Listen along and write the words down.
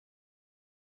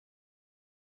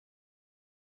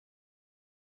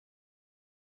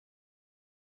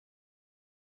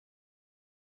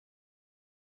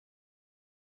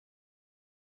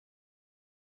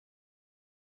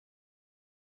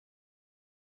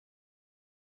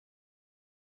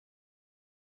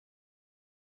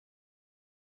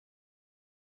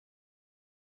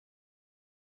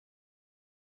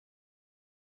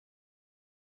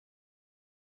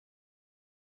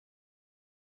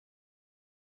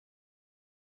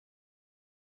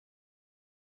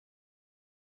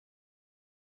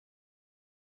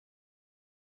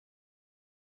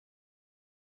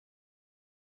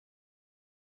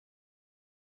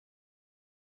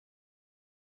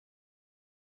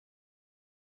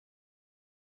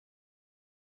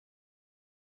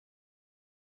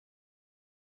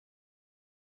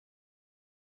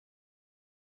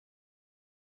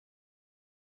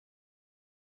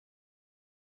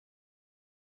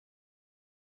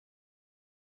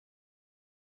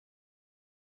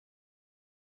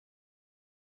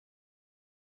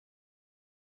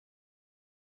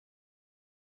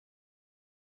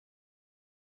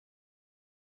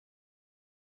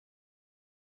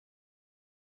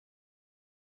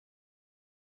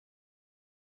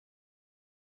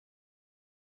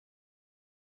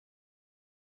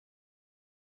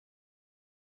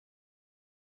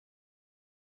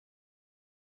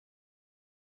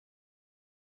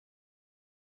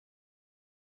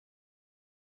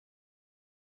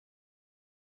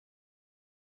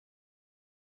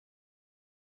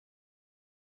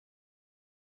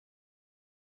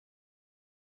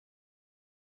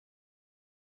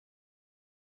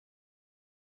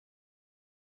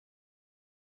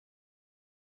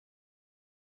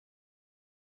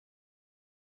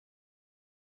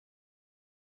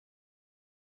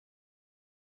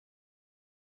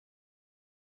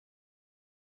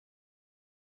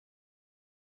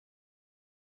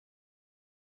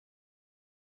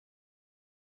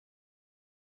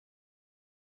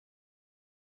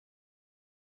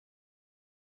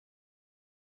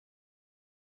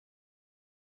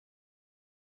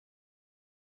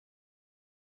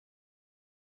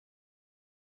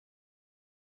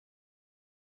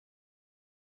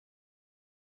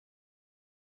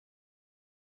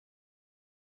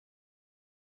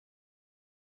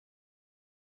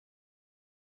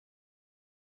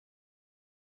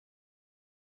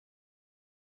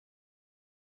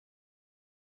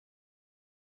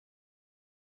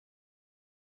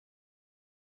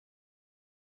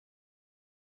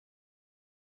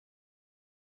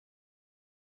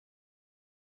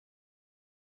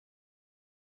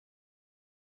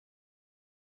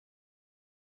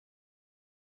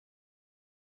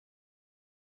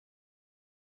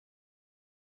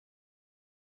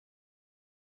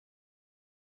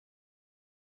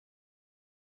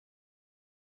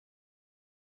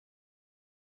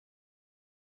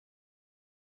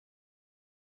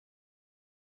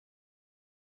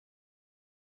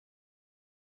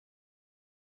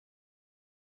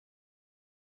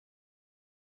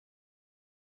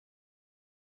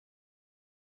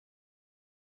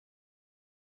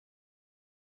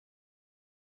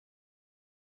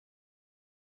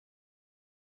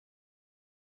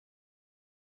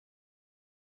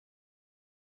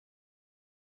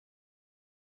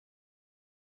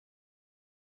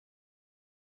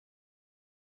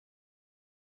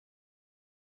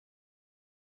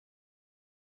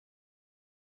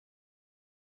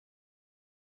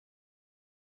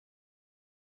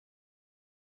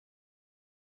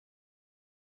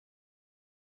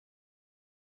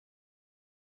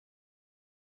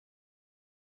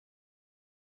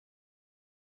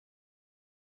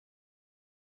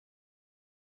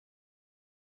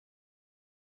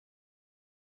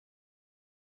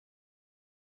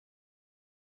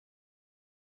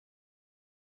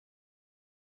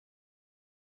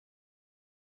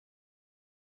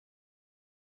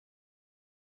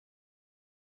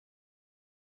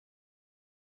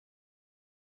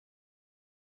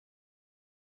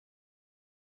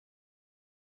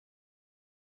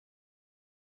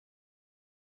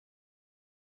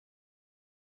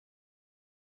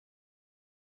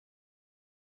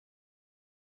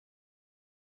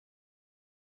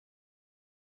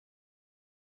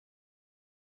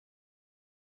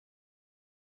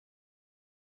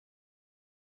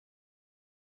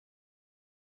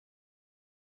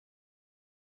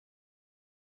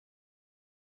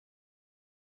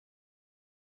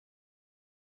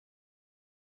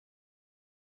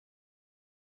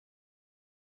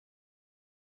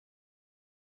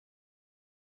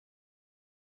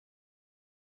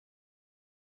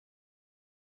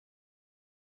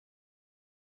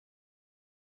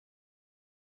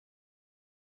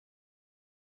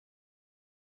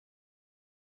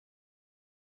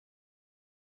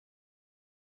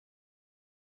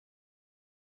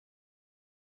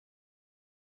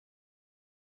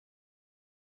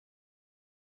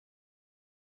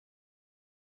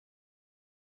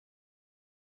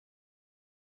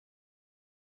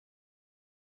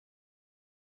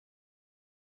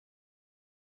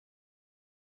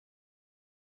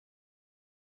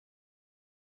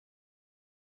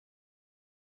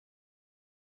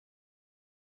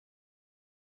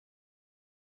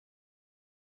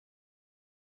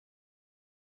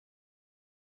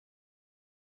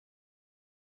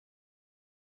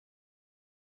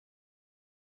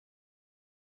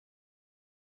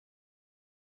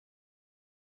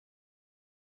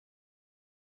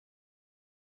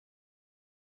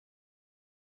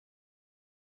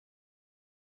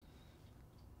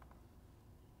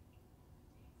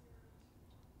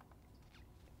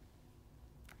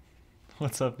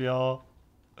What's up, y'all?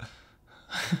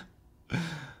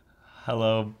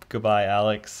 Hello, goodbye,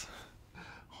 Alex.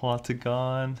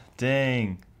 Gone.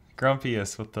 Dang.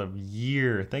 Grumpiest with the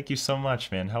year. Thank you so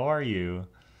much, man. How are you?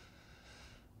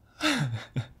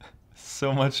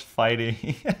 So much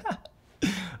fighting.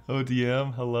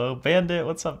 ODM, hello. Bandit,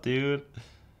 what's up, dude?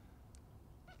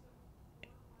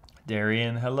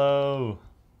 Darian, hello.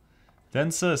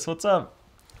 Densis, what's up?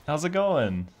 How's it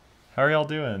going? How are y'all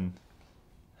doing?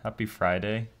 Happy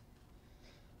Friday.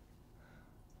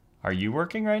 Are you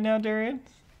working right now, Darian?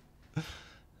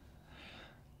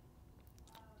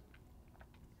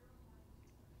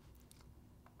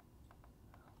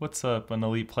 What's up, an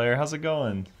elite player? How's it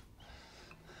going?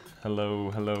 Hello,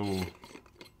 hello.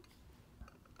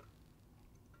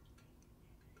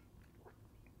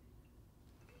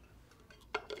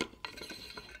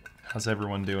 How's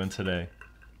everyone doing today?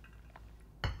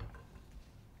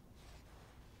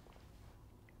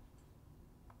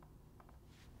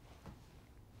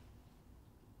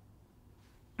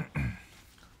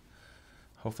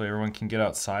 Hopefully everyone can get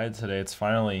outside today. It's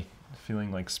finally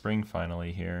feeling like spring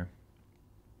finally here.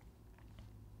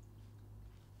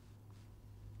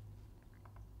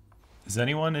 Is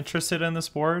anyone interested in this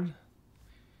board?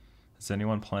 Is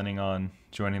anyone planning on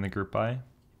joining the group buy?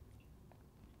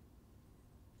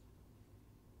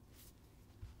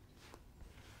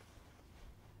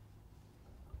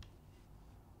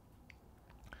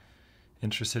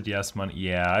 Interested, yes. Money,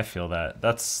 yeah, I feel that.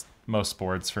 That's most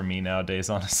boards for me nowadays,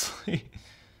 honestly.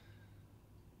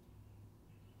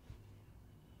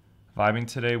 Vibing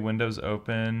today, windows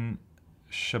open.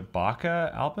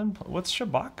 Shabaka Alpin? What's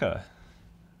Shabaka?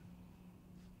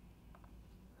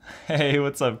 Hey,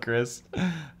 what's up, Chris?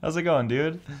 How's it going,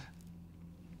 dude?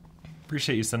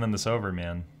 Appreciate you sending this over,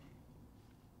 man.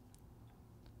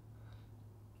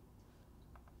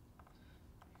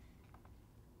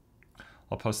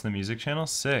 I'll post in the music channel?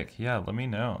 Sick. Yeah, let me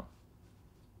know.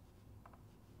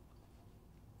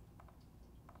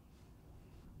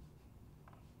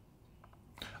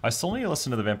 I still need to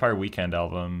listen to the Vampire Weekend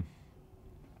album.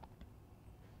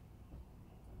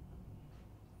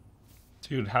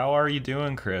 Dude, how are you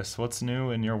doing, Chris? What's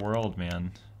new in your world,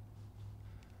 man?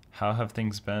 How have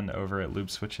things been over at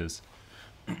Lube Switches?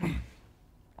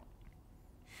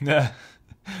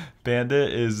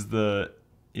 Bandit is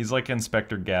he's like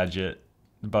Inspector Gadget,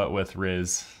 but with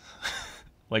Riz.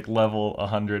 Like level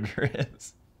 100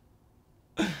 Riz.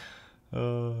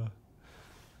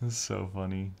 That's so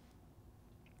funny.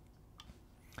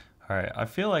 Alright, I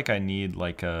feel like I need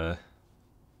like a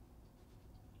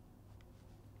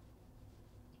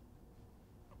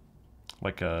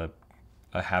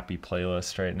happy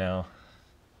playlist right now.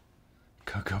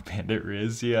 Coco Bandit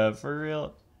Riz, yeah, for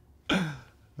real.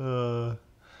 I'm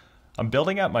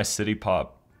building out my City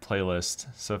Pop playlist,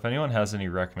 so if anyone has any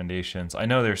recommendations, I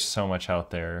know there's so much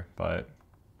out there, but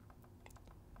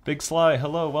Big Sly,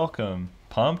 hello, welcome.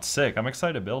 Pumped, sick. I'm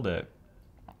excited to build it.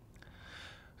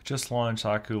 Just launched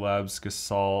Aku Labs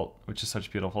Gestalt, which is such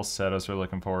a beautiful set. I was really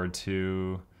looking forward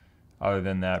to. Other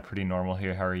than that, pretty normal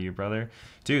here. How are you, brother?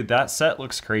 Dude, that set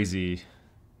looks crazy.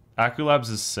 Aku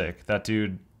Labs is sick. That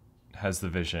dude has the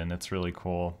vision. It's really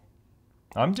cool.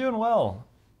 I'm doing well.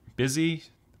 Busy.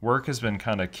 Work has been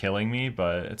kind of killing me,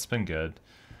 but it's been good.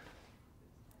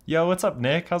 Yo, what's up,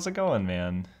 Nick? How's it going,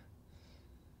 man?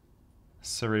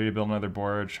 So ready to build another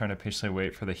board. Trying to patiently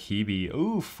wait for the Hebe.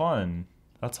 Ooh, fun.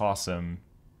 That's awesome.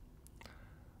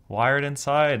 Wired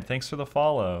Inside, thanks for the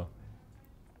follow.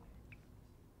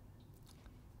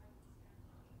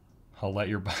 I'll let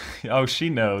your... Oh, she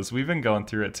knows. We've been going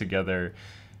through it together.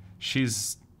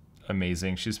 She's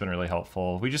amazing. She's been really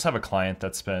helpful. We just have a client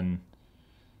that's been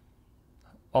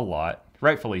a lot.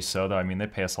 Rightfully so, though. I mean, they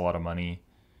pay us a lot of money.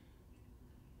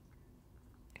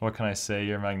 What can I say?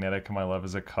 You're magnetic and my love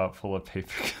is a cup full of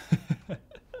paper.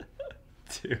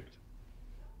 Dude.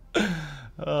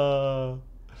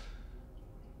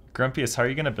 Grumpiest, how are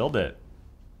you going to build it?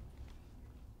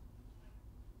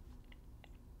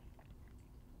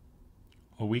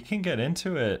 Well, we can get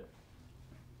into it.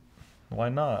 Why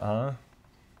not, huh?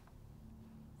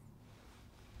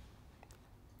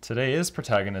 Today is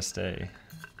Protagonist Day.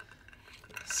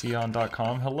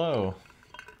 Sion.com, hello.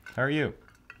 How are you?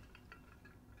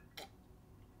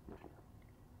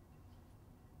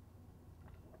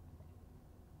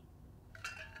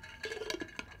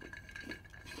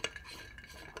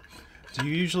 Do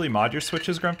you usually mod your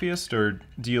Switches, Grumpiest, or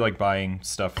do you like buying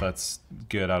stuff that's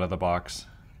good out of the box?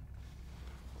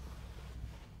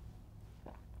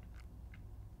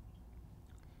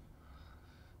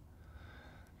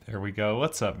 There we go.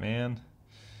 What's up, man?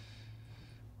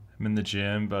 I'm in the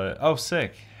gym, but... Oh,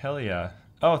 sick. Hell yeah.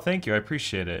 Oh, thank you. I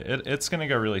appreciate it. It's going to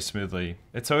go really smoothly.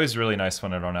 It's always really nice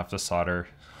when I don't have to solder.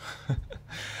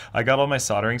 I got all my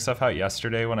soldering stuff out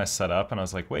yesterday when I set up, and I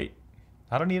was like, wait,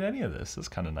 I don't need any of this. This is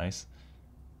kind of nice.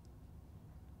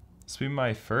 This will be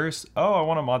my first... Oh, I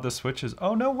want to mod the switches.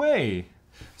 Oh, no way.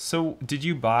 So, did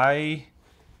you buy...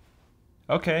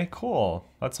 Okay, cool.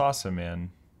 That's awesome,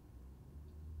 man.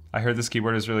 I heard this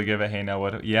keyboard is really good, but hey, now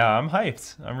what... Yeah, I'm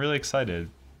hyped. I'm really excited.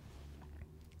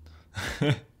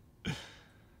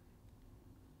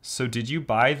 So did you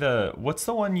buy the... What's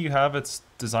the one you have? It's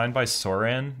designed by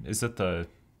Soren. Is it the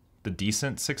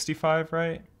decent 65,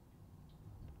 right?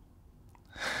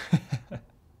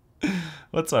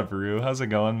 What's up, Rue? How's it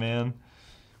going, man?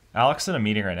 Alex in a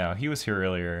meeting right now. He was here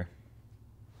earlier.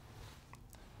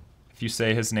 If you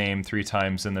say his name 3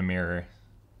 times in the mirror,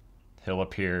 he'll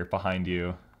appear behind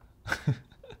you.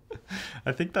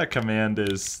 I think that command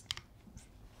is...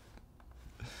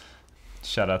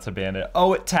 Shout out to Bandit.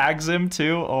 Oh, it tags him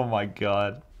too? Oh my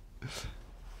god.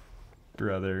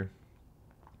 Brother.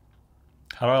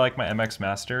 How do I like my MX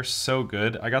Master? So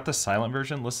good. I got the silent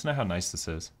version. Listen to how nice this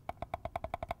is.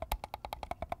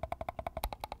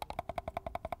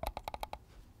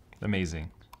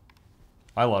 Amazing.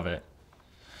 I love it.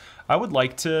 I would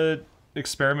like to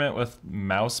experiment with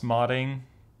mouse modding,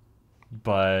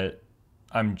 but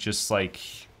I'm just like,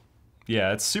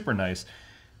 yeah, it's super nice.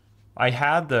 I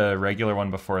had the regular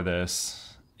one before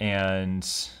this, and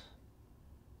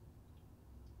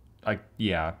I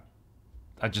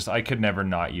could never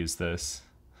not use this.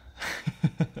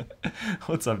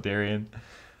 What's up, Darian?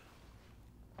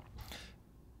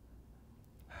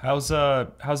 How's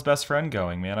best friend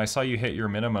going, man? I saw you hit your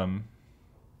minimum.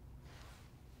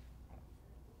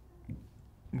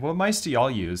 What mice do y'all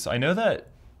use? I know that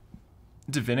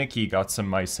Divinity got some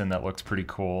mice in that looked pretty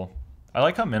cool. I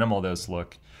like how minimal those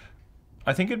look.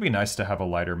 I think it'd be nice to have a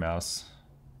lighter mouse.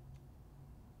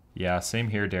 Yeah, same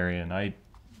here, Darian. I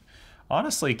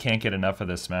honestly can't get enough of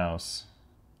this mouse.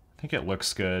 I think it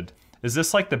looks good. Is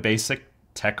this like the basic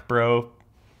Tech Bro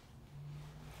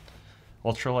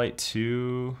Ultralight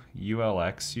 2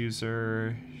 ULX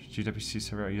user? GWC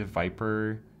server, you have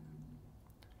Viper.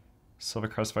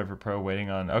 Silvercrest Viper Pro waiting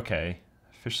on... Okay.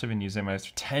 Officially been using my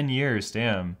for 10 years,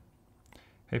 damn.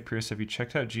 Hey Pierce, have you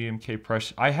checked out GMK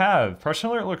Prussian? I have. Prussian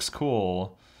Alert looks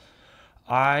cool.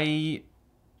 I'm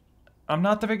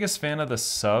not the biggest fan of the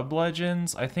sub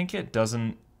legends. I think it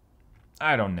doesn't...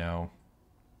 I don't know.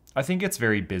 I think it's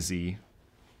very busy.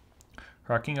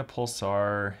 Rocking a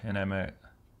Pulsar and I'm a...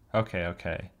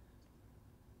 Okay.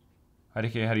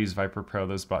 IDK how to use Viper Pro.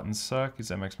 Those buttons suck. His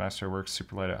MX Master works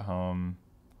super light at home.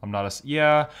 I'm not a...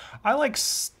 Yeah, I like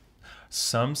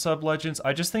some sub legends.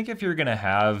 I just think if you're going to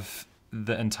have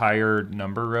the entire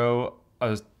number row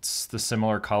the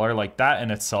similar color, like that in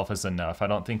itself is enough. I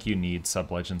don't think you need sub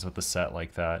legends with a set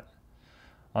like that.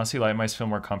 Honestly, light mice feel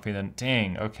more comfy than...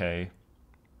 Dang, okay.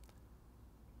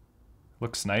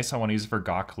 Looks nice. I want to use it for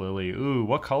Gawk Lily. Ooh,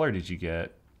 what color did you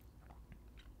get?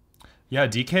 Yeah,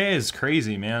 DK is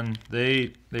crazy, man.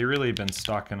 They really been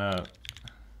stocking up.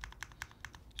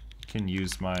 You can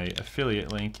use my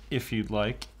affiliate link if you'd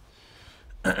like.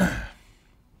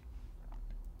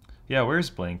 Yeah, where's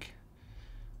Blink?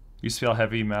 Used to feel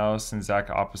heavy mouse and Zach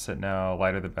opposite now.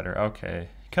 Lighter the better. Okay.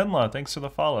 Kenla, thanks for the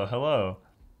follow. Hello.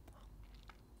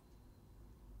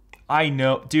 I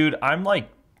know, dude, I'm like,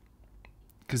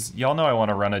 because y'all know I want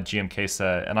to run a GMK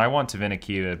set, and I want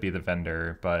Divinity to be the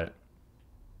vendor, but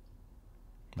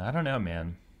I don't know,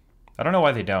 man. I don't know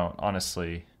why they don't,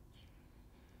 honestly.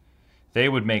 They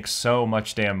would make so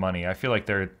much damn money. I feel like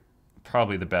they're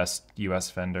probably the best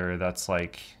US vendor that's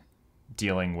like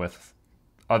dealing with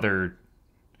other,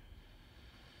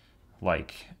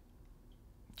 like,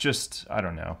 just, I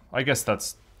don't know. I guess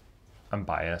I'm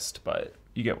biased, but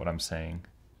you get what I'm saying.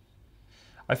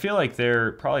 I feel like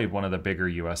they're probably one of the bigger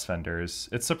US vendors.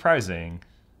 It's surprising,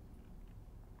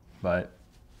 but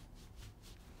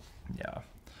yeah.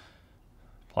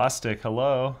 Plastic,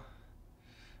 hello.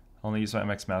 Only use my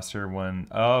MX Master when...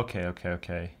 Oh,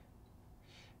 okay.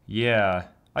 Yeah,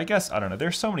 I guess, I don't know.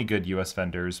 There's so many good US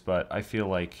vendors, but I feel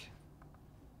like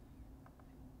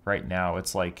right now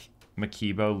it's like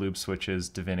Makebo, Lube Switches,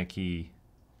 Divinity.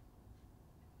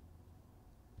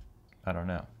 I don't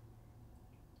know.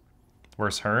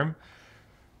 Where's Herm?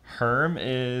 Herm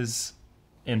is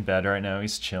in bed right now.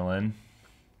 He's chilling.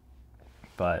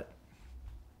 But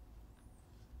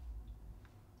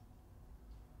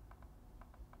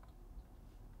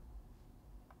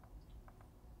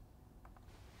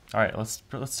all right,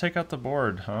 let's take out the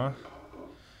board, huh?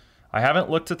 I haven't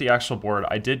looked at the actual board.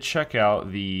 I did check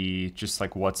out the just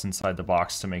like what's inside the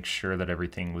box to make sure that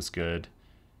everything was good.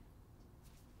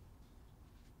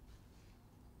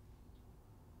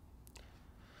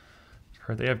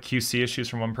 Or they have QC issues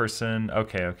from one person.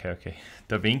 Okay, okay, okay.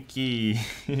 Da Vinci.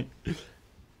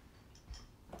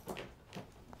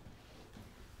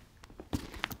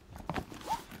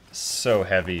 So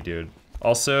heavy, dude.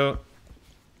 Also,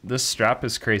 this strap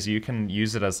is crazy. You can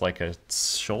use it as like a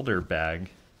shoulder bag.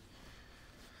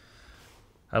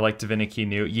 I like Divinity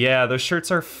New. Yeah, those shirts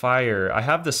are fire. I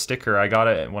have the sticker. I got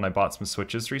it when I bought some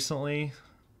Switches recently.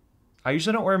 I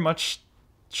usually don't wear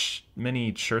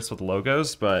many shirts with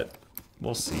logos, but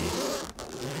we'll see.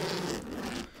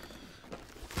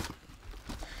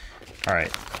 All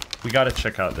right, we got to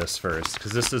check out this first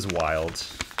because this is wild.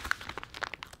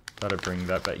 Gotta bring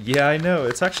that back. Yeah, I know.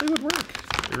 It's actually would work.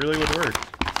 It really would work.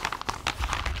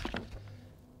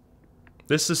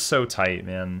 This is so tight,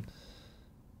 man.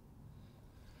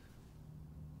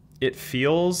 It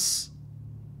feels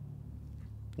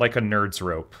like a nerd's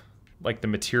rope. Like the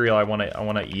material, I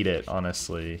wanna eat it,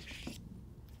 honestly.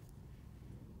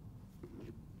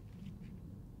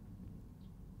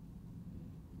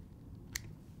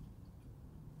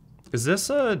 Is this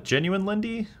a genuine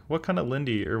Lindy? What kind of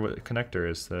Lindy or what connector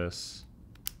is this?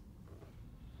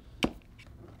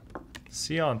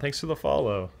 Sion, thanks for the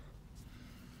follow.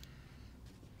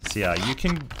 So yeah, you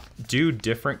can do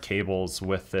different cables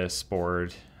with this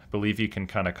board. I believe you can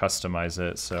kind of customize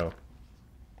it, so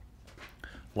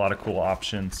a lot of cool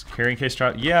options. Carrying case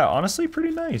strap, yeah, honestly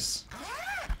pretty nice.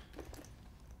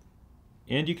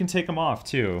 And you can take them off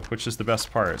too, which is the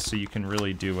best part, so you can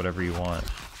really do whatever you want.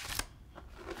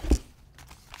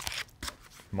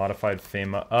 Modified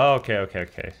Fama. Oh, okay, okay,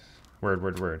 okay. Word,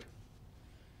 word, word.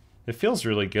 It feels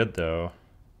really good though.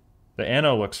 The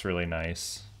Anno looks really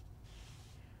nice.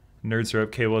 Nerds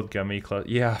rope cable with gummy clutch.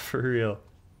 Yeah, for real.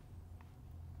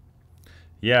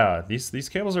 Yeah, these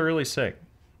cables are really sick.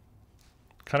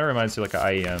 Kind of reminds me like an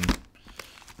IEM.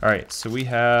 All right, so we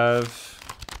have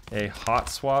a hot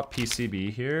swap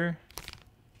PCB here.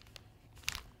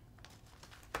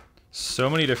 So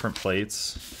many different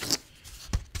plates.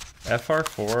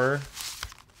 FR4,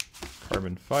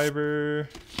 carbon fiber.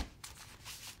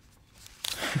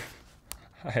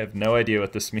 I have no idea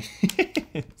what this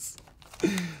means.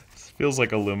 This feels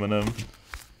like aluminum.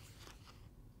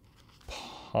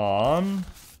 POM,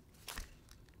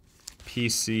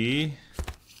 PC,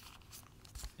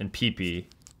 and PP.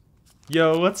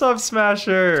 Yo, what's up,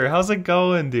 Smasher? How's it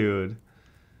going, dude?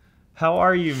 How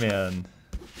are you, man?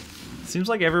 Seems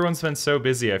like everyone's been so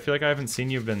busy. I feel like I haven't seen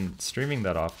you been streaming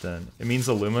that often. It means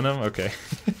aluminum? Okay.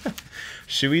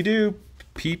 Should we do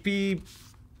PP,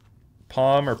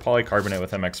 POM, or polycarbonate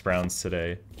with MX Browns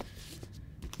today?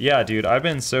 Yeah, dude, I've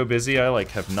been so busy. I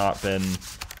like have not been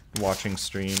watching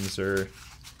streams or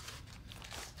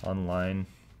online.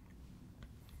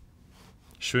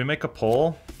 Should we make a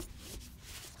poll?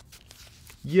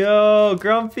 Yo,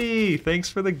 Grumpy! Thanks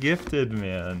for the gifted,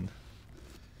 man.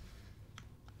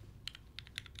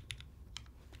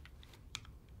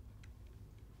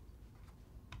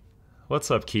 What's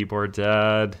up, keyboard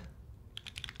dad?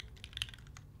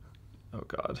 Oh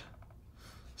god.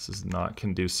 This is not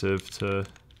conducive to...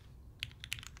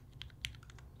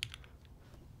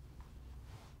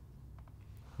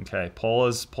 Okay, poll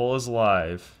is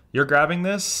live. You're grabbing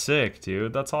this? Sick,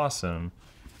 dude. That's awesome.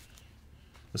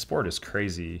 This board is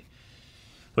crazy.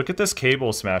 Look at this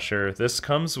cable, Smasher. This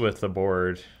comes with the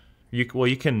board. Well,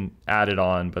 you can add it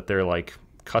on, but they're like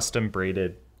custom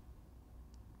braided.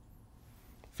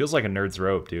 Feels like a nerd's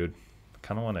rope, dude.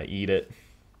 Kind of want to eat it.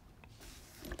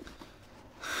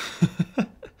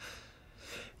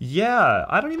 Yeah,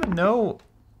 I don't even know.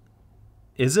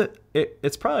 Is it?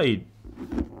 It's probably...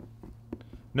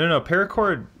 No,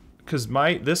 paracord, because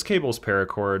this cable's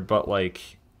paracord, but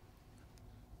like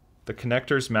the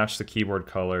connectors match the keyboard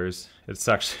colors. It's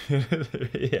actually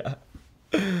yeah.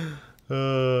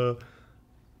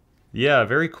 Yeah,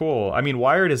 very cool. I mean,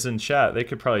 Wired is in chat. They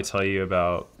could probably tell you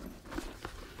about...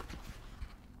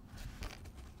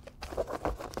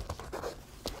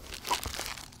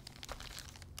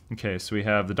 Okay, so we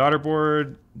have the daughter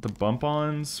board, the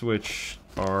bump-ons, which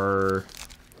are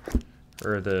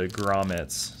the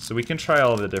grommets. So we can try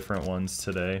all the different ones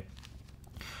today.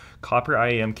 Copper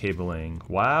IEM cabling.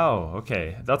 Wow,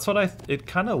 okay. That's what it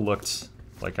kind of looked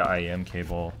like an IEM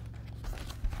cable.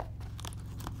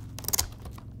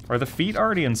 Are the feet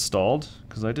already installed?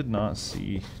 Because I did not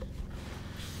see.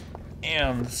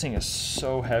 Damn, this thing is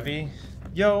so heavy.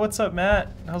 Yo, what's up,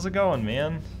 Matt? How's it going,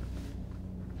 man?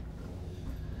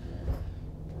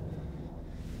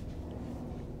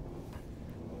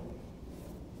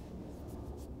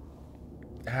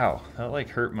 Ow, that like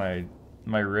hurt my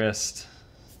wrist.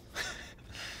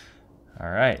 All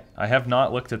right, I have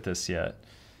not looked at this yet.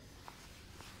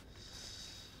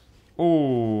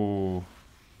 Oh.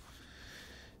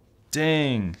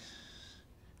 Dang.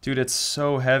 Dude, it's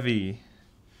so heavy.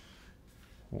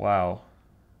 Wow.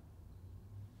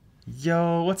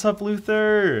 Yo, what's up,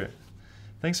 Luther?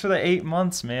 Thanks for the 8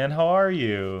 months, man. How are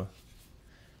you?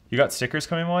 You got stickers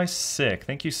coming my way? Sick.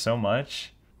 Thank you so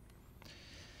much.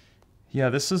 Yeah,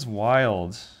 this is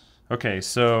wild. Okay,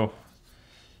 so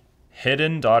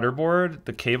hidden daughter board,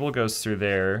 the cable goes through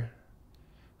there.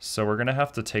 So we're gonna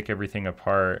have to take everything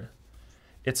apart.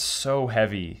 It's so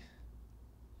heavy.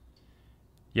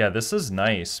 Yeah, this is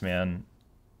nice, man.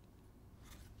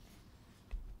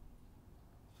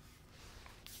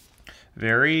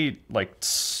 Very, like,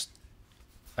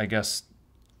 I guess,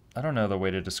 I don't know the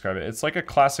way to describe it. It's like a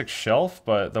classic shelf,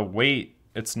 but the weight,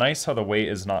 it's nice how the weight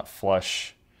is not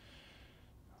flush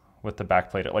with the back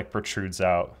plate. It like protrudes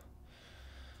out.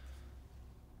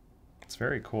 It's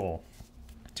very cool.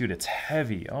 Dude, it's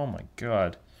heavy. Oh my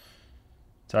god.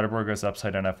 Daughterboard goes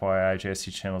upside down, FYI.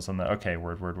 JSC channels on the... Okay,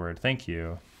 word. Thank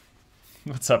you.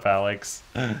 What's up, Alex?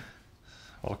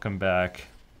 Welcome back.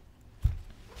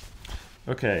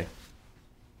 Okay.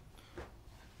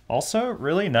 Also,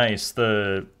 really nice.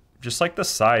 Just like the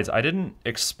sides. I didn't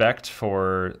expect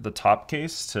for the top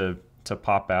case to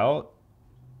pop out.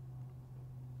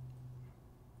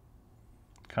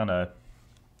 Kind of,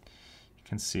 you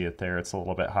can see it there. It's a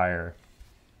little bit higher.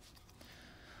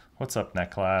 What's up,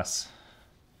 Necklass?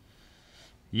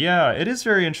 Yeah, it is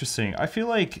very interesting. I feel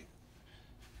like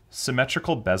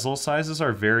symmetrical bezel sizes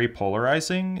are very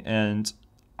polarizing, and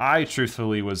I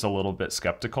truthfully was a little bit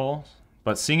skeptical,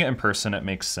 but seeing it in person, it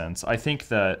makes sense. I think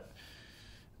that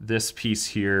this piece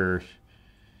here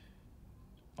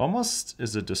almost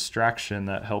is a distraction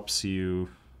that helps you.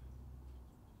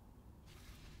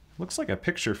 Looks like a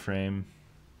picture frame.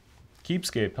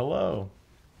 Keepscape, hello.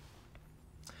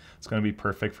 It's going to be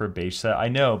perfect for a beige set. I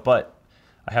know, but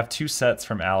I have 2 sets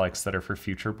from Alex that are for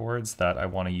future boards that I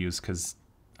want to use because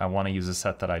I want to use a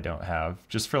set that I don't have,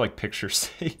 just for like picture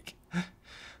sake.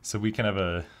 So we can have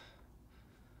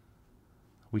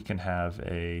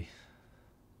a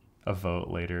vote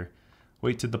later.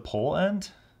 Wait, did the poll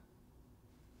end?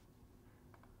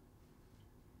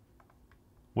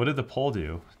 What did the poll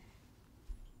do?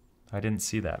 I didn't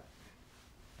see that.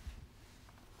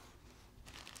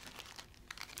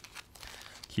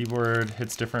 Keyboard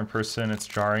hits different person. It's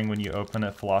jarring when you open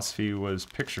it. Philosophy was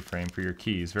picture frame for your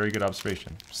keys. Very good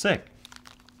observation. Sick.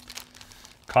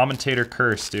 Commentator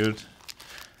curse, dude.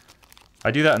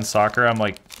 I do that in soccer. I'm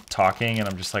like talking and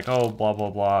I'm just like, oh, blah, blah,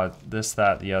 blah, this,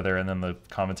 that, the other. And then the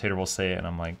commentator will say it and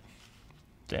I'm like,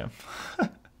 damn.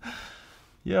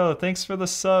 Yo, thanks for the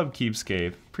sub,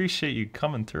 Keepscape. Appreciate you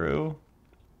coming through.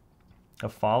 A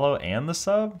follow and the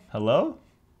sub? Hello?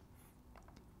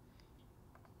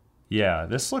 Yeah,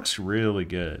 this looks really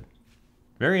good.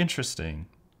 Very interesting.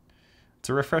 It's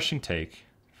a refreshing take,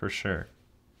 for sure.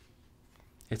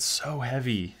 It's so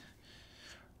heavy.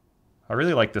 I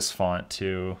really like this font,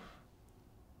 too.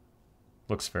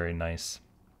 Looks very nice.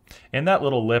 And that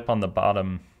little lip on the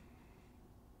bottom,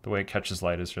 the way it catches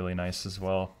light is really nice as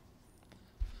well.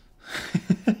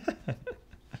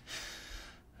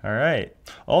 All right.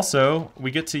 Also,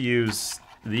 we get to use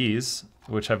these,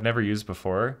 which I've never used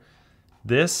before.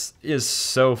 This is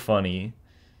so funny.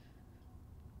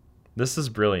 This is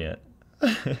brilliant.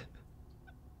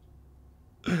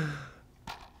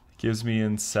 Gives me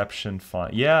Inception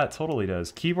font. Yeah, it totally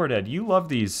does. Keyboard Ed, you love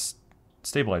these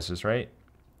stabilizers, right?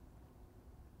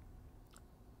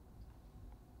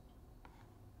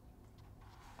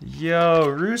 Yo,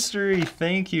 Roostery,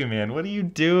 thank you, man. What are you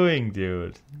doing,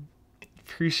 dude?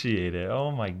 Appreciate it.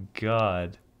 Oh my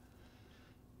god.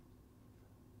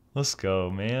 Let's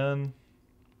go, man.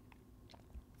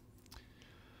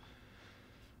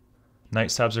 Night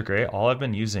stabs are great. All I've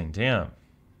been using. Damn.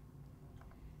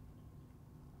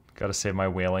 Gotta save my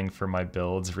whaling for my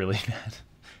builds. Really mad.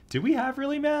 Do we have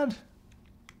really mad?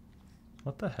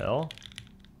 What the hell?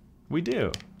 We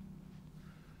do.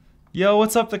 Yo,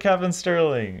 what's up, the Kevin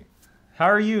Sterling? How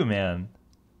are you, man?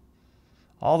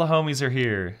 All the homies are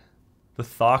here. The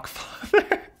Thok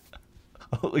Father.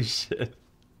 Holy shit.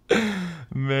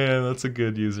 Man, that's a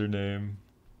good username.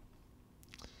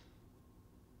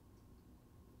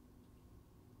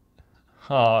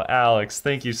 Oh, Alex,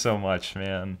 thank you so much,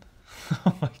 man.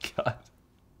 Oh my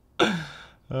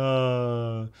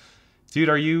god. Dude,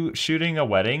 are you shooting a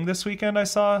wedding this weekend, I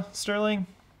saw, Sterling?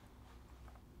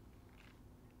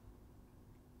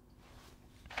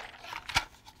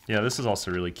 Yeah, this is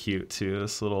also really cute, too.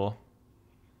 This little...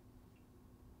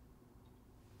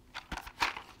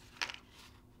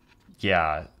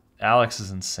 Yeah, Alex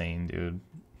is insane, dude.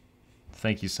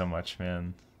 Thank you so much,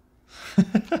 man.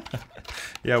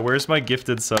 Yeah, where's my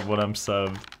gifted sub when I'm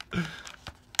subbed?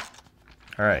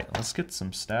 Alright, let's get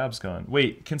some stabs going.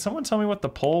 Wait, can someone tell me what the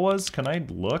poll was? Can I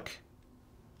look?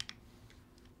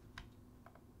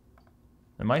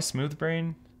 Am I smooth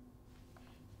brain?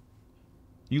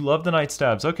 You love the night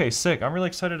stabs. Okay, sick. I'm really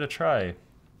excited to try.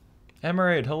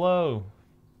 Emerald, hello.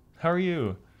 How are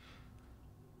you?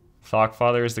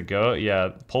 Thoughtfather is the goat. Yeah,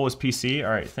 poll was PC.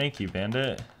 Alright, thank you,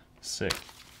 Bandit. Sick.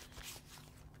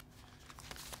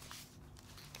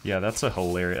 Yeah, that's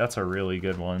a really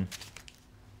good one.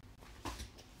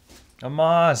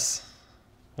 Amos!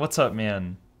 What's up,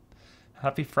 man?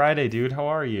 Happy Friday, dude. How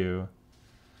are you?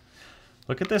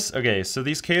 Look at this. Okay, so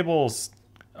these cables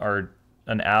are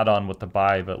an add-on with the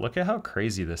buy, but look at how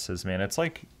crazy this is, man. It's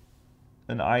like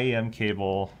an IEM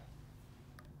cable.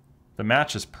 The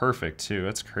match is perfect, too.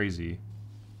 That's crazy.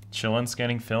 Chillin'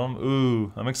 scanning film.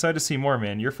 Ooh, I'm excited to see more,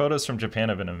 man. Your photos from Japan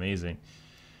have been amazing.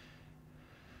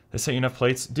 They sent you enough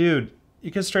plates? Dude,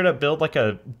 you can straight up build like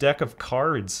a deck of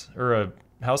cards or a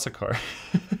house of cards.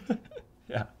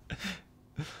 Yeah.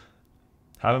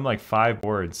 Have them like 5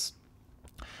 boards.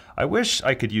 I wish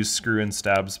I could use screw-in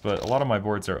stabs, but a lot of my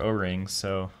boards are O-rings,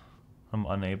 so I'm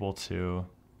unable to.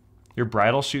 Your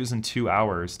bridal shoot is in 2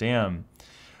 hours. Damn.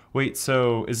 Wait,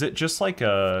 so is it just like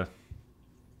a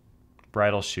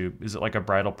bridal shoot? Is it like a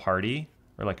bridal party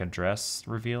or like a dress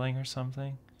revealing or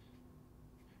something?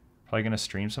 Probably gonna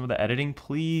stream some of the editing.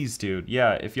 Please, dude.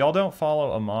 Yeah, if y'all don't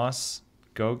follow Amos,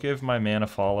 go give my man a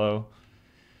follow.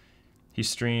 He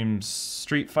streams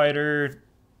Street Fighter,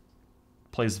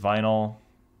 plays vinyl.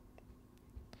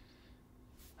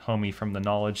 Homie from the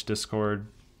Knowledge Discord.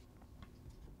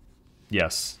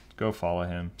 Yes, go follow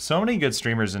him. So many good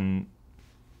streamers in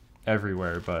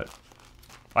everywhere, but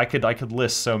I could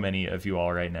list so many of you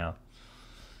all right now.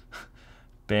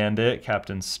 Bandit,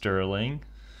 Captain Sterling.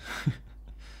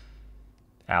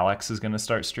 Alex is gonna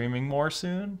start streaming more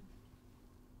soon.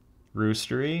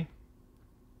 Roostery.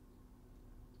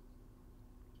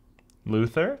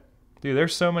 Luther? Dude,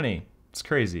 there's so many. It's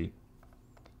crazy.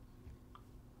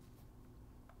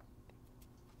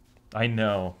 I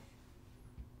know.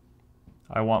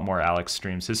 I want more Alex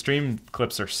streams. His stream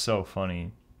clips are so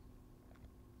funny.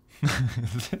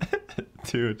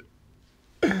 Dude.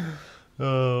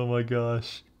 Oh my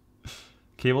gosh.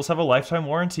 Cables have a lifetime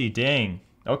warranty. Dang.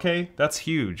 Okay, that's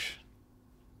huge.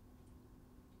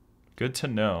 Good to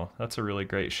know. That's a really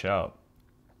great shout.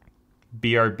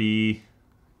 BRB.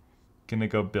 Gonna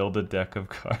go build a deck of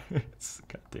cards.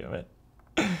 God damn it.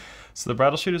 So the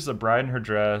bridal shoot is the bride in her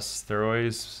dress. They're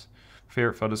always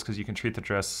favorite photos because you can treat the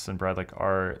dress and bride like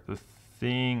art. The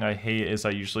thing I hate is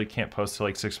I usually can't post till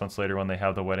like 6 months later when they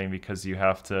have the wedding because you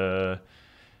have to...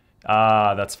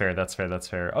 Ah, that's fair, that's fair, that's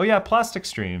fair. Oh yeah, plastic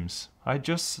streams.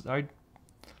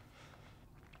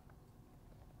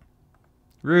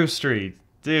 Roostery,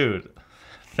 dude.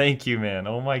 Thank you, man.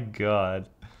 Oh my god.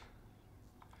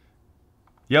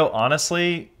 Yo,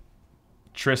 honestly,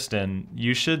 Tristan,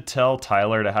 you should tell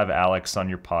Tyler to have Alex on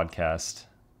your podcast.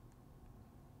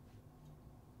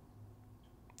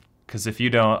 Because if you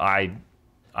don't,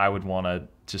 I would want to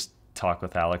just talk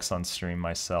with Alex on stream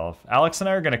myself. Alex and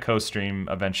I are going to co-stream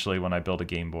eventually when I build a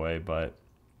Game Boy, but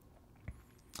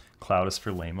Cloud is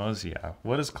for lamos? Yeah.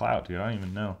 What is Cloud, dude? I don't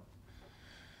even know.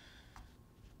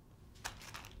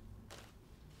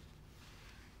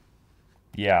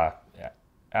 Yeah.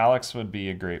 Alex would be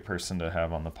a great person to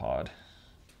have on the pod.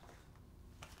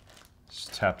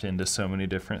 Just tapped into so many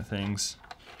different things.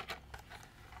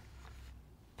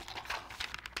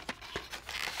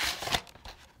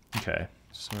 Okay,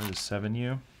 so where's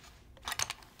 7U?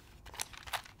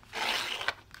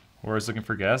 War's looking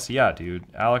for guests? Yeah, dude.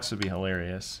 Alex would be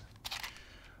hilarious.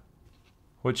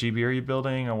 What GB are you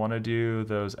building? I want to do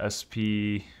those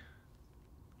SP...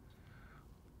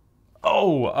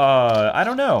 Oh, I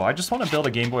don't know. I just want to build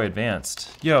a Game Boy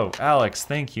Advanced. Yo, Alex,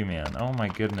 thank you, man. Oh my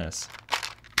goodness.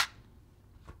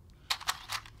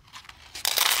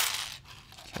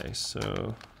 Okay,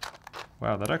 so...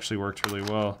 Wow, that actually worked really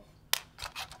well.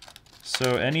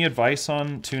 So, any advice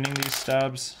on tuning these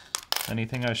stabs?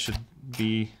 Anything I should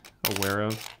be aware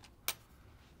of?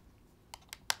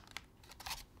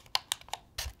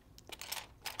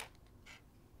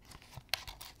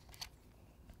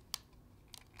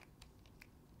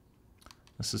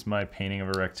 This is my painting of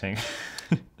a rectangle.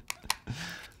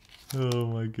 Oh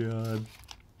my god.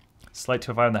 Slight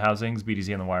 205 on the housings,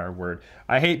 BDZ on the wire, word.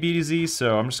 I hate BDZ,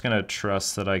 so I'm just gonna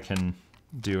trust that I can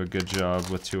do a good job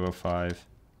with 205.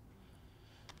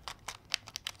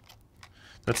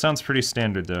 That sounds pretty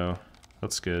standard though.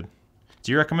 That's good.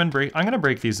 Do you recommend I'm gonna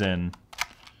break these in.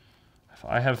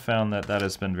 I have found that that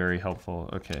has been very helpful.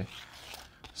 Okay.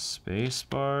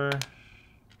 Spacebar.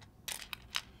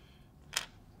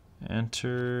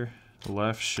 Enter.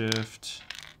 Left shift.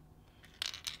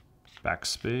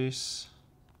 Backspace.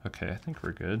 Okay, I think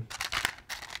we're good.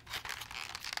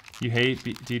 You hate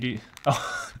DD?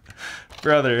 Oh,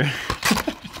 brother.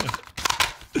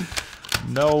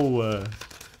 No.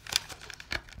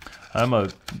 I'm a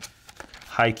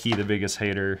high-key the biggest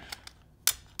hater.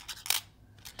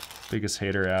 Biggest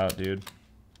hater out, dude.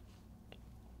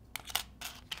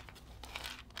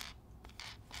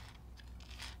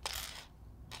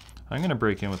 I'm gonna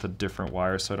break in with a different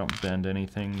wire so I don't bend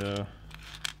anything though.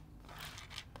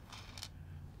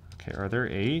 Okay, are there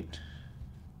 8?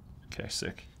 Okay,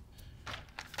 sick.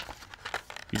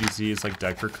 BDZ is like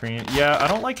diaper cream. Yeah, I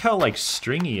don't like how like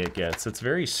stringy it gets. It's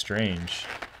very strange.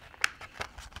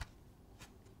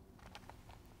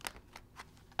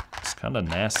 It's kind of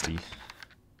nasty.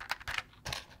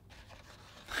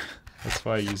 That's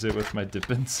why I use it with my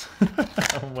dippins.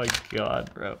 Oh my god,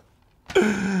 bro.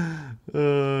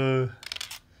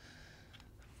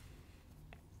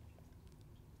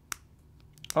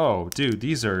 Oh, dude,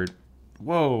 these are...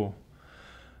 Whoa.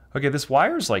 Okay, this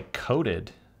wire's like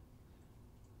coated.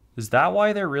 Is that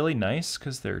why they're really nice?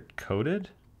 Because they're coated?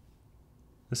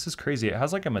 This is crazy. It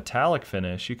has like a metallic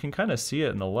finish. You can kind of see it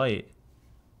in the light.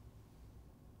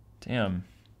 Damn.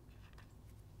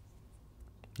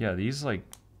 Yeah, these like...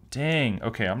 Dang.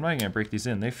 Okay, I'm not even gonna break these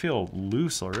in. They feel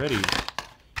loose already.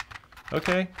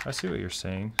 Okay, I see what you're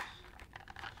saying.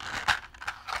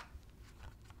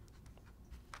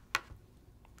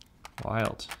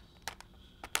 Wild.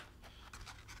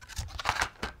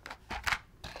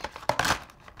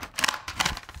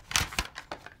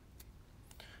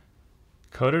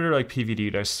 Coated or like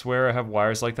PVD'd? I swear I have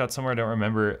wires like that somewhere. I don't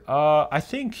remember. I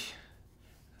think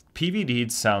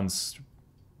PVD'd sounds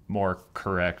more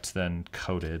correct than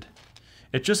coated.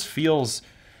 It just feels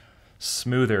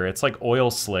smoother. It's like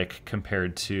oil slick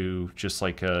compared to just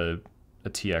like a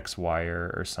TX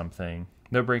wire or something.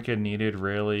 No break-in needed,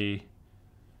 really.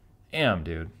 Damn,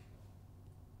 dude.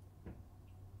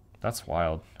 That's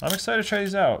wild. I'm excited to try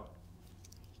these out.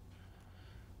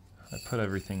 I put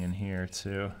everything in here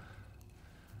too.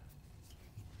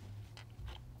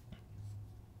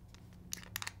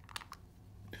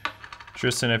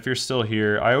 Tristan, if you're still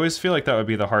here, I always feel like that would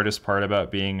be the hardest part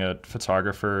about being a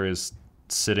photographer is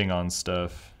sitting on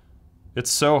stuff.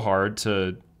 It's so hard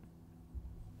to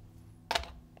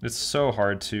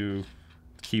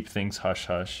keep things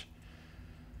hush-hush.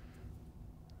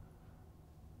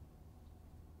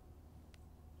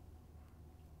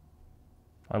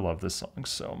 I love this song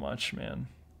so much, man.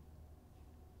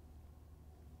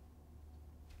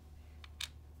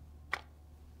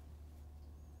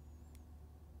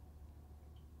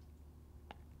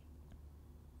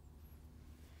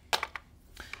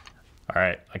 All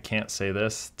right, I can't say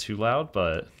this too loud,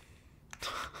 but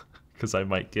because I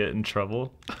might get in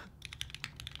trouble.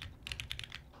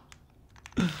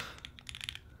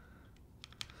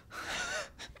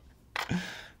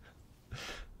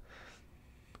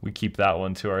 We keep that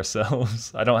one to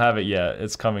ourselves. I don't have it yet.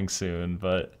 It's coming soon,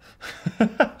 but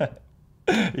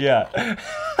yeah.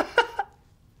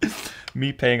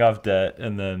 Me paying off debt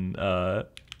and then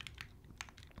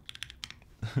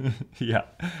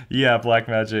yeah, Black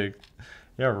Magic.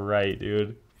 Yeah, right,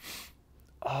 dude.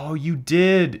 Oh, you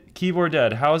did. Keyboard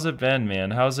Dead. How's it been,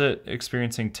 man? How's it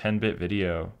experiencing 10-bit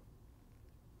video?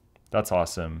 That's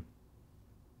awesome.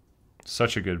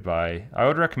 Such a good buy. I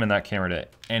would recommend that camera to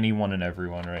anyone and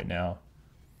everyone right now.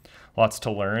 Lots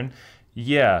to learn.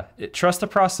 Yeah, trust the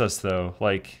process though.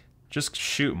 Like, just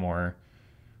shoot more.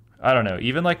 I don't know.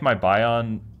 Even like my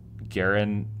Bion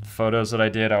Garen photos that I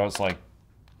did, I was like,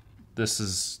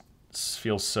 this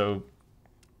feels so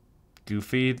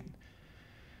goofy.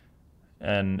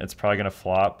 And it's probably gonna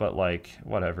flop, but like,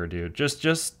 whatever, dude.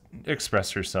 Just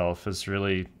express yourself is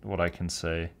really what I can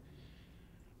say.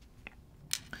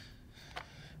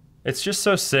 It's just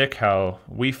so sick how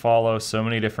we follow so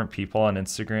many different people on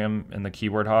Instagram in the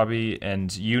keyboard hobby,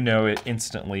 and you know it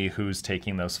instantly who's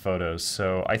taking those photos.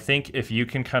 So I think if you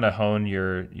can kind of hone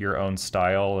your own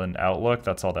style and outlook,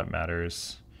 that's all that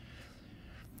matters.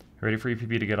 Ready for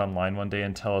EPP to get online one day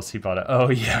and tell us he bought it.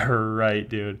 Oh yeah, right,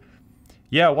 dude.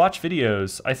 Yeah, watch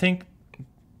videos. I think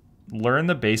learn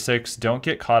the basics. Don't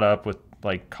get caught up with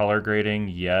like color grading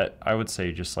yet. I would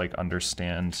say just like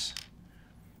understand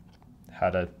how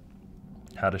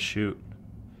to shoot.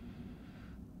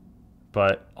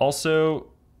 But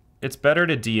also, it's better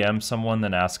to DM someone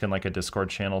than ask in like a Discord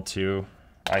channel too.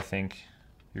 I think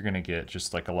you're gonna get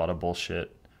just like a lot of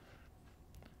bullshit.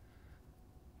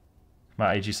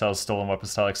 My IG style is stolen weapon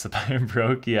style, except I am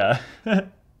broke. Yeah.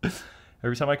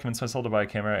 Every time I convince myself to buy a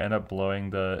camera, I end up blowing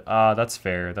the... that's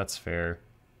fair. That's fair.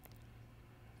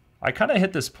 I kind of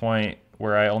hit this point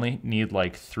where I only need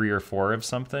like 3 or 4 of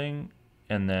something.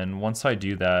 And then once I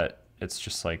do that, it's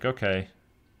just like, okay,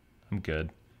 I'm good.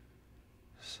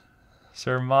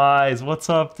 Surmise,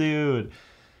 what's up, dude?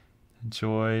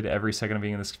 Enjoyed every second of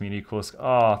being in this community. Coolest.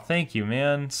 Oh, thank you,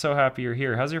 man. So happy you're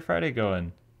here. How's your Friday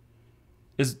going?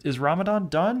 Is Ramadan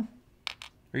done?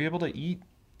 Are you able to eat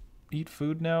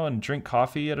food now and drink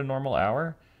coffee at a normal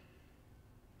hour?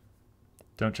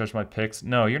 Don't judge my picks.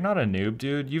 No, you're not a noob,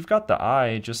 dude. You've got the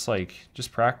eye. Just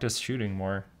practice shooting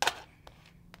more.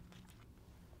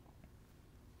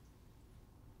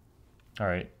 All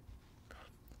right.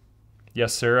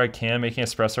 Yes, sir, I can. Making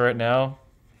espresso right now.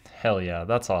 Hell yeah,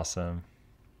 that's awesome.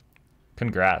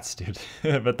 Congrats, dude.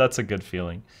 But that's a good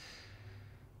feeling.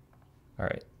 All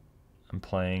right. I'm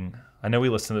playing. I know we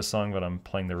listen to this song, but I'm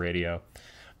playing the radio.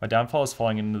 My downfall is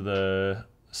falling into the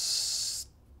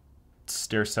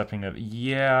stair-stepping of...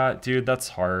 Yeah, dude, that's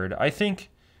hard. I think,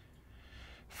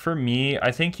 for me,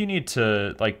 I think you need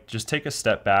to, like, just take a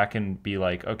step back and be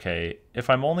like, okay, if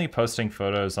I'm only posting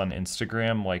photos on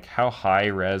Instagram, like, how high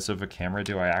res of a camera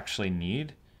do I actually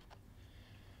need?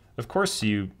 Of course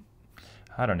I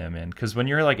don't know, man, because when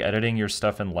you're, like, editing your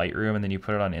stuff in Lightroom and then you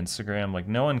put it on Instagram, like,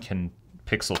 no one can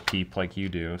pixel peep like you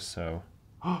do, so...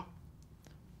 I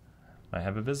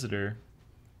have a visitor.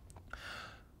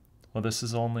 Well, this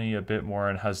is only a bit more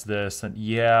and has this, and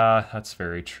yeah, that's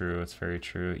very true. It's very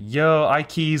true. Yo,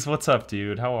 iKeys, what's up,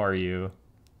 dude? How are you?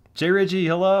 J Reggie,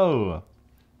 hello.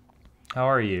 How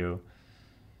are you?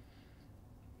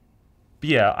 But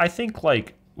yeah, I think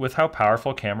like with how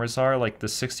powerful cameras are, like the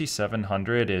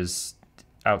 6700 is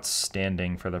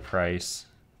outstanding for the price.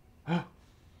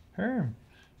 Herm.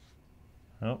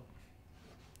 Oh.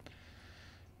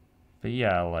 But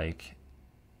yeah, like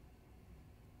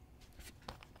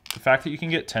the fact that you can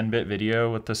get 10-bit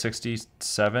video with the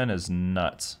 67 is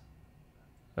nuts.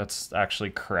 That's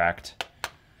actually cracked.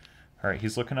 All right,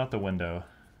 he's looking out the window.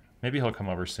 Maybe he'll come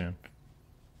over soon.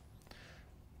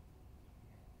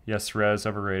 Yes, res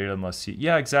overrated unless you...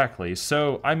 Yeah, exactly.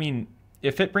 So, I mean,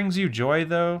 if it brings you joy,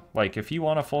 though, like if you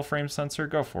want a full-frame sensor,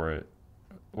 go for it.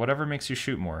 Whatever makes you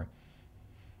shoot more.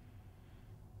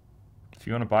 If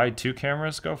you want to buy 2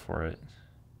 cameras, go for it.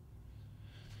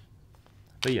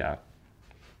 But yeah.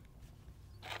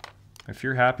 If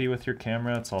you're happy with your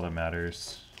camera, that's all that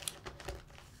matters.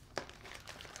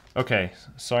 Okay,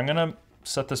 so I'm gonna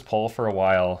set this poll for a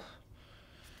while.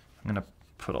 I'm gonna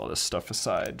put all this stuff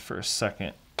aside for a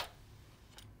second.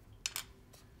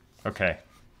 Okay.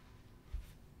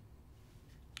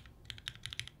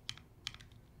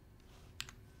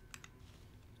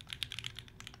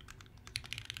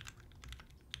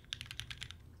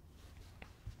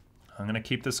 I'm gonna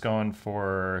keep this going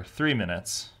for 3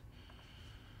 minutes.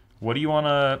 What do you want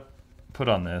to put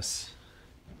on this?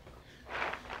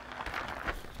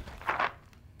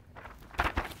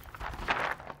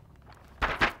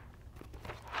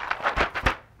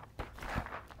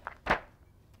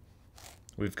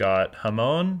 We've got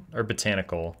Jamon or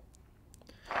Botanical.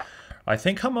 I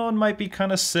think Jamon might be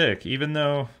kind of sick, even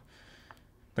though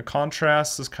the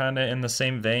contrast is kind of in the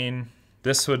same vein.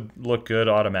 This would look good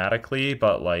automatically,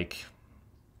 but like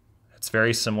it's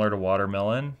very similar to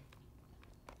Watermelon.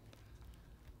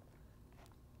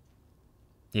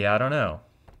 Yeah, I don't know.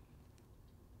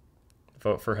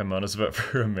 Vote for Jamona's vote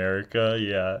for America,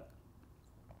 yeah.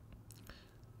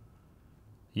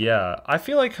 Yeah, I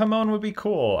feel like Jamon would be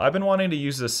cool. I've been wanting to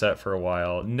use this set for a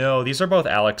while. No, these are both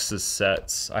Alex's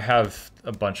sets. I have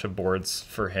a bunch of boards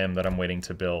for him that I'm waiting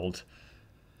to build.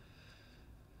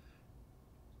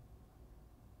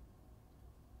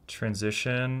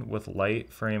 Transition with light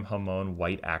frame Jamon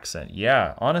white accent.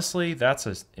 Yeah, honestly, that's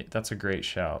a great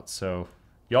shout. So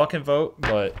y'all can vote,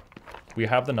 but we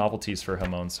have the novelties for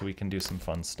Jamon, so we can do some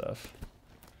fun stuff.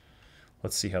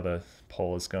 Let's see how the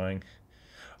poll is going.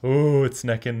 Oh, it's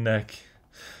neck and neck.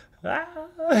 Ah.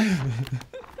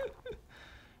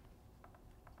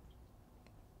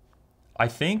 I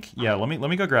think, yeah, let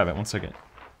me go grab it. 1 second.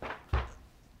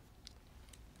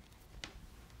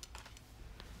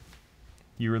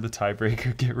 You were the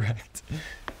tiebreaker, get wrecked.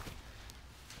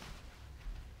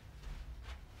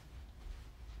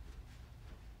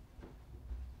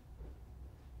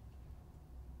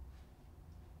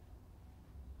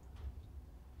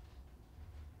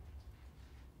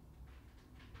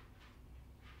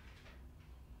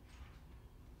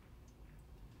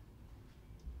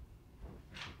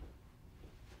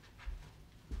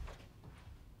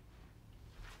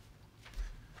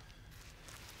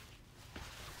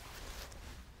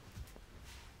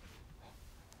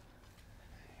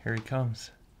 Here he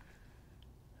comes.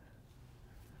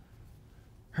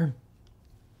 Herm.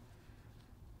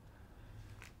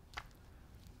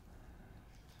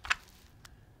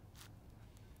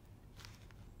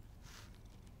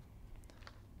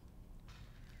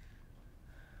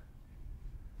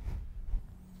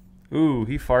 Ooh,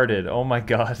 he farted. Oh my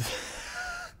god.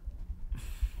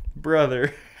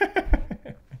 Brother.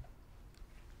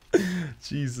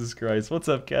 Jesus Christ. What's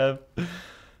up, Kev?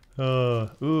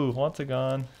 Ooh,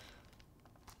 Protagonist.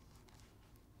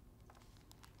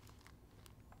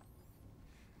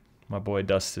 My boy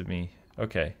dusted me.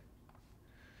 Okay.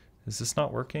 Is this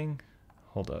not working?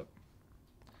 Hold up.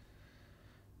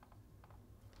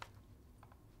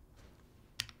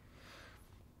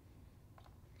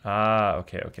 Ah,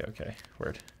 okay.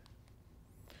 Word.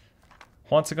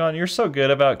 Protagonist, you're so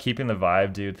good about keeping the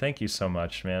vibe, dude. Thank you so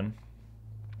much, man.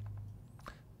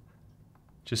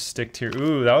 Just stick to your...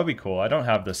 Ooh, that would be cool. I don't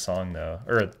have this song, though.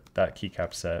 Or that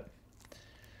keycap set.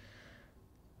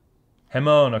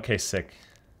 Jamon. Okay, sick.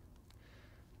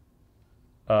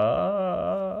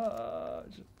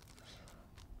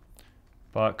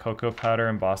 Bought cocoa powder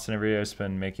in Boston every day. I've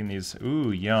been making these.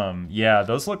 Ooh, yum. Yeah,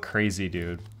 those look crazy,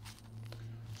 dude.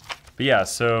 But yeah,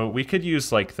 so we could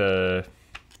use like the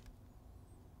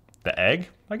egg,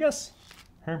 I guess.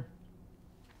 Here.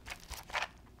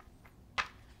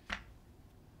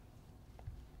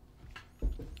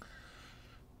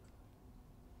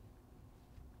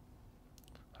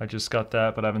 I just got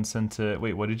that, but I haven't sent it.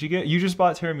 Wait, what did you get? You just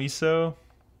bought tiramisu?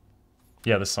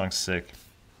 Yeah, this song's sick.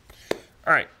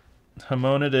 All right,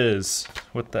 Jamon it is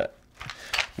with that.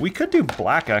 We could do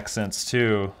black accents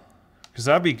too, because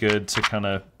that'd be good to kind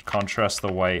of contrast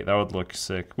the white. That would look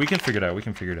sick. We can figure it out. We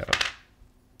can figure it out.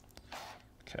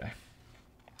 Okay.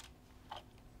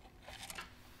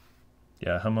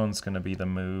 Yeah, Jamon's gonna be the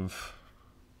move.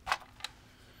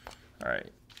 All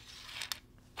right.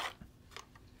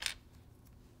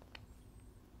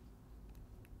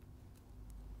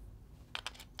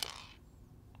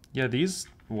 Yeah, these,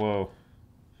 whoa.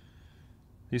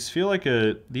 These feel like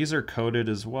these are coated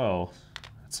as well.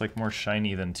 It's like more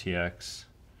shiny than TX.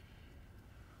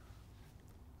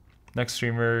 Next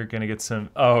streamer, gonna get some,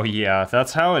 oh yeah,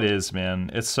 that's how it is,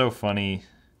 man. It's so funny.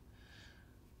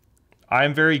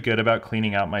 I'm very good about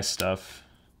cleaning out my stuff.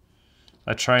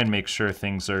 I try and make sure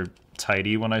things are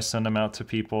tidy when I send them out to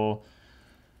people.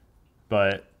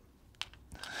 But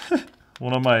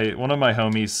one of my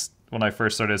homies, when I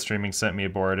first started streaming, sent me a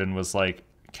board and was like,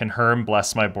 can Herm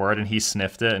bless my board? And he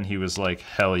sniffed it and he was like,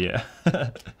 hell yeah.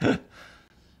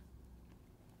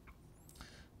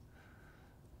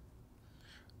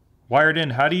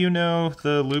 WiredIn, how do you know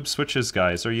the lube switches,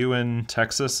 guys? Are you in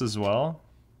Texas as well?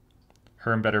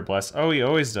 Herm better bless. Oh, he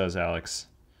always does, Alex.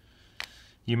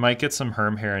 You might get some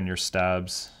Herm hair in your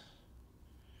stabs.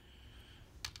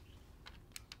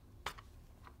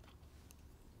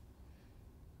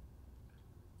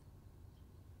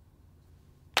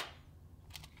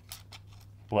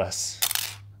 Bless.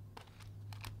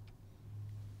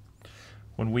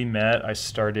 When we met, I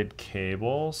started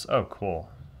cables. Oh, cool.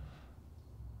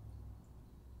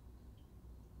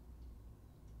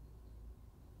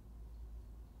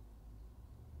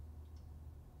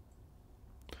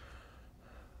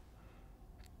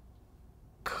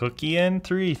 Cookie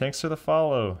N3, thanks for the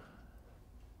follow.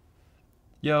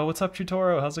 Yo, what's up,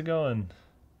 Chutoro? How's it going?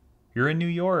 You're in New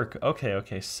York.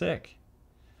 Okay, sick.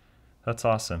 That's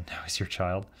awesome. Now he's your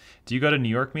child. Do you go to New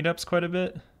York meetups quite a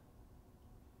bit?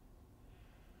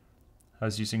 I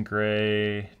was using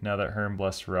gray. Now that Herm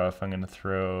blessed rough, I'm going to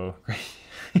throw...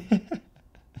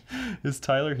 Is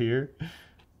Tyler here?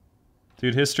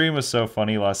 Dude, his stream was so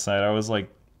funny last night. I was like...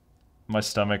 My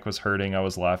stomach was hurting. I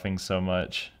was laughing so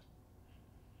much.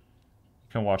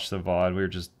 You can watch the VOD. We were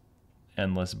just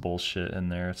endless bullshit in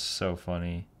there. It's so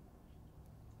funny.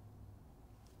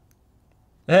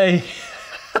 Hey!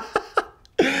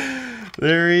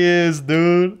 There he is,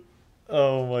 dude.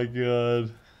 Oh my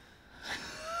god.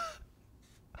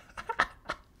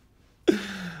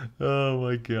 Oh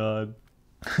my god.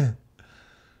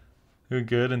 Doing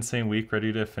good, insane week,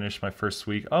 ready to finish my first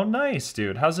week. Oh nice,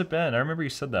 dude. How's it been? I remember you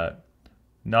said that.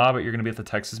 Nah, but you're gonna be at the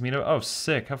Texas meetup? Oh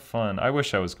sick, have fun. I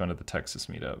wish I was going to the Texas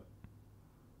meetup.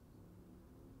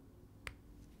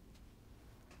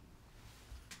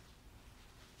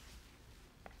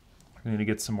 I need to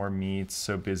get some more meets,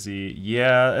 so busy.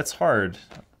 Yeah, it's hard.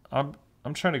 I'm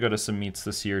trying to go to some meets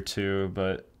this year too,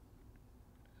 but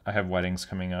I have weddings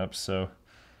coming up, so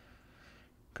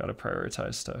gotta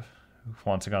prioritize stuff.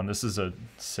 Protagonist, this is a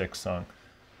sick song.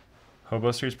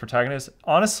 Hobo Series Protagonist.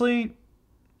 Honestly,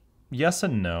 yes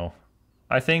and no.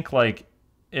 I think like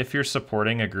if you're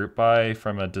supporting a group buy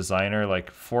from a designer,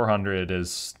 like 400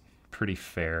 is pretty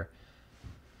fair.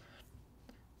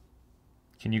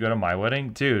 Can you go to my wedding?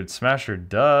 Dude, Smasher,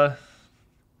 duh.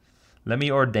 Let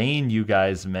me ordain you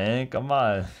guys, man. Come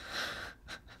on.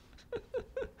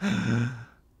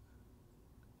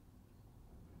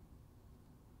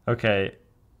 Okay,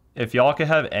 if y'all could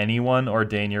have anyone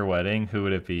ordain your wedding, who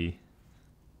would it be?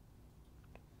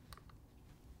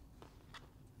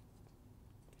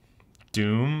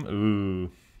 Doom?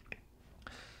 Ooh.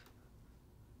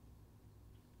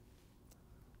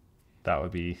 That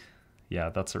would be... Yeah,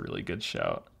 that's a really good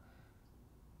shout.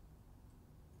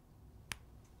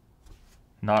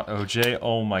 Not OJ?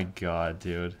 Oh my god,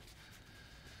 dude.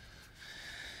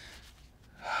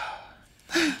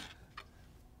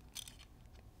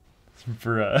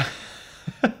 Bruh.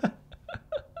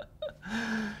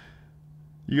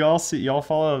 Y'all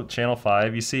follow Channel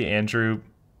 5? You see Andrew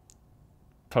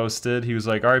posted, he was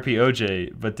like, RIP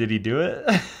OJ, but did he do it?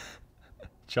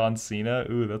 John Cena?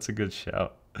 Ooh, that's a good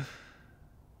shout.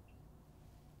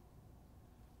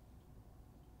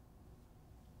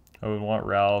 I would want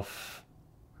Ralph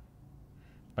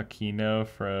Aquino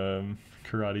from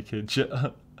Karate Kid.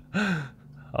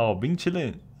 Oh, Bing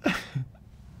Chillin'.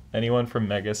 Anyone from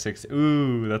Mega 6?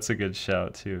 Ooh, that's a good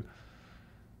shout too.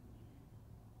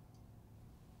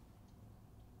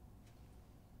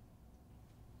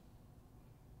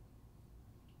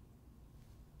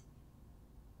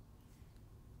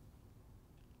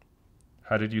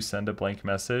 How did you send a blank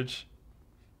message?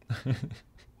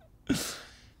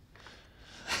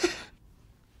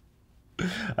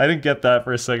 I didn't get that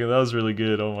for a second. That was really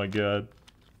good. Oh my god.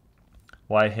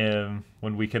 Why him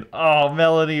when we can... Oh,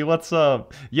 Melanie, what's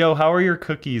up? Yo, how are your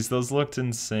cookies? Those looked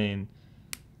insane.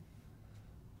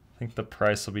 I think the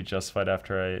price will be justified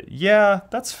after I... Yeah,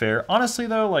 that's fair. Honestly,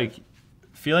 though, like,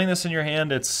 feeling this in your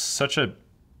hand, it's such a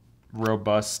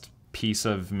robust piece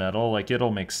of metal. Like,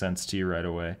 it'll make sense to you right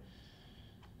away.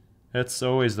 That's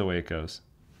always the way it goes.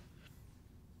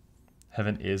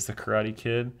 Heaven is the Karate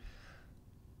Kid.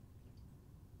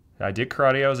 I did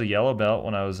karate. I was a yellow belt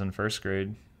when I was in first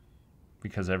grade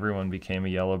because everyone became a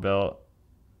yellow belt.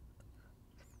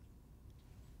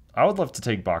 I would love to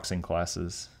take boxing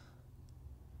classes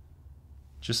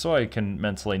just so I can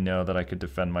mentally know that I could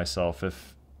defend myself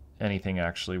if anything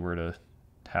actually were to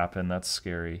happen. That's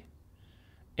scary.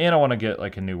 And I want to get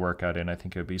like a new workout in. I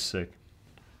think it would be sick.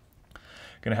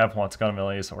 Gonna have Juan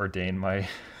Scottamellius ordain my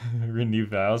renew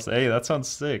vows. Hey, that sounds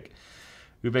sick.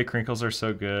 Ube crinkles are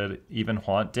so good. Even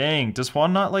Juan. Dang, does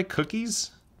Juan not like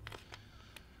cookies?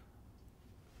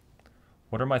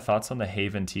 What are my thoughts on the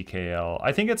Haven TKL?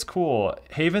 I think it's cool.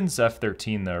 Haven's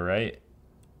F13 though, right?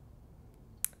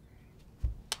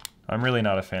 I'm really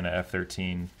not a fan of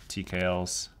F13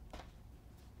 TKLs.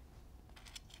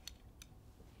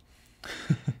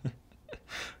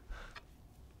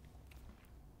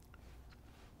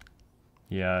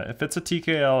 Yeah, if it's a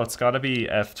TKL, it's got to be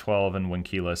F12 and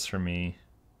winkeyless for me.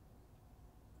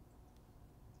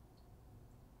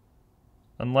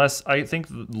 Unless, I think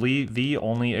the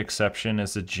only exception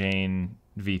is a Jane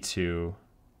V2.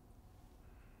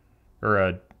 Or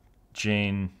a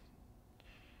Jane...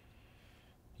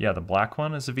 Yeah, the black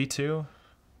one is a V2.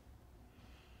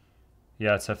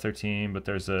 Yeah, it's F13, but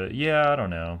there's a... Yeah, I don't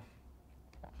know.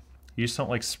 You just don't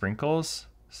like sprinkles?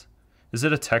 Is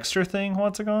it a texture thing,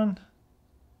 Wantagon?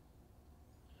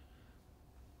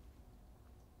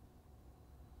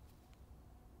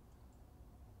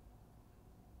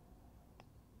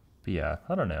 But yeah,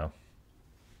 I don't know.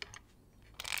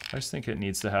 I just think it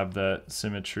needs to have that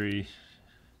symmetry.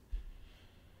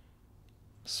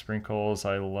 Sprinkles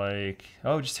I like.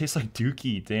 Oh, it just tastes like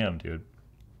Dookie. Damn, dude.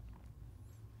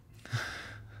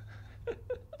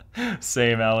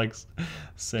 Same, Alex.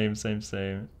 Same.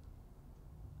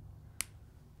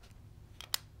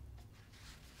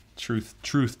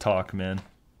 Truth talk, man.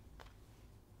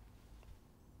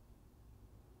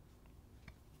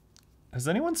 Has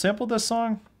anyone sampled this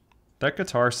song? That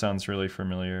guitar sounds really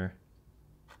familiar.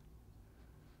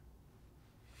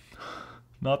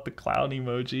 Not the clown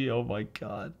emoji. Oh my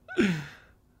god.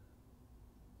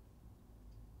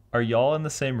 Are y'all in the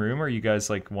same room or are you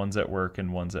guys like one's at work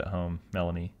and one's at home,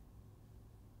 Melanie?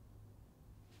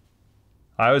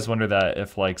 I always wonder that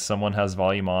if like someone has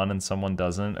volume on and someone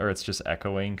doesn't, or it's just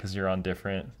echoing because you're on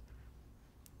different.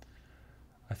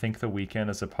 I think The Weeknd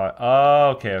is a pot.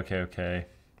 Oh, okay.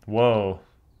 Whoa.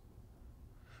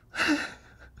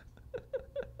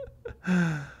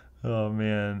 Oh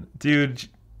man, dude.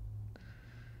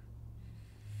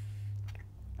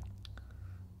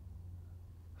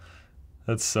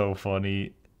 That's so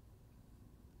funny.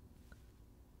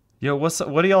 Yo,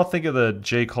 what do y'all think of the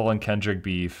J. Cole and Kendrick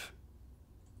beef?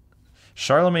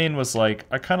 Charlemagne was like,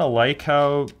 I kind of like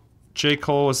how J.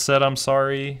 Cole was said I'm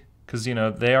sorry, because you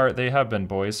know they have been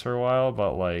boys for a while,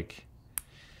 but like,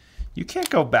 you can't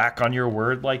go back on your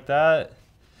word like that.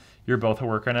 You're both a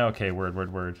worker now. Okay,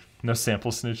 word. No sample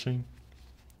snitching.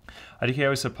 IDK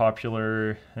always said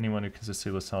popular. Anyone who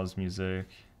consistently listens to his music.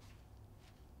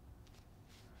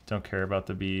 Don't care about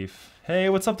the beef. Hey,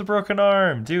 what's up, the broken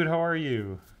arm, dude? How are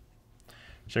you?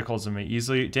 J. Cole's me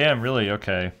easily. Damn, really?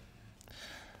 Okay.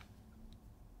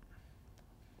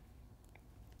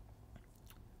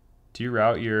 Do you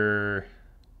route your...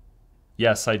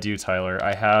 Yes, I do, Tyler.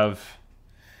 I have...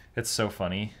 It's so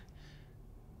funny.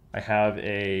 I have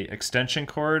a extension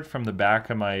cord from the back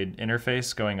of my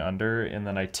interface going under, and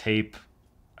then I tape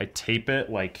it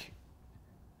like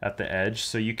at the edge,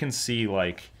 so you can see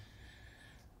like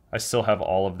I still have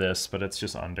all of this, but it's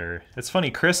just under. It's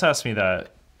funny, Chris asked me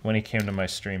that when he came to my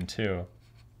stream too.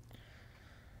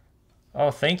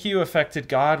 Oh, thank you, Affected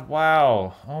God.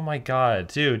 Wow. Oh my God,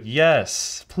 dude.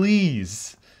 Yes,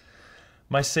 please.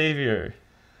 My savior.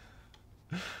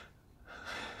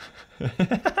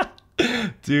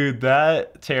 Dude,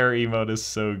 that terror emote is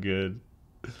so good.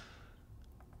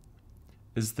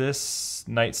 Is this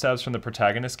Night Stabs from the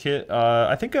Protagonist kit?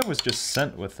 I think I was just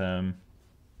sent with them.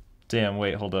 Damn,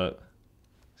 wait, hold up.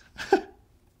 Have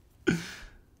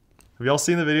y'all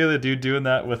seen the video of the dude doing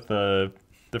that with the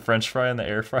French fry and the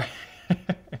air fryer?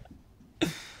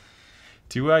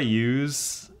 Do I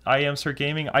use IEMs for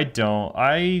gaming? I don't.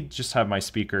 I just have my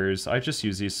speakers. I just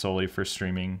use these solely for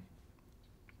streaming.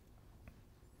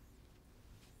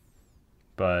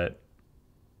 But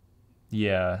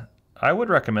yeah, I would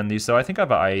recommend these though. I think I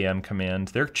have an IEM command.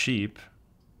 They're cheap.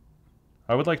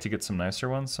 I would like to get some nicer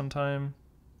ones sometime,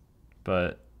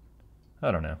 but I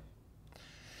don't know.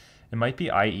 It might be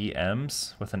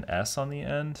IEMs with an S on the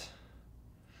end.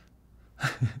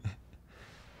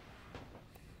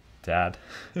 Dad.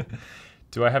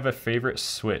 Do I have a favorite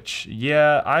switch?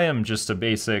 Yeah, I am just a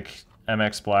basic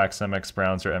MX Blacks, MX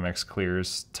Browns, or MX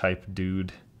Clears type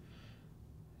dude.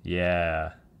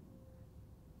 Yeah.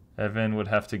 Evan would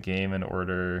have to game in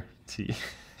order to...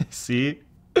 See?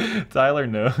 Tyler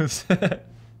knows.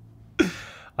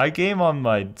 I game on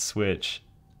my Switch.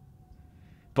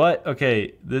 But,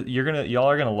 okay, y'all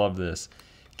are gonna love this.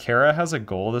 Kara has a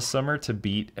goal this summer to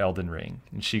beat Elden Ring.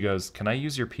 And she goes, can I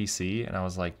use your PC? And I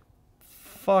was like,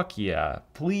 fuck yeah,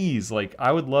 please. Like,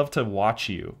 I would love to watch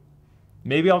you.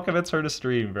 Maybe I'll convince her to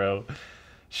stream, bro.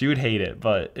 She would hate it,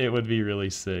 but it would be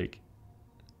really sick.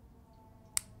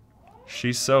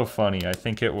 She's so funny. I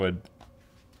think it would,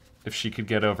 if she could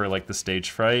get over like the stage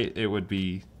fright, it'd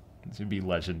be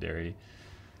legendary.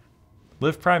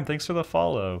 Live Prime, thanks for the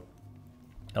follow.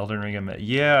 Elden Ring,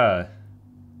 yeah.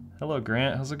 Hello,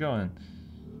 Grant. How's it going?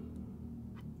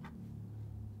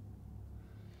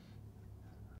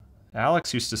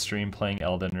 Alex used to stream playing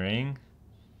Elden Ring.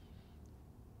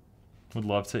 Would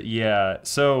love to. Yeah.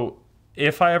 So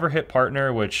if I ever hit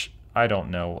partner, which I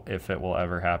don't know if it will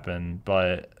ever happen,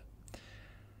 but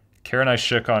Kara and I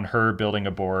shook on her building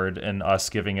a board and us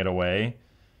giving it away.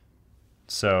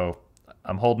 So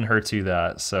I'm holding her to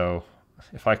that. So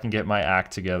if I can get my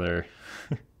act together,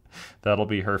 that'll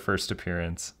be her first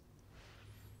appearance.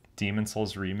 Demon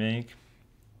Souls remake.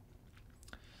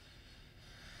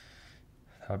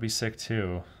 That would be sick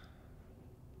too.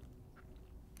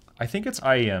 I think it's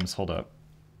IEMs. Hold up.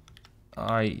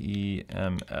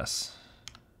 IEMS.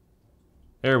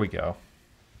 There we go.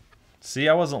 See,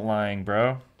 I wasn't lying,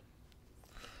 bro.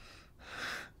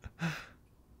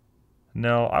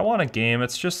 No, I want a game.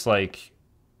 It's just like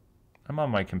I'm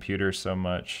on my computer so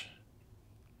much.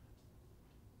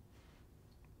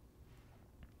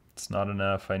 It's not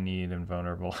enough. I need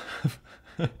invulnerable.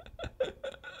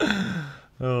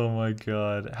 Oh my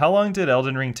god. How long did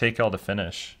Elden Ring take y'all to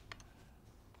finish?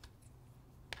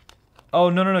 Oh,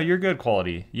 no, you're good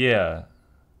quality. Yeah.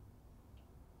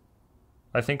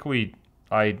 I think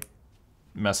I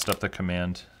messed up the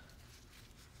command.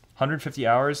 150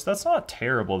 hours? That's not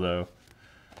terrible, though.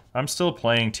 I'm still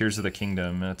playing Tears of the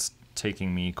Kingdom. It's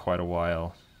taking me quite a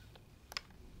while.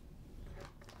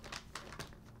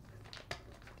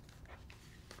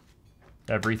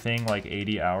 Everything like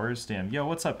 80 hours? Damn. Yo,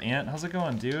 what's up, Ant? How's it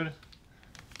going, dude?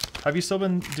 Have you still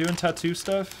been doing tattoo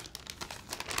stuff?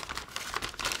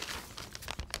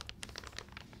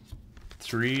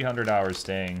 300 hours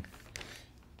staying.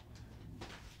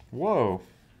 Whoa.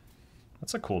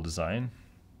 That's a cool design.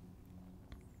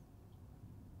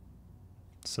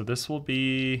 So this will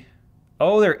be...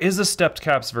 Oh, there is a stepped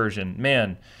caps version.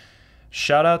 Man,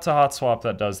 shout out to Hot Swap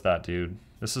that does that, dude.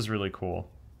 This is really cool.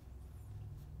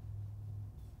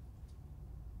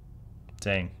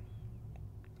 Dang.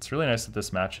 It's really nice that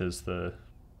this matches the...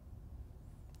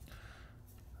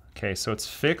 Okay, so it's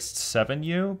fixed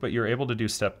 7U, but you're able to do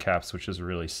step caps, which is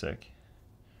really sick.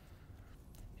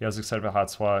 Yeah, I was excited about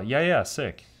Hot Swap. Yeah,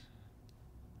 sick.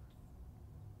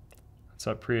 What's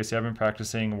up, Prius? Yeah, I've been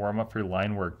practicing warm up for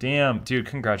line work. Damn, dude,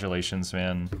 congratulations,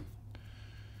 man.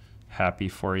 Happy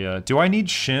for you. Do I need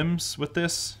shims with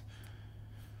this?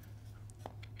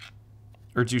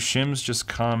 Or do shims just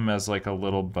come as like a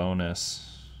little bonus?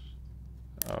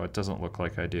 Oh, it doesn't look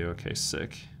like I do. Okay,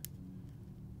 sick.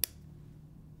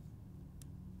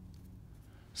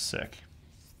 Sick.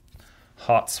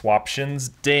 Hot swaptions.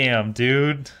 Damn,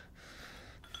 dude.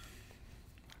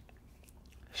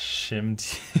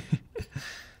 Shimmed.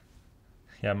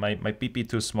 Yeah, my PP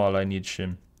too small. I need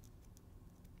shim.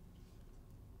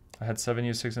 I had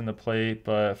 7U6 in the plate,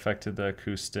 but affected the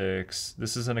acoustics.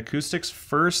 This is an acoustics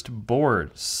first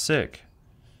board. Sick.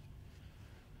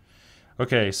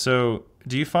 Okay, so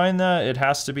do you find that it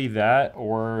has to be that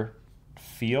or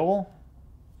feel?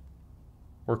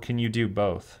 Or can you do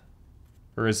both?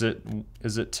 Or is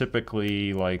it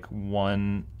typically like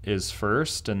one is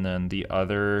first and then the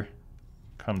other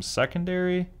comes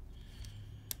secondary?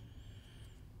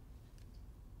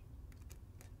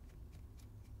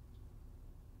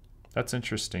 That's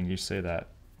interesting you say that.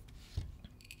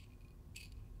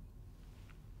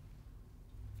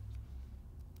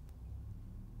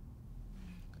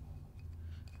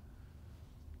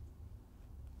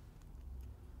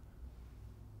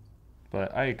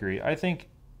 But I agree. I think,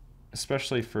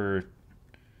 especially for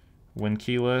when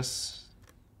keyless,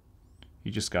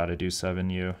 you just got to do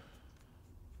 7U.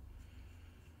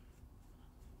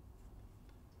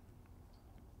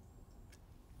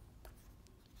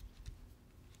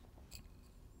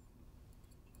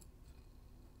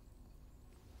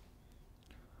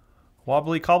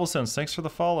 Wobbly Cobblestones, thanks for the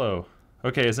follow.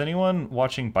 Okay, is anyone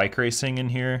watching bike racing in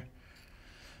here?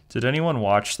 Did anyone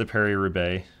watch the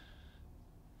Paris-Roubaix?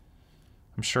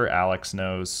 I'm sure Alex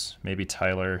knows, maybe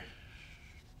Tyler.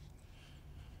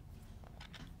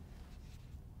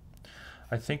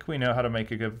 I think we know how to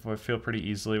make a good feel pretty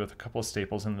easily with a couple of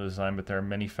staples in the design, but there are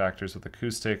many factors with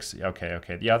acoustics.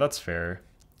 Okay. Yeah, that's fair.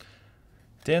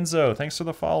 Danzo, thanks for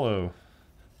the follow.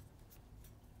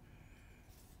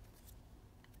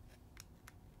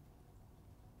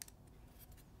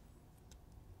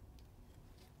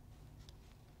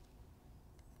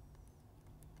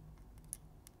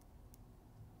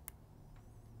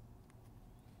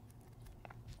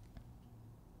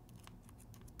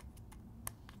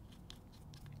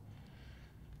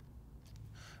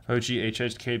 OG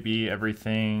HHKB,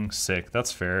 everything sick.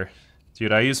 That's fair.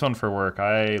 Dude, I use one for work.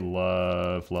 I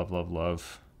love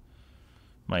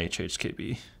my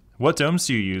HHKB. What domes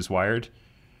do you use, Wired?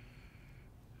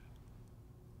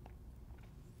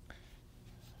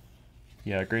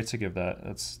 Yeah, great to give that.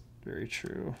 That's very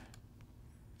true.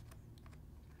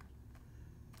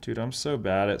 Dude, I'm so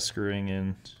bad at screwing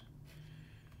in.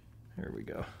 There we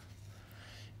go.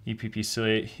 EPP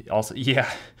silly. Also,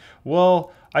 yeah.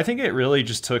 Well, I think it really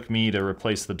just took me to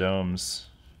replace the domes.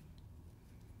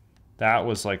 That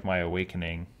was like my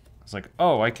awakening. I was like,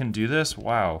 oh, I can do this?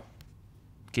 Wow.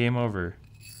 Game over.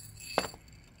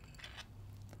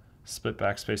 Split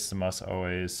backspace is a must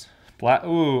always.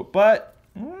 Ooh, but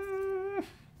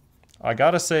I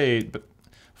gotta say,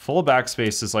 full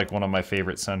backspace is like one of my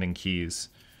favorite sounding keys.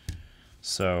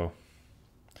 So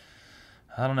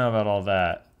I don't know about all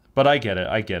that. But I get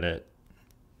it.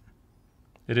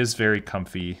 It is very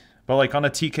comfy. But like on a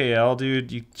TKL,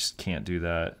 dude, you just can't do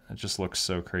that. It just looks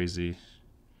so crazy.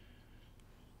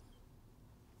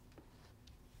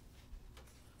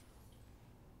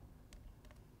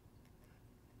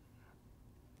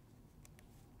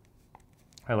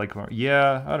 I like,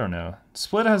 yeah, I don't know.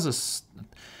 Split has a,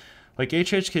 like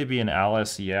HHKB and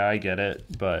Alice, yeah, I get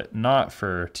it, but not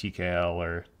for TKL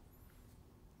or...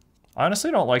 I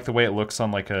honestly don't like the way it looks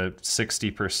on like a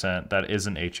 60% that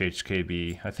isn't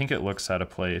HHKB. I think it looks out of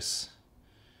place.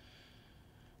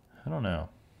 I don't know.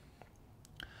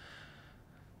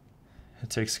 It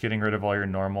takes getting rid of all your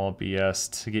normal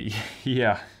BS to get...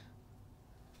 Yeah.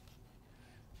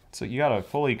 So you gotta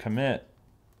fully commit.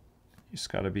 You just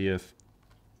gotta be a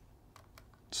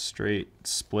straight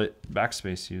split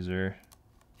backspace user.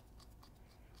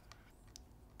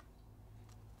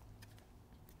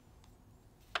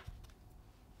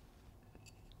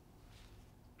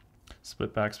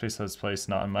 Split backspace has place,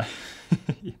 not in my...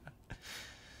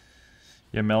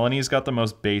 Yeah, Melanie's got the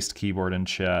most based keyboard in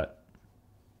chat.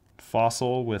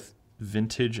 Fossil with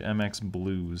vintage MX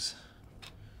blues.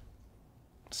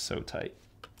 So tight.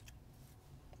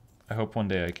 I hope one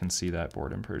day I can see that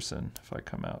board in person if I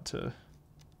come out to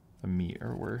a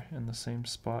meter were in the same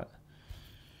spot.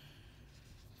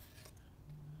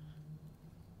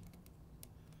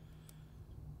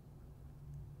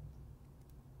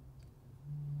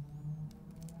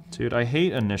 Dude, I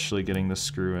hate initially getting the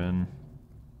screw in.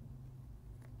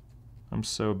 I'm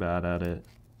so bad at it.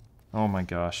 Oh my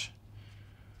gosh.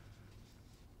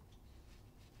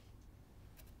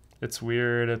 It's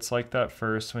weird. It's like that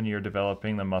first when you're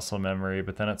developing the muscle memory,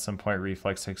 but then at some point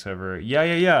reflex takes over.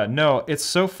 Yeah. No, it's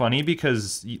so funny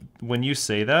because when you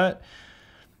say that,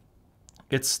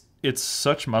 it's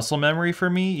such muscle memory for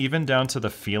me, even down to the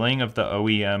feeling of the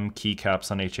OEM keycaps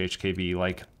on HHKB.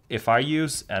 Like, if I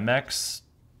use MX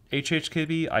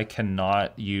HHKB, I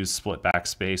cannot use split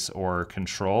backspace or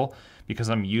control because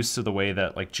I'm used to the way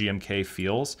that like GMK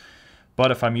feels.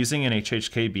 But if I'm using an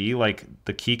HHKB, like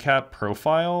the keycap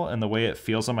profile and the way it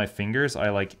feels on my fingers,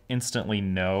 I like instantly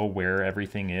know where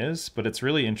everything is. But it's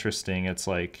really interesting. It's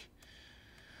like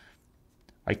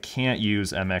I can't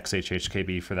use MX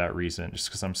HHKB for that reason, just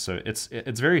because I'm so it's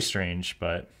very strange.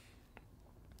 But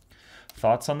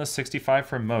thoughts on the 65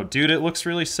 from Mo? Dude, it looks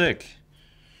really sick.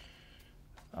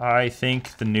 I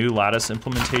think the new lattice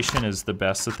implementation is the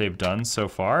best that they've done so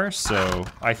far, so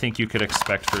I think you could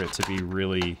expect for it to be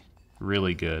really,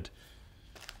 really good.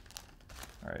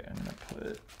 All right, I'm gonna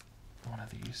put one of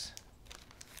these.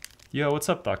 Yo, what's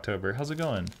up, October? How's it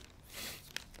going?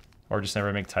 Or just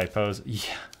never make typos?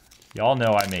 Yeah, y'all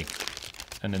know I make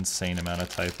an insane amount of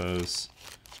typos.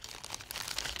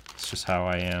 It's just how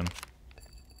I am.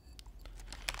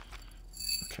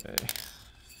 Okay.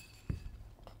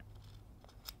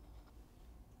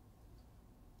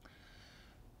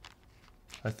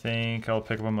 I think I'll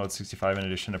pick up a Mode 65 in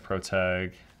addition to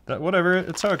Protag. That whatever,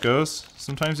 it's how it goes.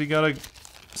 Sometimes you gotta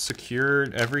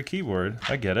secure every keyboard.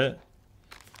 I get it.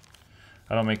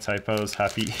 I don't make typos.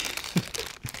 Happy.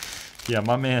 Yeah,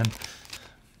 my man.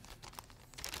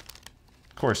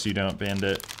 Of course you don't,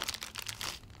 Bandit.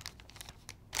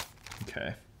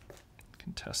 Okay.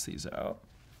 Can test these out.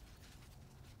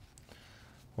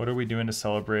 What are we doing to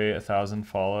celebrate 1,000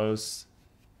 follows?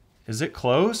 Is it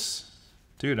close?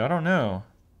 Dude, I don't know.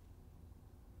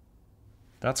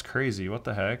 That's crazy. What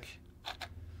the heck? I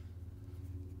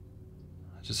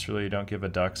just really don't give a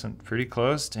ducks. And pretty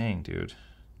close? Dang, dude.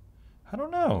 I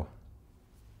don't know.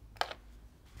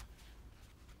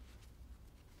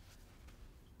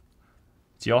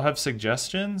 Do y'all have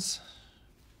suggestions?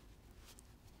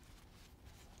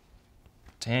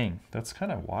 Dang, that's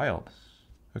kind of wild.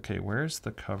 Okay, where's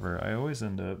the cover? I always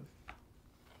end up...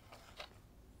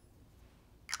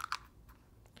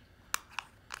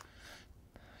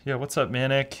 Yeah, what's up,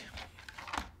 Manic?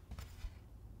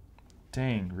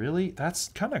 Dang, really? That's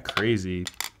kind of crazy.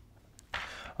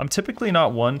 I'm typically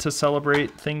not one to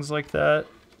celebrate things like that.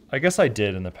 I guess I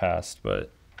did in the past, but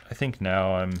I think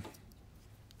now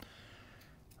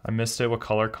I missed it with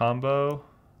color combo.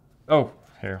 Oh,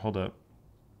 here, hold up.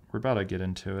 We're about to get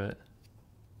into it.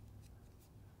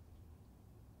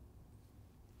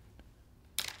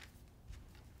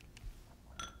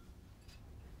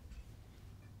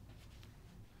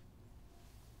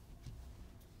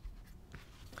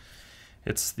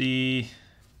 It's the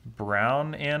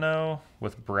brown ano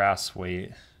with brass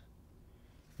weight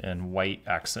and white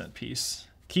accent piece.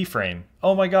 Keyframe.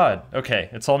 Oh my god. Okay,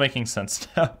 it's all making sense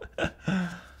now.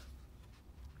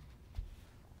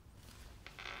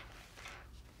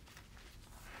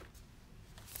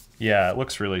 Yeah, it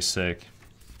looks really sick.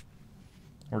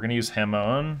 We're gonna use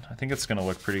Hamon. I think it's gonna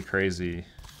look pretty crazy.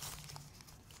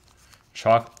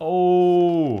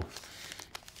 Oh!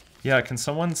 Yeah, can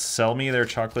someone sell me their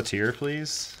chocolatier,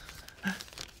 please?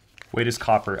 Weight is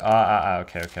copper.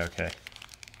 Okay.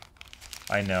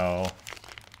 I know.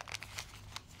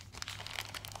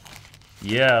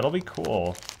 Yeah, it'll be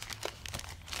cool.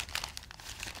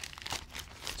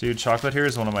 Dude, chocolatier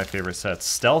is one of my favorite sets.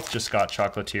 Stealth just got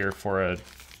chocolatier for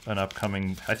an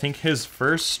upcoming... I think his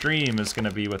first stream is going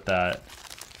to be with that.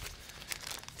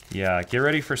 Yeah, get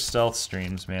ready for Stealth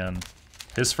streams, man.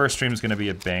 His first stream is going to be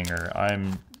a banger.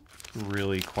 I'm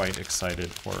really quite excited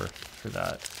for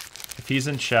that. If he's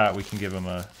in chat, we can give him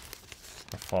a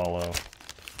follow.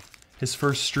 His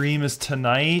first stream is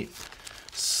tonight?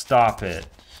 Stop it.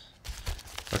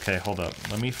 Okay, hold up.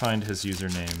 Let me find his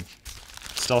username.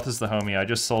 Stealth is the homie. I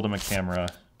just sold him a camera.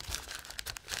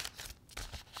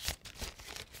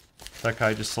 That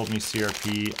guy just sold me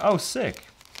CRP. Oh, sick.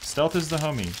 Stealth is the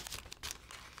homie.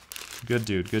 Good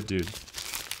dude, good dude.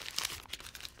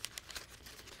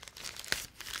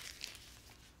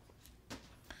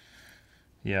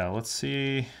 Yeah, let's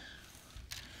see.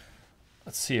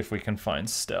 Let's see if we can find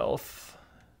Stealth.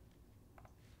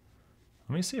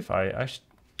 Let me see if I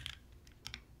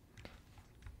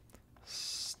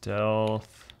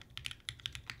Stealth.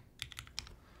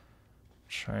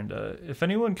 Trying to, if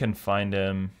anyone can find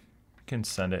him, can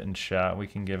send it in chat. We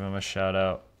can give him a shout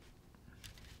out.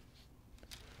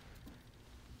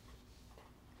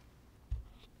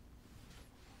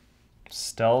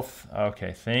 Stealth.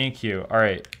 Okay, thank you. All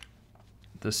right.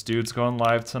 This dude's going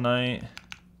live tonight.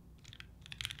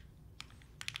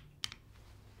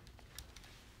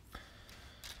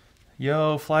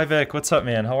 Yo, Flyvic, what's up,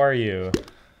 man? How are you?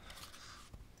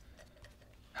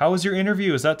 How was your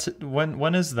interview? Is that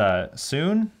when is that?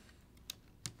 Soon?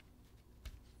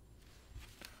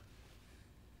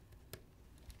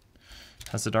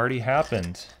 Has it already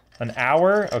happened? An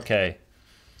hour? Okay.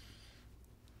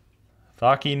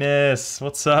 Thockiness,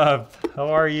 what's up? How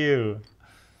are you?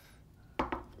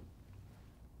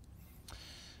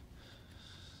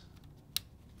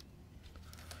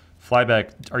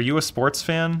 Flyback, are you a sports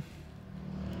fan?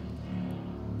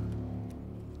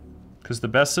 Because the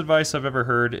best advice I've ever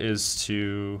heard is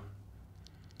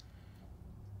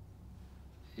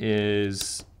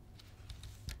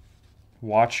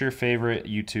watch your favorite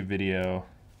YouTube video,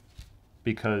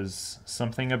 because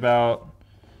something about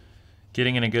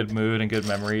getting in a good mood and good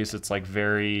memories, it's like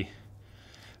very,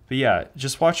 but yeah,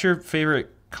 just watch your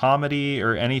favorite comedy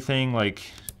or anything. Like,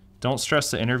 don't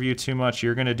stress the interview too much.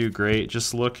 You're gonna do great.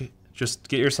 Just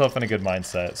get yourself in a good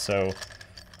mindset. So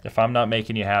if I'm not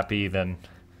making you happy, then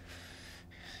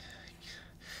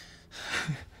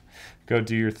go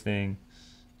do your thing.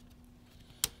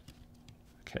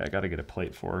 Okay, I gotta get a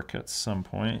plate fork at some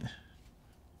point.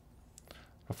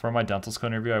 Before my dental school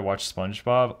interview, I watched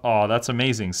SpongeBob. Oh, that's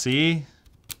amazing. See?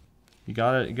 You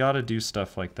gotta do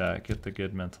stuff like that. Get the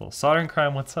good mental. Soldering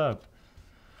Crime, what's up?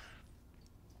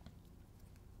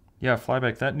 Yeah,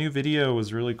 Flyback, that new video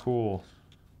was really cool.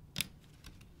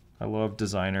 I love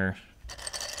designer.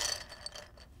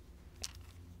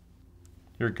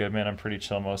 You're good, man. I'm pretty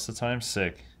chill most of the time.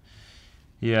 Sick.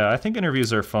 Yeah, I think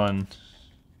interviews are fun.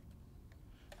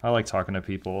 I like talking to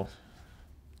people.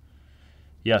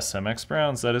 Yes, MX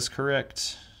Browns, that is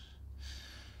correct.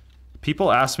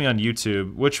 People asked me on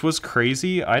YouTube, which was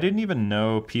crazy. I didn't even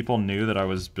know people knew that I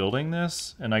was building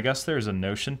this. And I guess there's a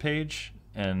Notion page,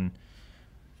 and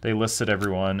they listed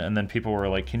everyone. And then people were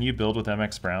like, can you build with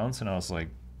MX Browns? And I was like,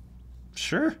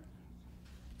 sure.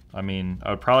 I mean, I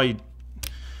would probably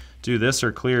do this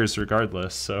or clears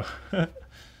regardless, so. All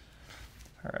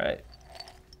right.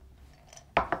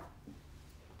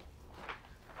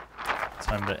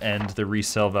 Time to end the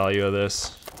resale value of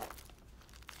this.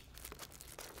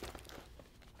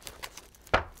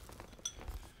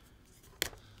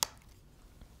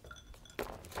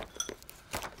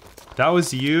 That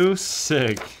was you?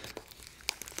 Sick.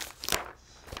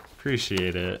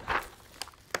 Appreciate it.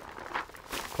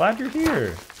 Glad you're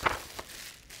here.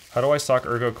 How do I stock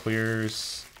Ergo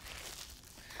Clears?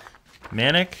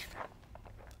 Manic?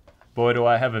 Boy, do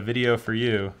I have a video for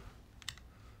you.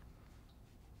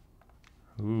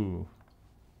 Ooh.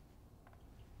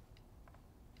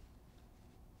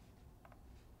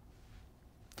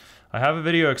 I have a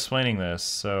video explaining this,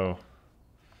 so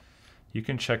you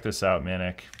can check this out,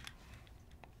 Manic.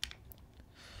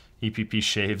 EPP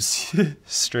shaves,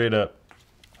 straight up.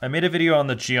 I made a video on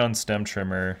the Geon stem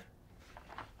trimmer.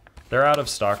 They're out of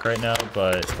stock right now,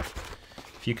 but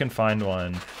if you can find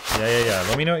one, yeah.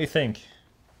 Let me know what you think.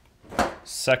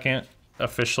 Second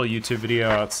official YouTube video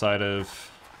outside of...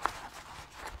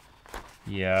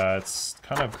 Yeah, it's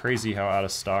kind of crazy how out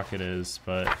of stock it is,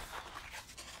 but...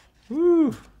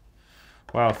 Woo!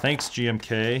 Wow, thanks,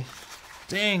 GMK.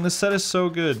 Dang, this set is so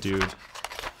good, dude.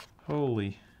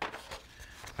 Holy.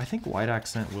 I think White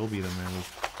Accent will be the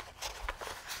move.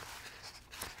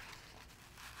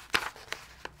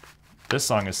 This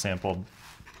song is sampled.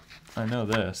 I know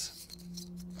this.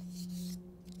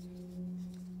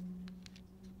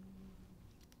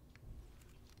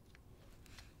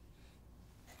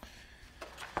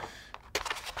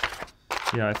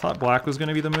 Yeah, I thought black was going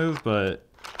to be the move, but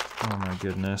oh my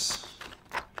goodness.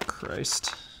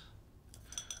 Christ.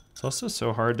 It's also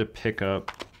so hard to pick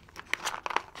up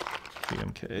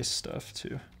GMK stuff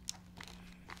too.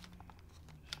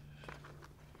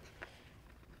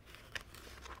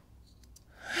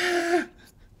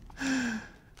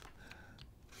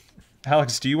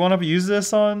 Alex, do you want to use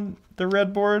this on the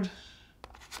red board?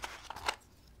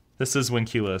 This is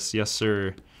Winkulus, yes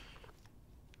sir.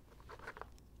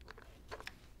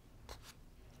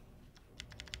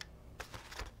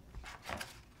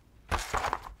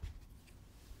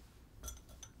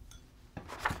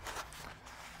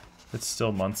 It's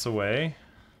still months away.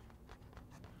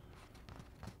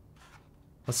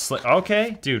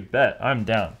 Okay, dude, bet. I'm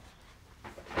down.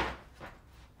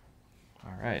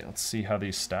 All Alright, let's see how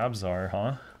these stabs are,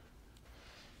 huh?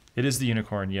 It is the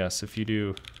unicorn, yes, if you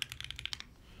do...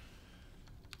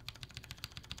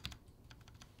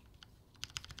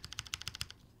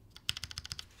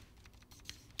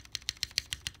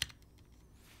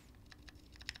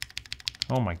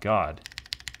 Oh my god.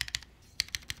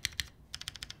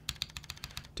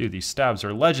 Dude, these stabs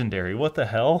are legendary. What the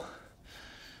hell?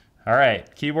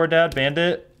 Alright, Keyboard Dad,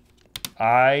 Bandit,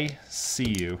 I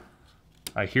see you.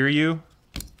 I hear you.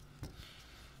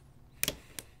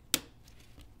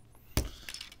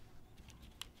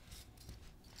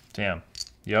 Damn.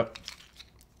 Yep.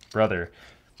 Brother.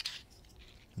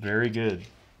 Very good.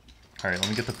 Alright, let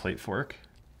me get the plate fork.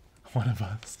 One of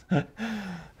us.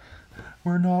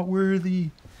 We're not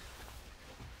worthy.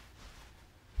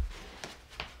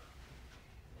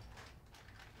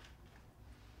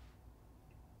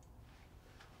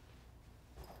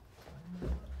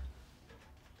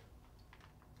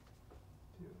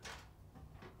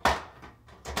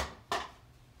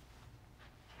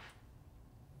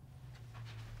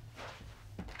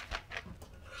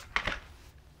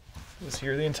 Was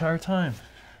here the entire time.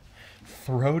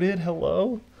 Throated,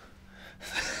 hello?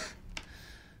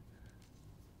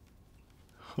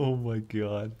 Oh my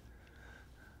god.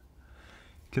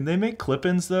 Can they make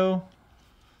clip-ins though?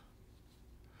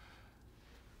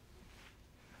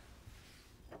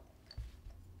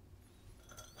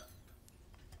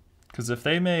 Because if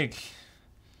they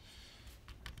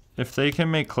can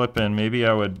make clip-in, maybe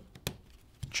I would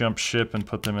jump ship and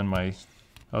put them in my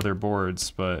other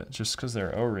boards, but just because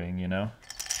they're O-ring, you know?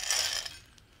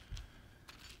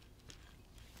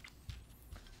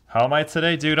 How am I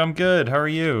today? Dude, I'm good. How are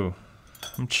you?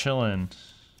 I'm chilling.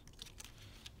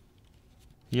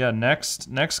 Yeah, next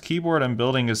keyboard I'm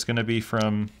building is going to be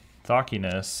from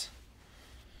Thockiness.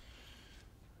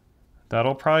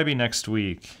 That'll probably be next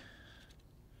week.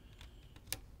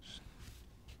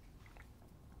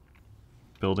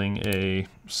 Building a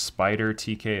Spider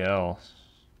TKL.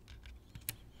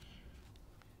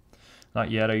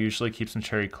 Not yet. I usually keep some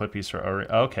cherry clippies for...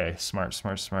 Okay, smart,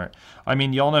 smart, smart. I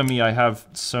mean, y'all know me. I have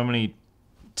so many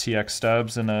TX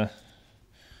stubs and a...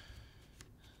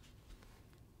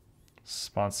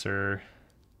 Sponsor...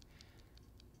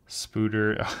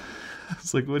 Spooter. I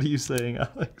was like, what are you saying,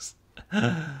 Alex?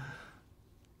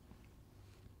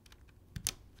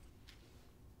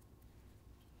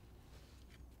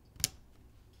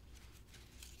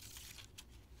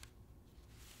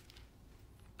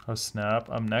 Oh snap,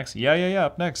 I'm next? Yeah,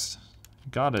 up next.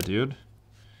 Gotta, dude.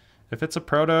 If it's a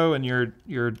proto and you're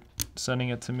sending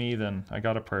it to me, then I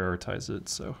gotta prioritize it,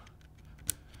 so.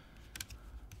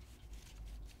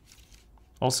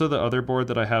 Also, the other board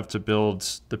that I have to build,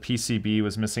 the PCB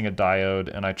was missing a diode,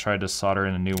 and I tried to solder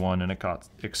in a new one, and it got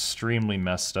extremely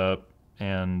messed up,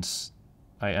 and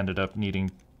I ended up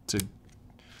needing to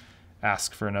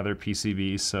ask for another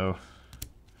PCB, so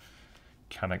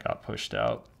kind of got pushed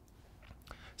out.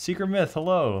 Secret Myth,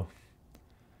 hello.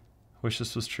 Wish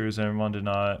this was true, everyone did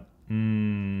not.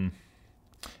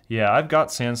 Yeah, I've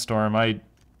got Sandstorm. It's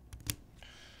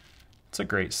a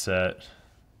great set.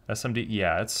 SMD,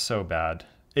 yeah, it's so bad.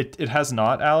 It has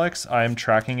not, Alex. I'm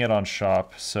tracking it on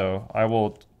shop, so I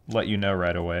will let you know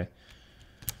right away.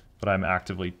 But I'm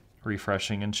actively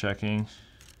refreshing and checking.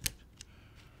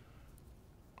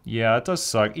 Yeah, it does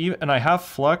suck. And I have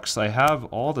flux. I have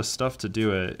all the stuff to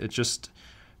do it. It just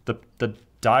the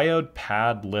diode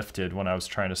pad lifted when I was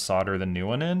trying to solder the new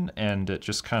one in, and it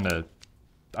just kind of,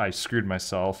 I screwed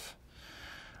myself.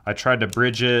 I tried to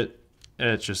bridge it.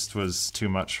 It just was too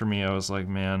much for me. I was like,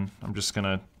 man, I'm just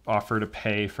gonna offer to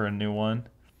pay for a new one.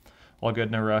 All good,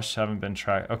 no rush. Haven't been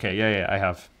tracked. Okay, yeah, I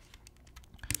have.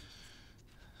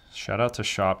 Shout out to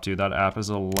Shop, dude. That app is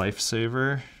a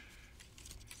lifesaver.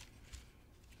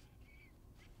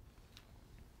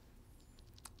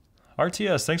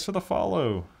 RTS, thanks for the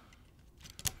follow.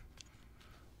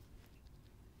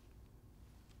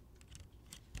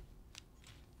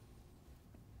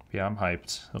 Yeah, I'm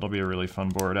hyped. It'll be a really fun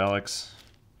board, Alex.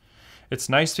 It's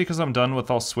nice because I'm done with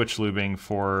all switch lubing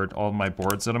for all my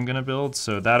boards that I'm gonna build,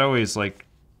 so that always, like,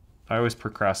 I always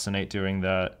procrastinate doing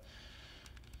that.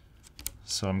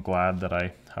 So I'm glad that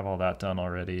I have all that done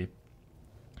already.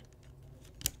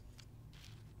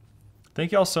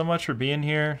 Thank y'all so much for being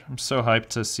here. I'm so hyped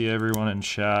to see everyone in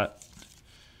chat.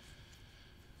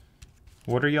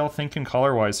 What are y'all thinking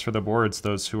color-wise for the boards,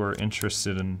 those who are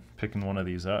interested in picking one of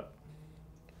these up?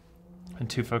 And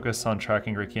too focused on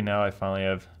tracking Ricky now, I finally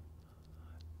have...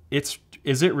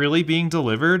 Is it really being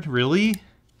delivered? Really?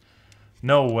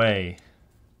 No way.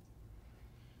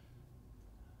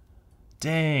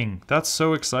 Dang, that's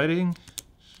so exciting.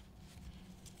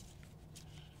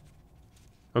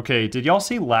 Okay, did y'all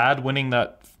see Lad winning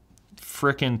that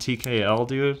frickin' TKL,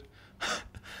 dude?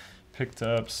 Picked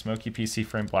up Smoky PC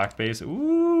frame black base.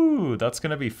 Ooh, that's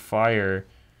gonna be fire.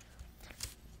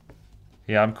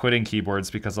 Yeah, I'm quitting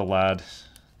keyboards because of Lad.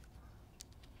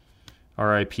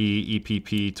 RIP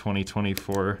EPP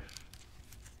 2024.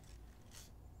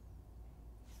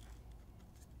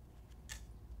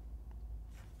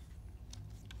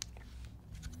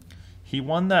 He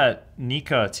won that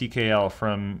Nika TKL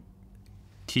from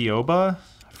Kyoba?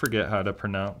 I forget how to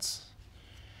pronounce.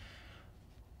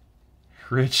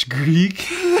 Rich Greek?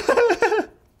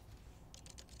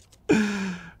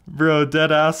 Bro,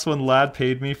 dead ass, when Lad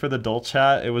paid me for the Dult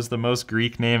Chat, it was the most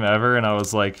Greek name ever, and I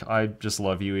was like, I just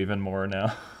love you even more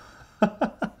now.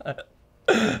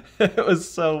 It was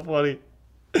so funny.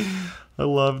 I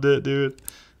loved it, dude.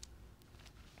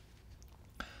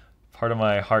 Part of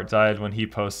my heart died when he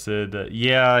posted that,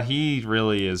 yeah, he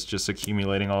really is just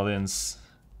accumulating all the ins.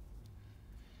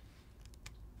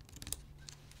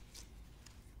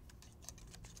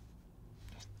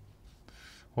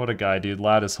 What a guy, dude.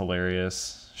 Lad is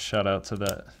hilarious. Shout out to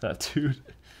that dude.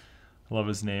 I love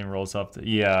his name. Rolls up.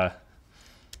 Yeah.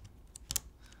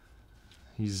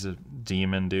 He's a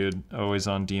demon, dude. Always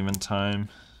on demon time.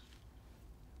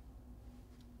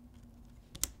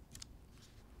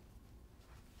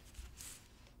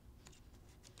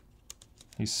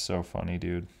 He's so funny,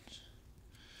 dude.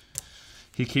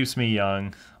 He keeps me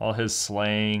young. All his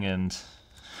slang and...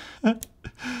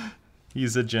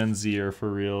 He's a Gen Zer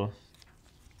for real.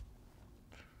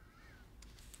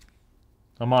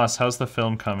 Amos, how's the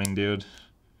film coming, dude?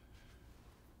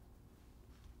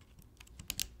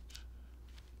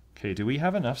 Okay, do we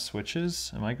have enough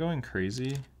switches? Am I going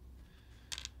crazy?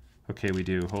 Okay, we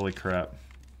do. Holy crap.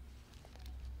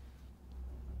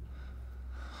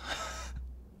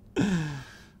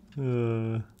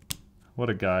 What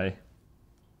a guy.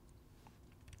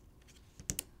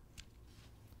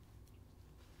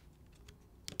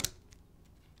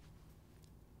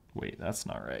 Wait, that's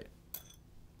not right.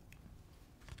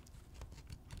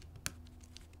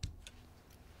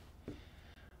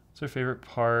 What's our favorite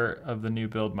part of the new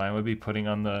build? Mine would be putting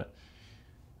on the...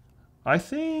 I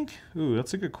think... Ooh,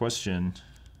 that's a good question.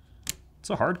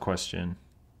 It's a hard question.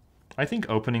 I think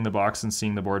opening the box and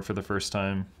seeing the board for the first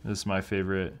time is my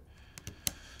favorite.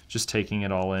 Just taking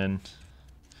it all in.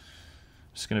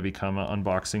 Just gonna become an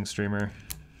unboxing streamer.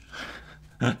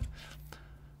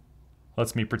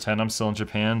 Lets me pretend I'm still in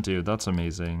Japan. Dude, that's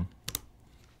amazing.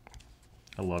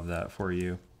 I love that for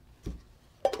you.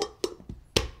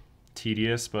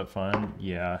 Tedious but fun.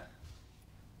 Yeah.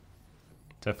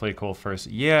 Definitely a cool first.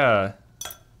 Yeah.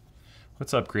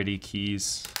 What's up, Gritty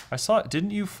Keys? I saw it.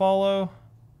 Didn't you follow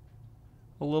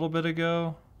a little bit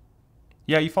ago?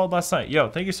 Yeah, you followed last night. Yo,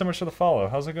 thank you so much for the follow.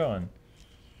 How's it going?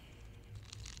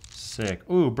 Sick.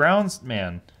 Ooh, Browns,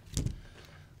 man.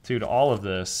 Dude, all of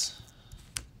this.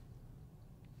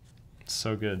 It's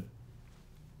so good.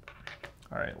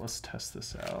 All right, let's test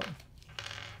this out.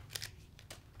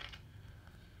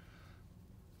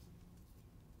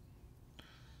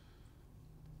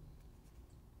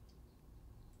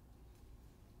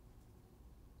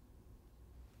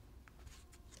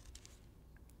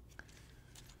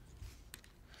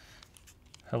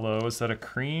 Hello, is that a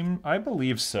cream? I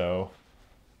believe so.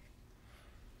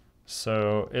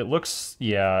 So it looks,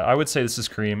 yeah, I would say this is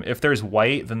cream. If there's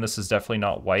white, then this is definitely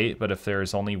not white, but if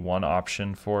there's only one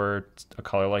option for a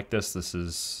color like this, this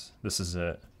is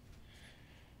it.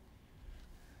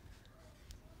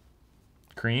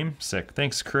 Cream? Sick.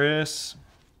 Thanks, Chris.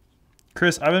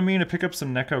 Chris, I've been meaning to pick up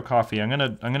some Necco coffee. I'm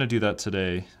gonna do that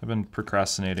today. I've been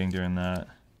procrastinating doing that.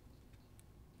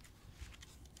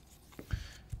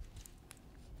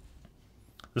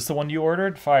 This the one you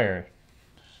ordered? Fire.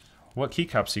 What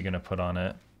keycaps are you gonna put on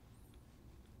it?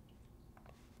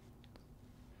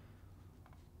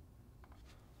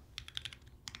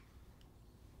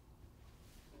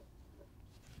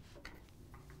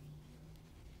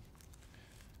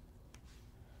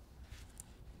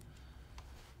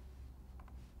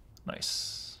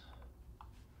 Nice.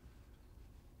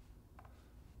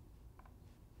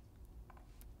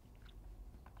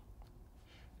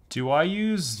 Do I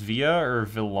use Via or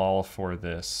Vilal for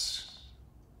this?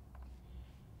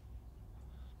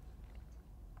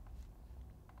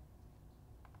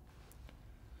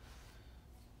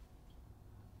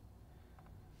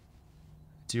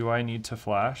 Do I need to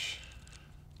flash?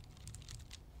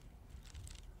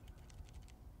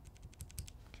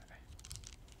 Okay.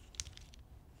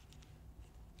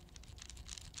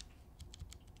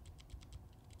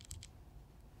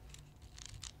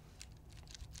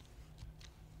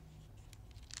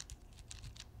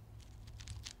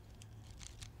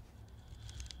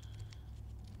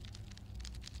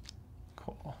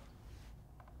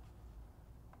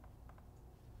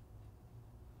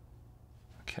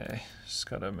 Okay, just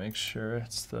gotta make sure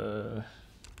it's the...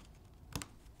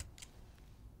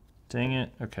 Dang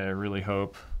it. Okay, I really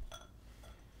hope.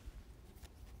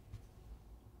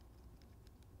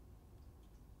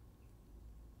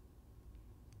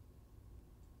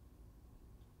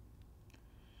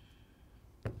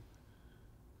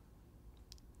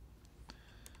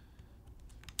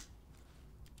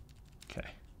 Okay.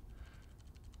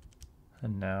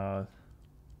 And now...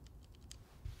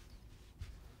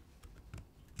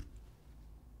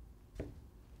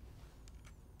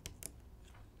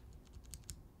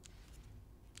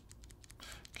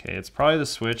 Okay, it's probably the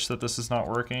switch that this is not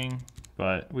working,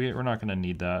 but we're not going to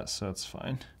need that, so it's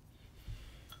fine.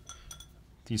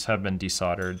 These have been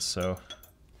desoldered, so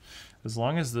as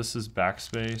long as this is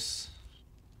backspace...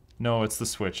 No, it's the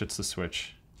switch, it's the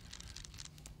switch.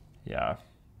 Yeah,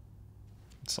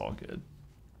 it's all good.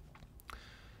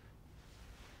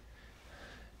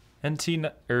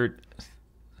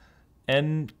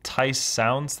 Entice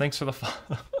Sounds, thanks for the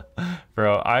follow.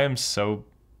 Bro, I am so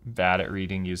bad at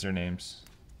reading usernames.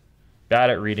 Bad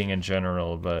at reading in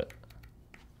general, but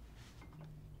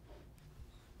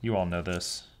you all know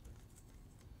this.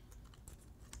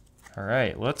 All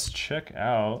right, let's check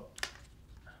out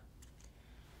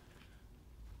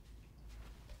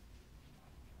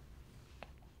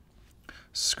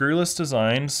screwless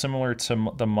design, similar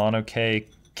to the Mono K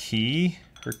key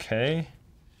or K.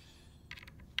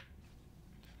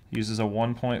 Uses a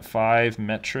 1.5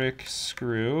 metric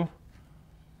screw.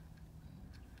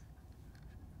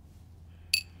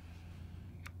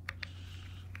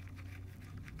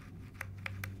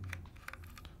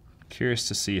 Curious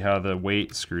to see how the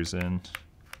weight screws in.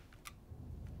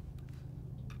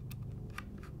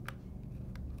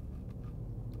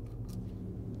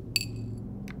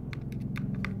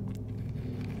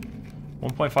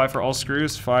 .5 for all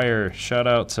screws, fire. Shout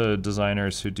out to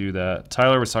designers who do that.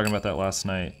 Tyler was talking about that last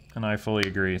night, and I fully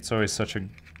agree. It's always such a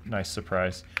nice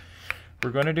surprise. We're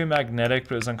going to do magnetic,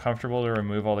 but it's uncomfortable to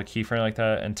remove all the keyframe like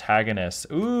that. Antagonist.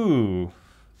 Ooh.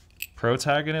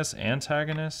 Protagonist,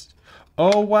 antagonist.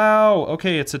 Oh, wow.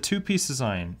 Okay, it's a 2-piece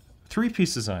design.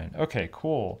 3-piece design. Okay,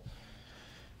 cool.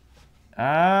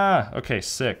 Ah, okay,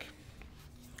 sick.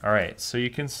 All right, so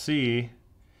you can see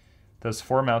those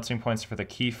 4 mounting points for the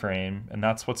keyframe, and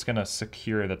that's what's going to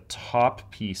secure the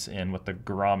top piece in with the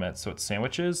grommet so it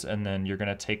sandwiches, and then you're going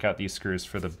to take out these screws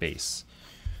for the base.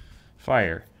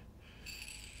 Fire.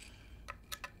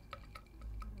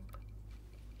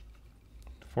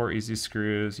 Four easy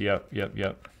screws. Yep.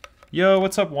 Yo,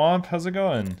 what's up, Womp? How's it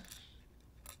going?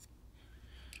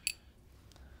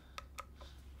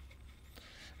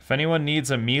 If anyone needs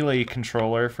a melee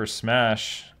controller for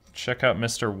Smash, check out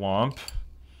Mr. Womp,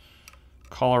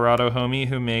 Colorado homie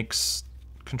who makes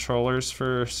controllers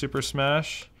for Super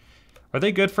Smash. Are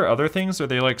they good for other things, or are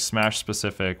they like Smash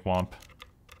specific, Womp?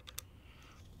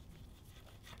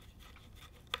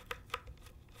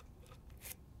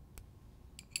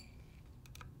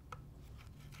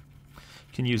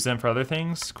 Can use them for other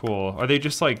things? Cool. Are they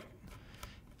just like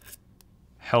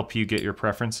help you get your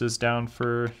preferences down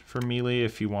for Melee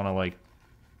if you want to like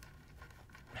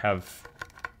have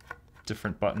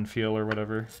different button feel or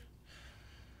whatever?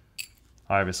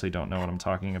 I obviously don't know what I'm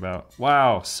talking about.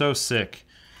 Wow, so sick.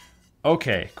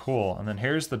 Okay, cool. And then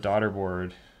here's the daughter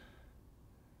board.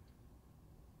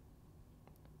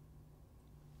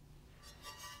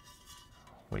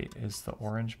 Wait, is the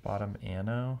orange bottom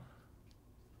ano?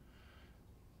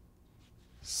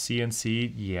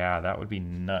 CNC? Yeah, that would be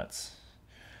nuts.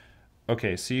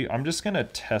 Okay, see, I'm just gonna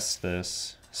test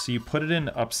this. So you put it in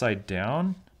upside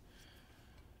down.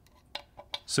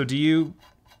 So do you...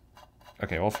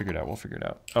 Okay, we'll figure it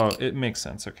out. Oh, it makes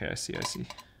sense. Okay, I see.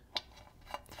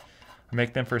 I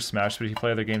make them for Smash, but if you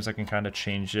play other games, I can kind of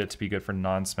change it to be good for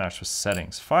non-Smash with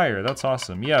settings. Fire, that's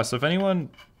awesome. Yeah, so if anyone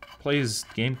plays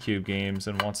GameCube games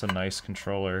and wants a nice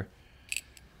controller...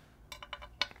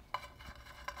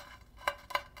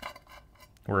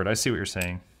 Word, I see what you're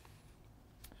saying.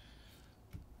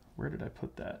 Where did I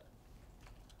put that?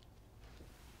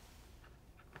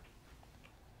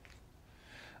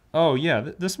 Oh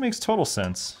yeah, this makes total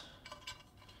sense.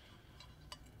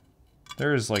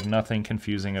 There is like nothing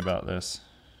confusing about this.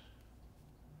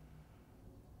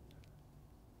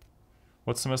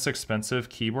 What's the most expensive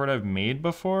keyboard I've made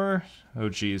before? Oh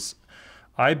geez.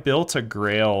 I built a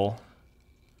Grail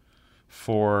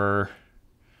for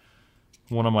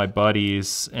one of my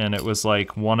buddies, and it was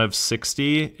like one of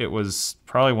 60. It was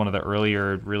probably one of the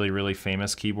earlier really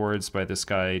famous keyboards by this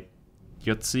guy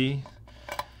Yutzi.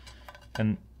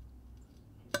 And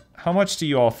how much do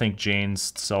you all think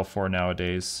Janes sell for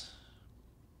nowadays?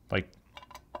 Like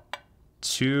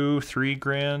 2-3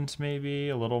 grand, maybe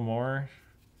a little more.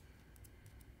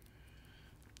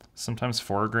 Sometimes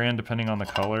 4 grand depending on the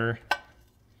color.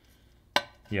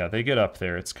 Yeah, they get up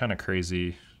there. It's kind of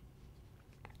crazy.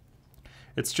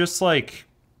 It's just like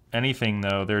anything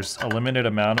though. There's a limited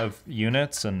amount of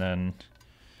units, and then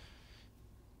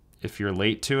if you're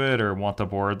late to it or want the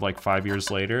board like 5 years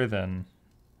later, then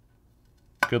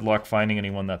good luck finding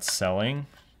anyone that's selling.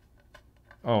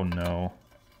 Oh no.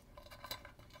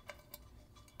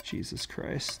 Jesus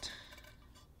Christ.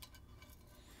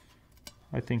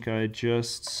 I think I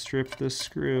just stripped this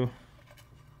screw.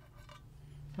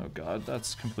 Oh god,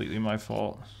 that's completely my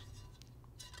fault.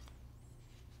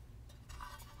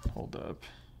 Hold up.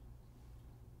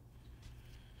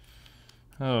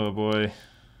 Oh boy.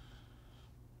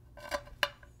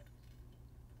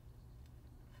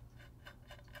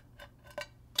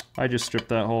 I just stripped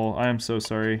that hole. I am so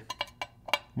sorry.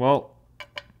 Well,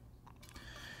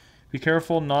 be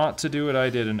careful not to do what I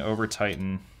did and over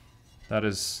tighten. That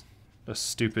is a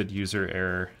stupid user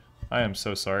error. I am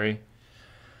so sorry.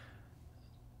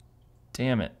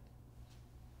 Damn it.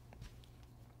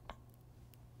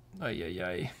 Ay, ay,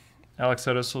 ay. Alex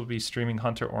Otis will be streaming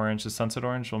Hunter Orange. The Sunset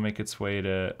Orange will make its way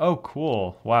to... Oh,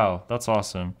 cool. Wow, that's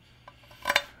awesome.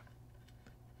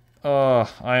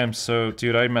 Oh, I am so...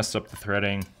 Dude, I messed up the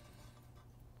threading.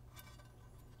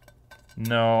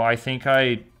 No, I think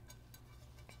I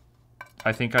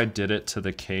did it to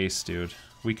the case, dude.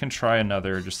 We can try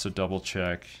another just to double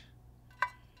check.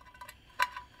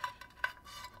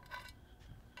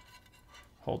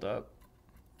 Hold up.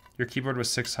 Your keyboard was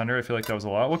 600. I feel like that was a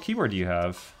lot. What keyboard do you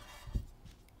have?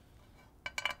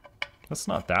 That's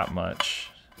not that much.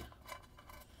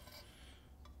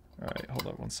 All right, hold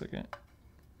up 1 second.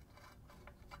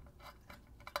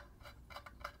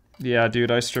 Yeah, dude,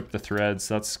 I stripped the threads.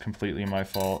 That's completely my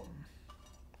fault.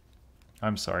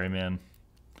 I'm sorry, man.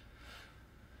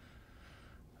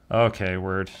 Okay,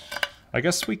 word. I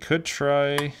guess we could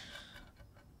try...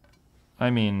 I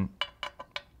mean...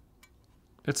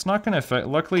 It's not going to affect...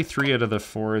 Luckily, 3 out of the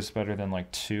 4 is better than,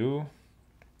 like, 2.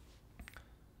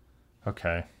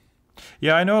 Okay.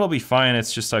 Yeah, I know it'll be fine.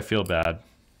 It's just I feel bad.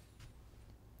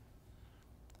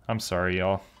 I'm sorry,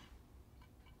 y'all.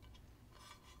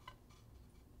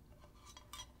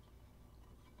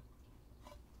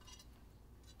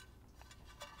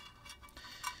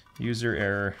 User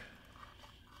error.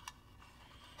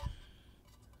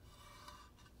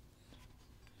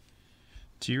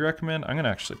 Do you recommend? I'm going to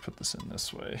actually put this in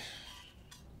this way.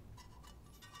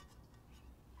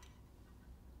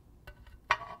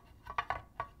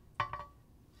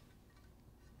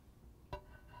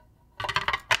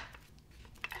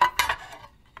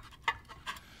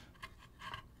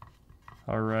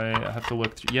 All right, I have to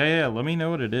look through. Yeah, let me know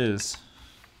what it is.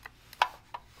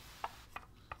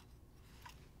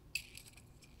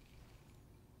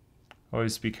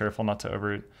 Always be careful not to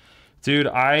over... Dude,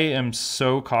 I am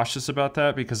so cautious about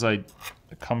that because I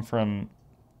come from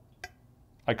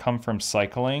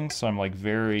cycling, so I'm like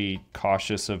very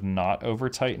cautious of not over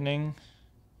tightening.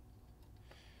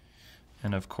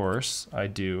 And of course, I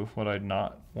do what I'd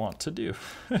not want to do.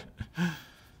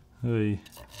 Hey.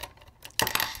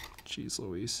 Jeez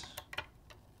Louise.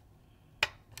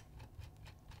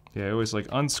 Yeah, I always like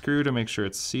unscrew to make sure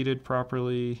it's seated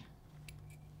properly.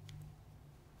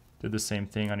 Did the same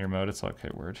thing on your mode. It's okay,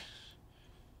 word.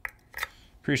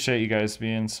 Appreciate you guys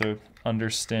being so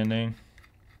understanding.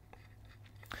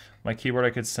 My keyboard, I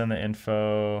could send the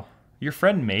info. Your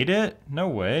friend made it? No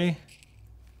way.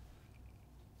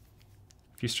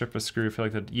 If you strip a screw, I feel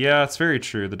like that. Yeah, it's very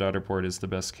true. The daughter board is the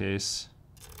best case.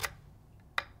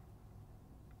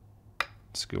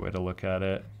 It's a good way to look at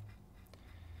it.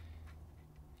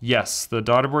 Yes, the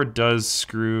daughter board does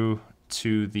screw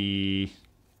to the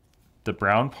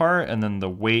brown part, and then the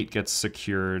weight gets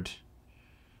secured.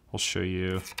 I'll show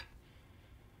you.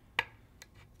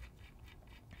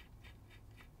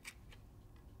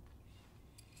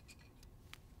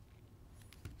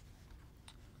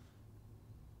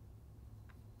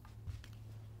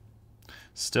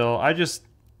 Still, I just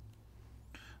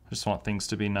want things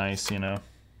to be nice, you know.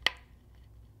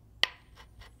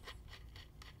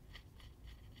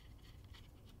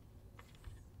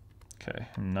 Okay,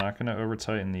 I'm not gonna over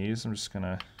tighten these. I'm just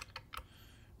gonna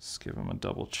give them a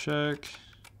double check.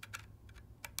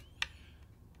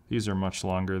 These are much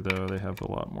longer though. They have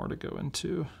a lot more to go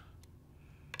into.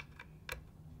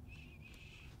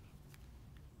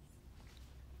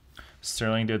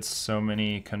 Sterling did so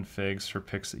many configs for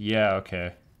Pixel. Yeah,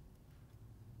 okay.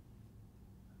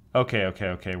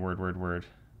 Okay. Word.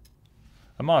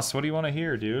 Amos, what do you want to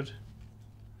hear, dude?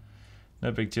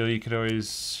 No big deal. You could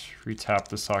always retap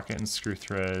the socket and screw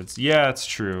threads. Yeah, it's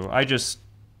true.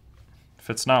 If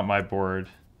it's not my board.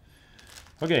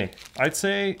 Okay, I'd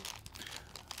say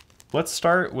let's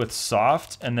start with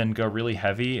soft and then go really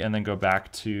heavy and then go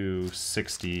back to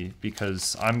 60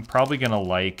 because I'm probably gonna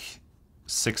like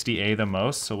 60A the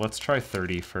most, so let's try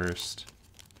 30 first.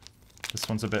 This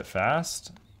one's a bit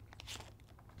fast.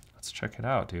 Let's check it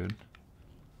out, dude.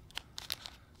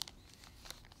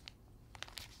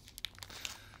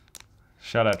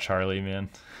 Shout out Charlie, man.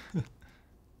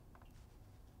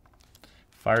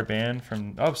 Fire band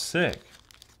from, oh, sick.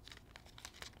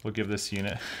 We'll give this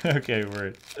unit. Okay,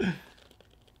 word.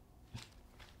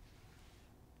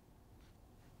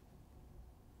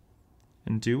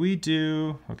 And do we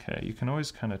do, okay, you can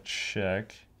always kind of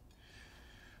check.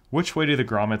 Which way do the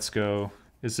grommets go?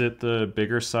 Is it the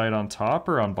bigger side on top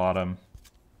or on bottom?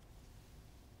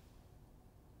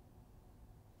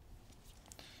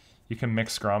 You can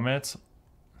mix grommets.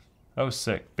 Oh,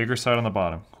 sick. Bigger side on the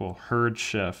bottom. Cool. Herd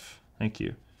chef. Thank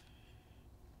you.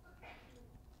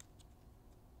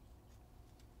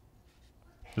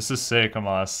 This is sick,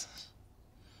 Amos.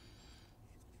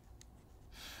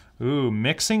 Ooh,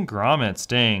 mixing grommets.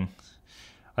 Dang.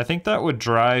 I think that would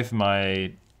drive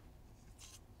my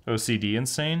OCD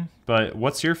insane. But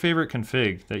what's your favorite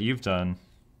config that you've done?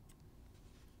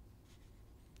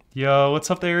 Yo, what's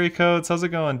up, the area codes? How's it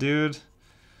going, dude?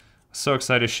 So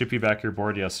excited to ship you back your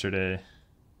board yesterday.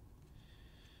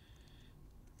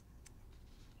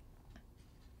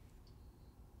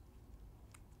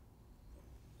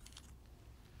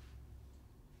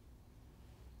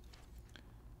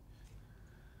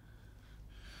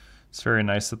 It's very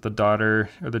nice that the daughter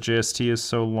or the JST is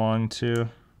so long too.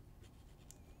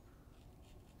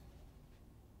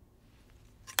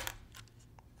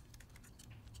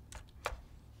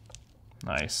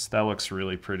 Nice. That looks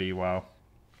really pretty. Wow.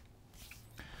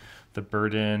 The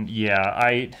burden.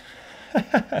 Yeah,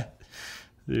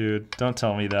 dude, don't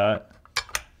tell me that.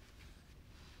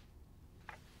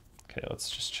 Okay, let's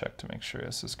just check to make sure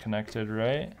this is connected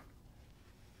right.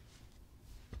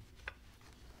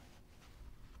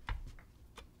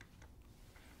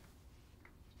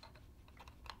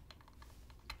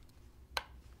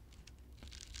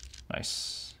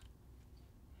 Nice.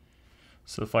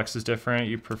 So the flex is different.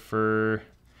 You prefer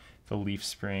the leaf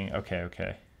spring. Okay,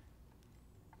 okay.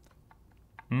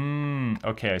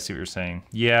 Okay, I see what you're saying.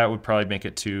 Yeah, it would probably make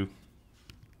it 2.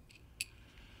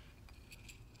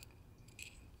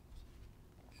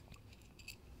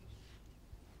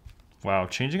 Wow,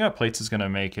 changing out plates is gonna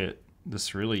make it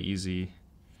this really easy.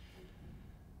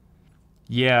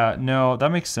 Yeah, no,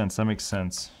 that makes sense. That makes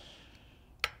sense.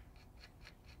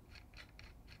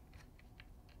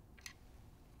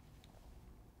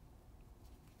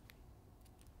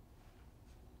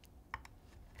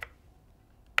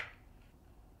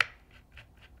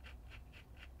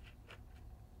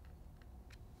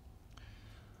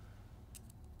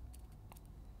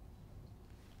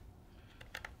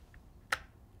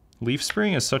 Leaf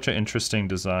spring is such an interesting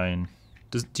design.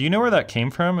 Do you know where that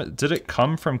came from? Did it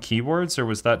come from keyboards or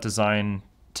was that design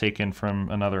taken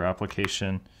from another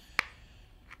application?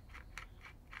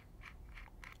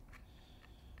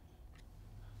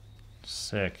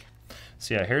 Sick.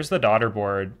 So yeah, here's the daughter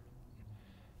board.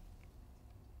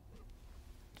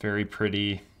 Very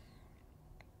pretty.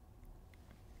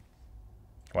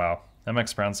 Wow,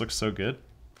 MX Browns looks so good.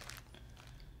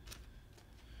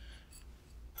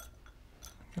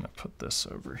 I'm gonna put this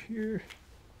over here.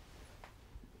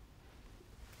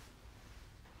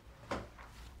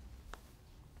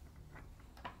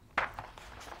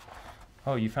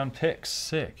 Oh, you found pics.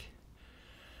 Sick.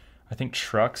 I think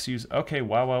trucks use... Okay,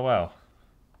 wow, wow, wow.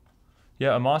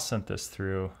 Yeah, Amos sent this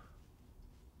through.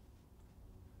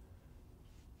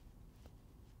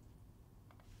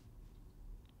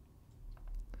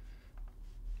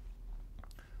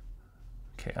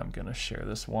 Okay, I'm gonna share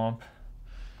this WOMP.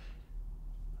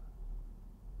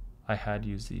 I had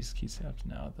used these keycaps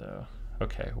now, though.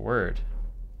 Okay, word.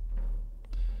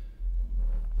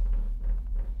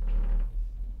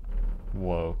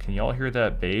 Whoa, can y'all hear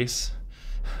that bass?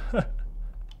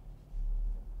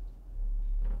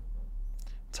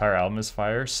 Entire album is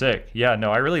fire. Sick. Yeah,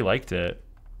 no, I really liked it.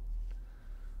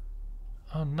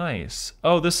 Oh, nice.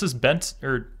 Oh, this is bent,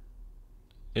 or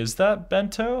is that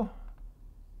bento?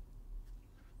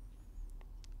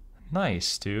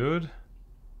 Nice, dude.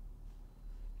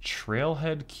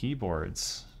 Trailhead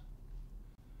keyboards.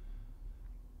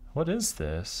 What is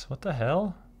this? What the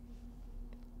hell?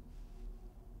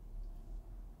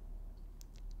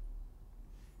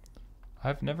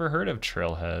 I've never heard of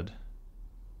Trailhead.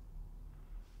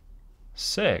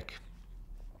 Sick.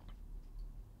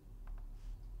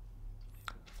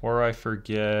 Before I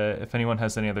forget, if anyone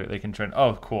has any other, they can join.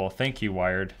 Oh, cool. Thank you,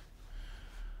 Wired.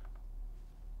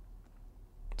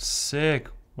 Sick.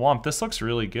 Womp, this looks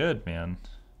really good, man.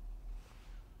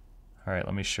 All right,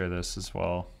 let me share this as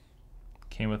well.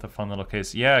 Came with a fun little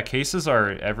case. Yeah, cases are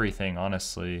everything,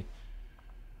 honestly.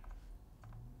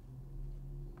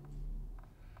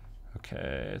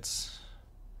 Okay, it's...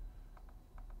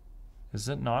 Is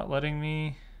it not letting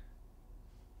me?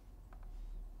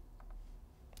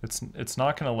 It's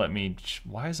not gonna let me.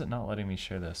 Why is it not letting me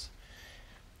share this?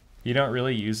 You don't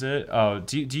really use it? Oh,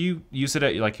 do you use it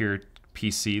at like your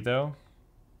PC though?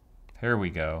 Here we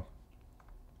go.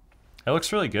 It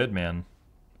looks really good, man.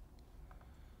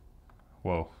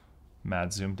 Whoa,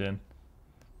 mad zoomed in.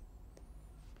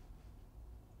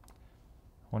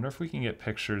 Wonder if we can get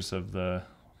pictures of the...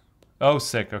 Oh,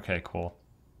 sick. Okay, cool.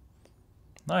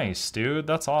 Nice, dude.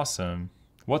 That's awesome.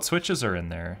 What switches are in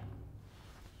there?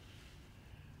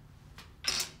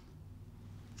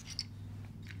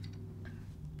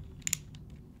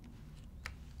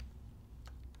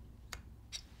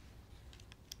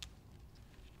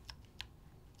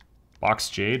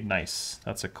 Box Jade, nice.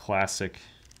 That's a classic.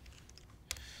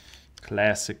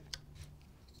 Classic.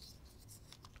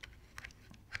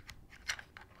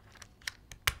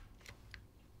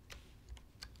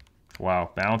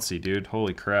 Wow, bouncy, dude.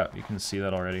 Holy crap, you can see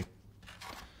that already.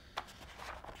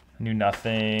 Knew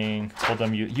nothing. Told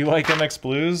them you like MX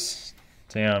Blues?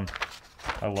 Damn,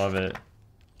 I love it.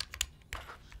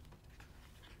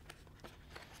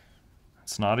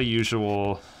 It's not a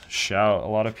usual shout. A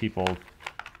lot of people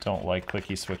don't like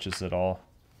clicky switches at all.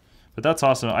 But that's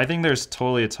awesome. I think there's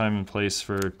totally a time and place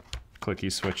for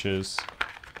clicky switches.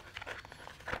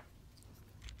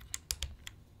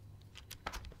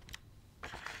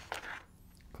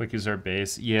 Clickies are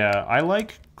base. Yeah, I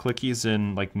like clickies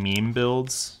in like meme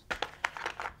builds.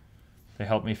 They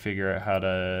help me figure out how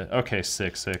to... Okay,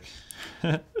 sick.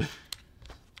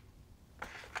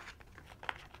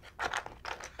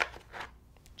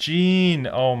 Gene,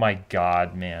 oh my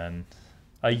god, man.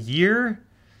 A year?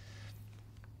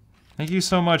 Thank you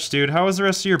so much, dude. How was the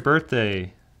rest of your birthday?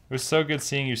 It was so good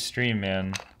seeing you stream,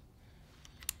 man.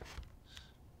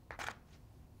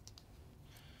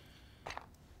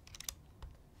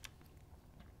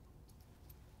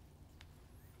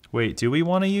 Wait, do we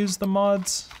want to use the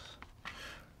mods?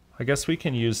 I guess we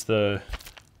can use the...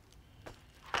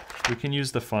 We can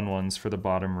use the fun ones for the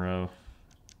bottom row.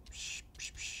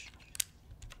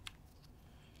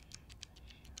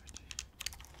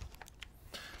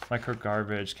 Micro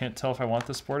garbage. Can't tell if I want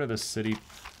the sport or the city.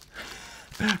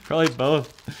 Probably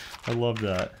both. I love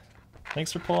that.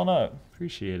 Thanks for pulling up.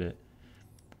 Appreciate it.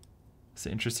 It's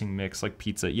an interesting mix, like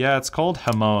pizza. Yeah, it's called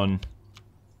jamon.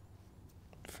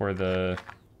 For the...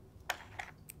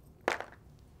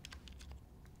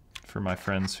 For my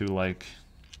friends who like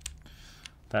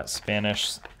that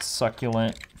Spanish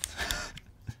succulent.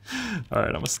 Alright,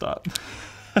 I'm gonna stop.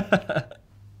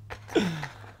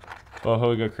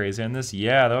 Boho go crazy on this?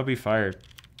 Yeah, that would be fired.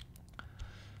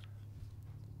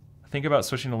 Think about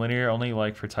switching to linear only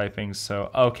like for typing, so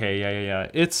okay, yeah.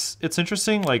 It's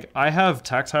interesting, like I have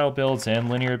tactile builds and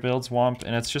linear builds, Womp,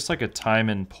 and it's just like a time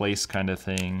and place kind of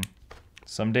thing.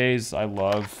 Some days I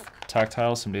love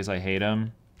tactile, some days I hate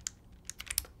them.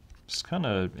 It's kind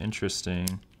of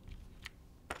interesting.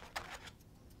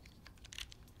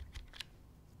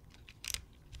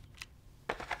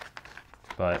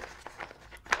 But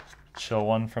chill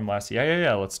one from last...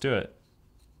 Yeah, let's do it.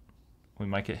 We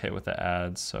might get hit with the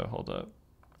ads, so hold up.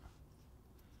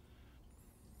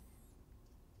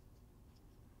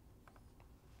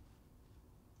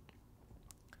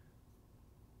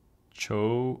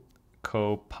 Cho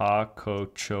ko pa ko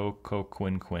cho ko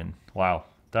quin. Wow,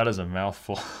 that is a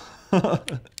mouthful. I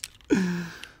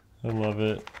love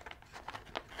it.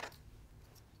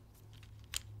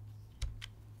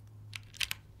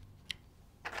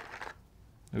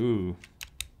 Ooh.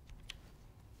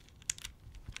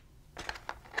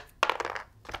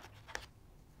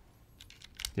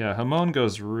 Yeah, jamon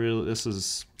goes real. This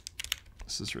is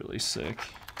really sick.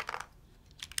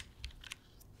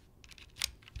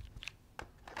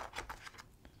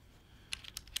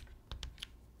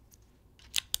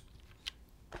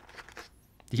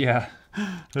 Yeah,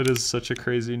 that is such a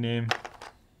crazy name.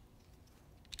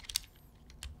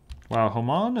 Wow,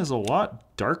 jamon is a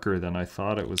lot darker than I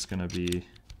thought it was gonna be.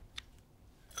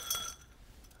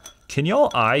 Can y'all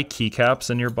eye keycaps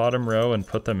in your bottom row and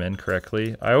put them in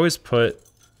correctly? I always put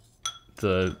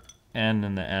the N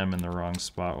and the M in the wrong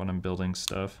spot when I'm building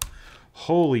stuff.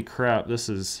 Holy crap, this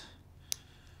is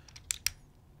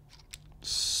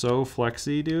so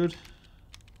flexy, dude.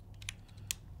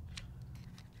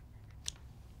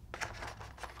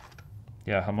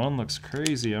 Yeah, Jamon looks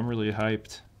crazy. I'm really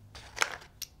hyped.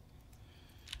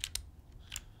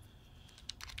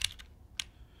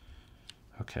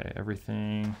 Okay,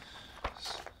 everything.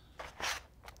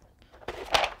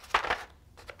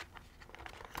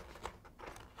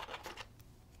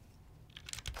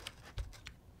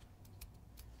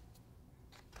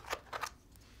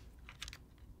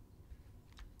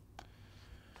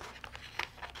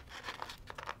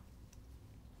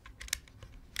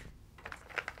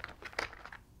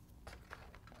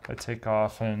 I take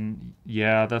off and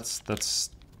yeah, that's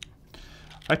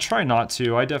I try not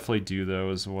to. I definitely do though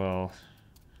as well.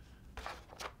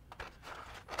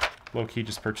 Low-key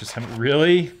just purchased him.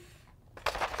 Really?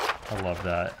 I love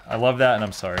that. I love that and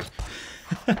I'm sorry.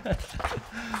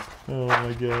 Oh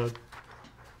my god.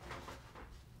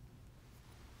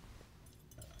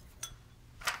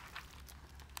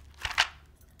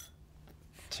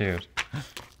 Dude.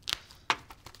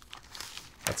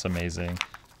 That's amazing.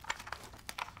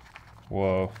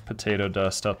 Whoa, potato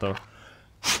dust out the...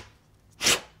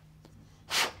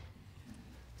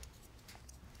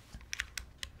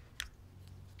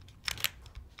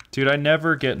 Dude, I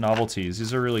never get novelties.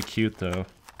 These are really cute, though.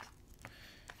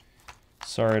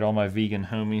 Sorry to all my vegan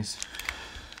homies.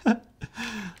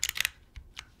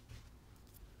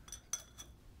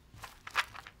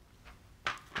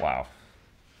 Wow.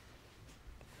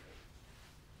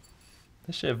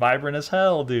 This shit vibrant as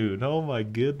hell, dude. Oh my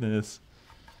goodness.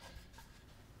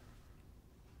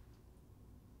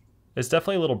 It's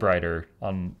definitely a little brighter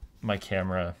on my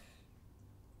camera.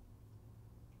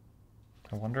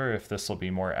 I wonder if this will be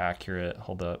more accurate.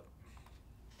 Hold up.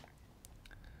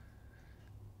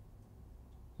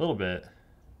 A little bit.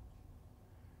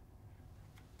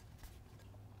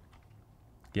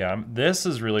 Yeah, this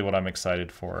is really what I'm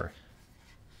excited for.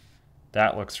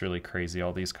 That looks really crazy,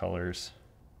 all these colors.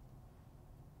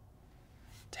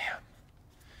 Damn.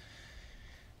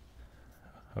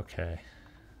 Okay.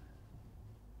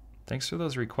 Thanks for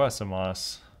those requests,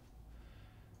 Amos.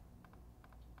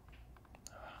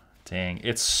 Dang,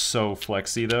 it's so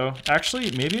flexy though.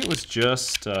 Actually, maybe it was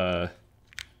just Ooh.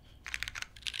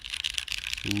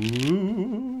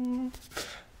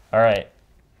 All right.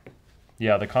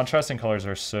 Yeah, the contrasting colors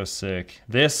are so sick.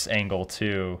 This angle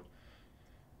too.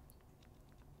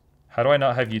 How do I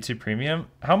not have YouTube Premium?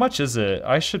 How much is it?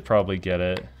 I should probably get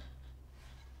it.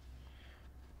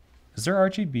 Is there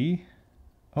RGB?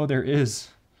 Oh, there is.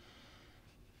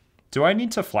 Do I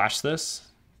need to flash this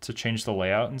to change the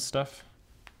layout and stuff?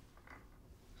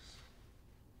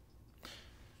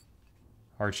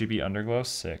 RGB underglow,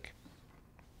 sick.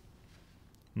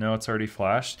 No, it's already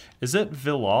flashed. Is it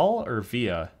Vilal or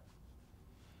Via?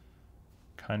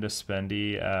 Kind of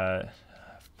spendy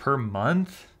per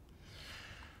month?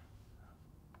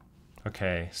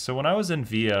 Okay, so when I was in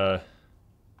Via,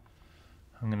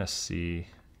 I'm gonna see,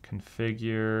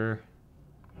 configure,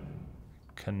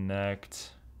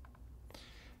 connect.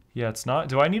 Yeah, it's not,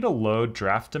 do I need to load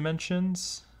draft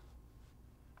dimensions?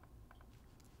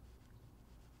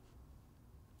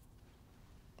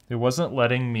 It wasn't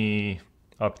letting me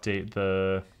update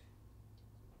the...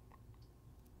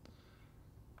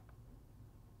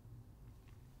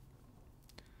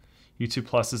 YouTube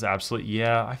Plus is absolute.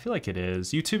 Yeah, I feel like it is.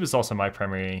 YouTube is also my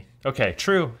primary. Okay,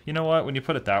 true. You know what? When you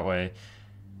put it that way,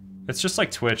 it's just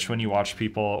like Twitch when you watch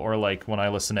people, or like when I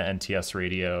listen to NTS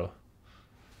radio.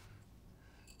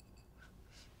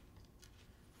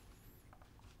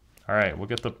 All right, we'll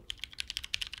get the...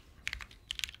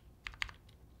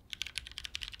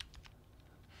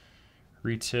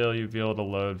 Retail, you'll be able to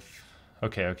load...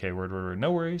 Okay, word.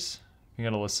 No worries. You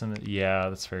gotta listen. Yeah,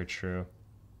 that's very true.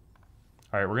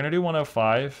 All right, we're gonna do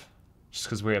 105, just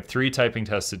because we have 3 typing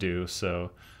tests to do,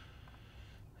 so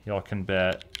y'all can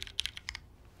bet.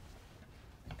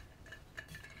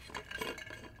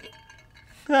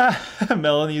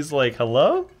 Melanie's like,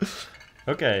 hello?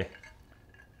 Okay.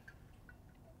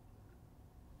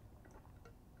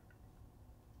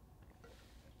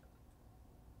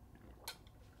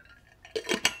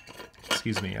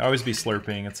 Excuse me, I always be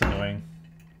slurping, it's annoying.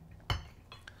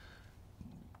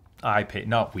 I pay,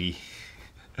 not we.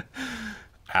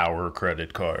 Our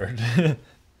credit card.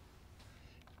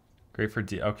 Great for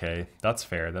okay, that's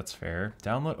fair, that's fair.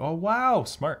 Download, oh wow,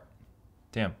 smart.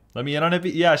 Damn, let me in on it.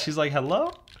 Yeah, she's like,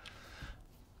 hello?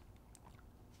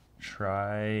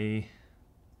 Try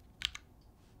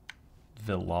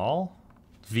Vilal?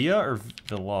 Via or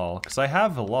Vilal? Because I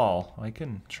have Vilal. I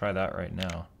can try that right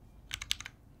now.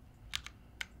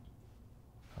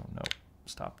 Oh no,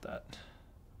 stop that.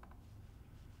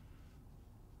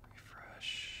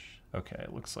 Refresh. Okay,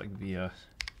 it looks like Via.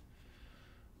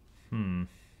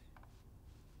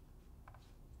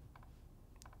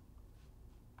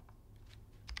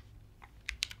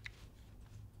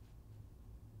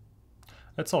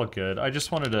 That's all good. I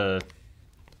just wanted to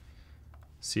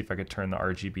see if I could turn the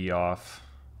RGB off.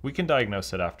 We can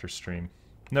diagnose it after stream.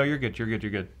 No, you're good. You're good.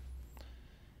 You're good.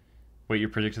 Wait, you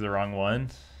predicted the wrong one?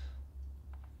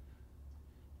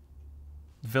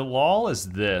 Vilal is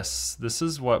this. This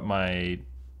is what my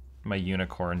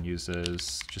unicorn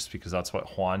uses, just because that's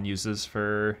what Juan uses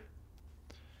for...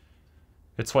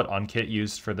 It's what Unkit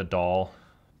used for the doll,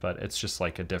 but it's just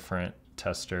like a different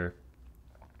tester.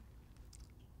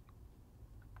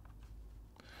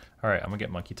 All right, I'm gonna get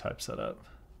monkey type set up.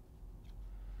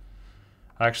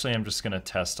 Actually, I'm just gonna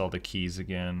test all the keys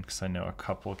again because I know a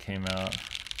couple came out.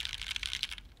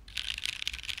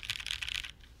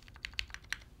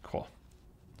 Cool.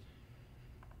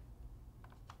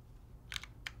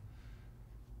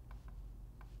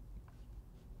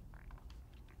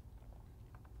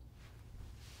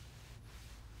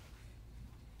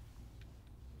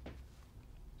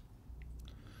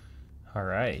 All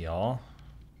right, y'all.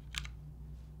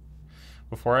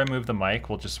 Before I move the mic,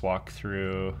 we'll just walk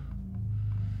through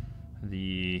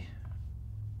the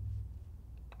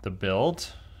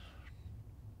build.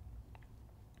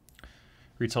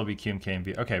 Retail BQ,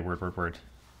 MKMV. Okay, word.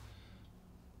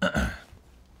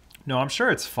 No, I'm sure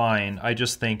it's fine. I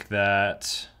just think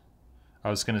that I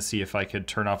was going to see if I could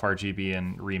turn off RGB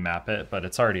and remap it, but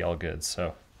it's already all good,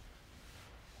 so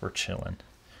we're chilling.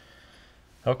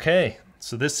 Okay,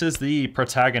 so this is the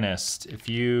Protagonist. If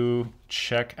you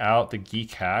check out the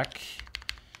Geek Hack,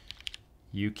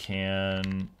 you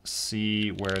can see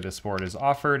where this board is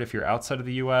offered if you're outside of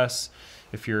the US.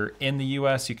 If you're in the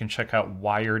US, you can check out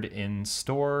WiredIn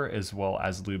store as well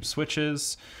as Lube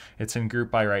switches. It's in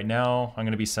group buy right now. I'm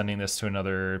going to be sending this to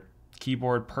another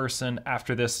keyboard person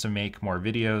after this to make more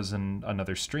videos and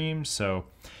another stream. So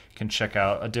you can check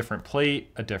out a different plate,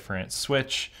 a different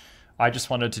switch. I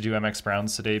just wanted to do MX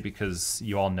Browns today because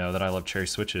you all know that I love cherry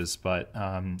switches, but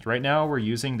right now we're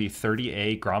using the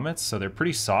 30A grommets, so they're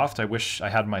pretty soft. I wish I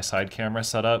had my side camera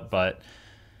set up, but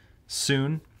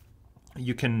soon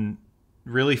you can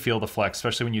really feel the flex,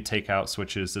 especially when you take out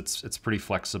switches. It's pretty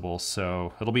flexible,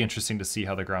 so it'll be interesting to see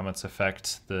how the grommets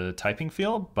affect the typing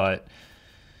field, but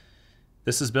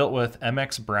this is built with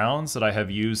MX Browns that I have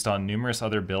used on numerous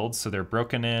other builds. So they're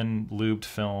broken in, lubed,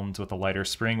 filmed with a lighter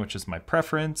spring, which is my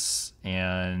preference,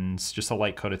 and just a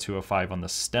light coat of 205 on the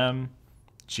stem,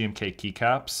 GMK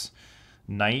Keycaps,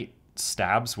 Night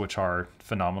stabs, which are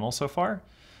phenomenal so far.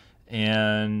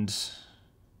 And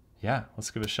yeah,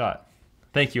 let's give it a shot.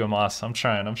 Thank you, Amos. I'm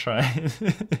trying. All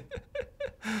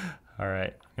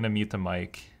right, I'm gonna mute the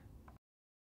mic.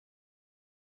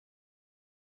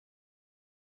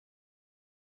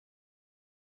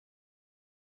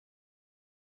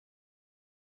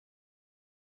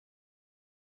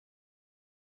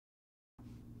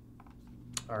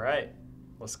 All right,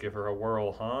 let's give her a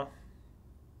whirl, huh?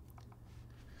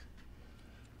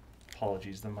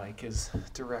 Apologies, the mic is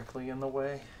directly in the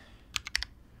way.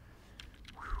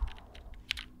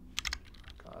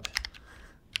 God.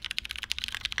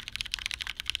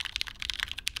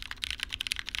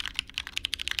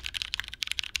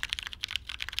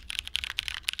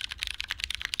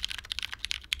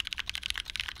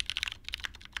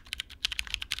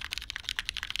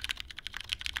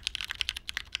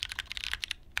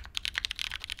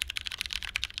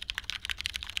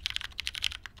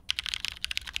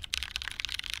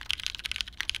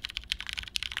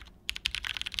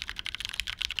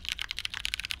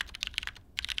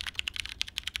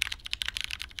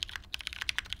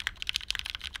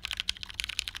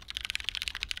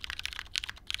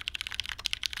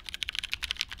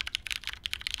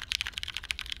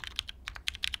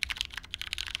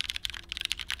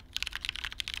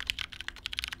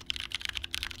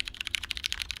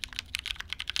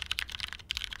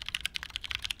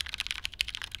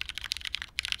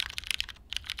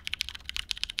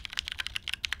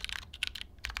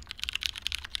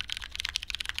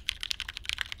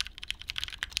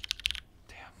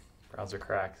 Browns are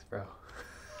cracked, bro.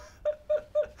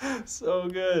 So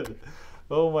good.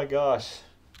 Oh my gosh.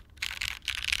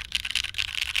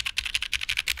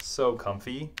 So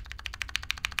comfy.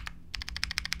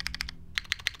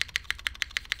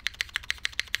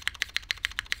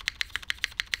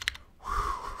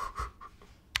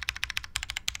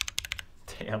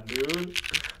 Damn, dude.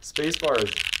 Space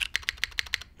bars.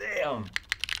 Damn.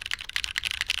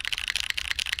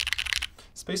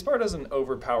 Spacebar doesn't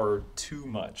overpower too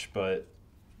much, but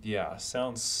yeah,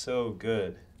 sounds so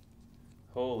good.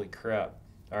 Holy crap.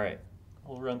 All right,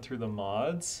 we'll run through the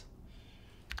mods.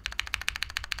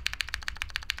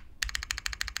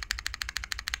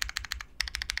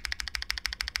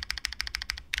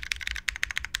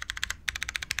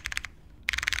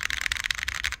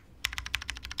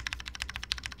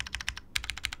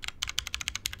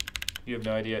 You have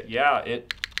no idea. Yeah,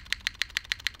 it...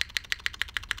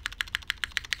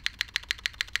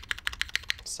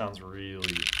 sounds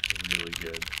really, really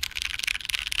good.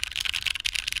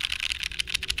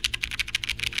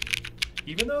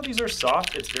 Even though these are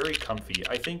soft, it's very comfy.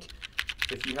 I think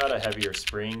if you had a heavier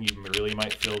spring, you really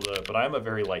might feel the... But I'm a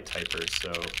very light typer,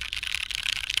 so...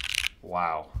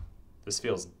 Wow. This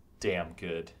feels damn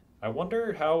good. I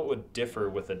wonder how it would differ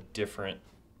with a different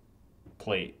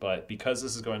plate, but because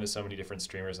this is going to so many different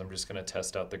streamers, I'm just going to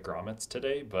test out the grommets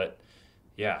today, but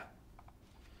yeah.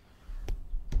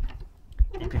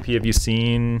 EPP, have you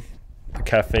seen the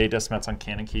cafe desk mats on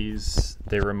Canon Keys?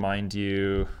 They remind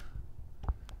you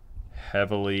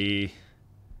heavily...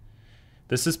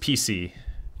 This is PC.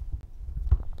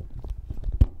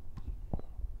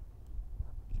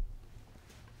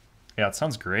 Yeah, it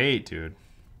sounds great, dude.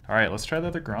 All right, let's try the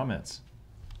other grommets.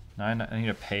 Now I need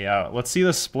to pay out. Let's see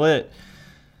the split.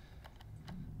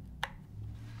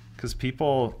 Because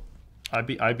people, I'd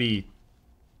be.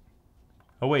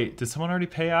 Oh wait, did someone already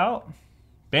pay out?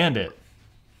 Bandit,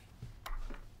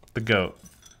 the goat.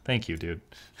 Thank you, dude.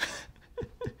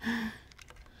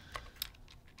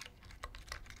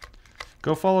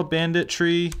 Go follow Bandit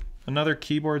Tree, another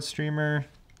keyboard streamer,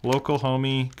 local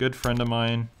homie, good friend of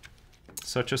mine.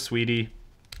 Such a sweetie.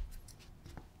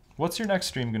 What's your next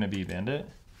stream gonna be, Bandit?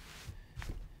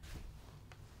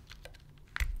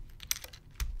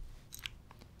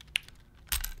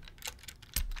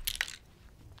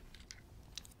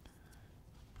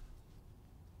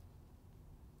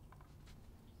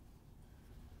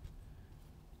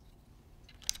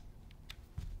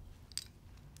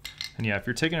 And yeah, if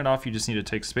you're taking it off, you just need to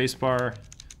take spacebar,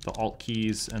 the Alt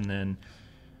keys, and then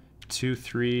 2,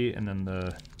 3, and then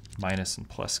the minus and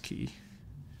plus key.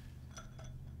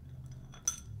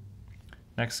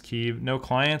 Next key, no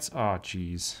clients. Oh,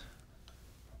 geez.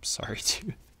 I'm sorry,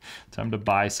 dude. Time to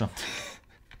buy something.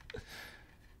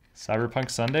 Cyberpunk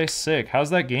Sunday? Sick.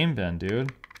 How's that game been,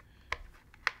 dude?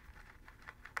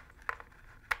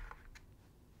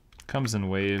 Comes in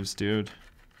waves, dude.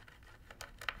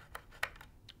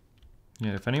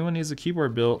 Yeah, if anyone needs a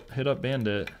keyboard built, hit up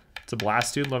Bandit. It's a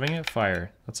blast, dude. Loving it.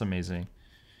 Fire. That's amazing.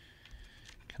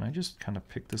 Can I just kind of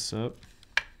pick this up?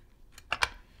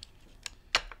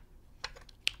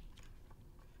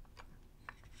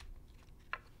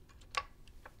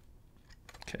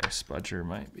 Okay, Spudger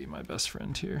might be my best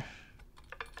friend here.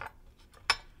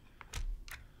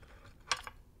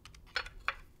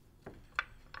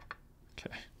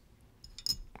 Okay.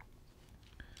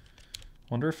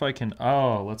 Wonder if I can,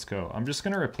 oh, let's go. I'm just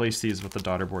gonna replace these with the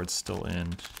daughter boards still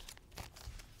in.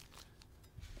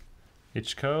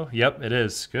 Ichko? Yep, it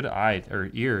is. Good eye, or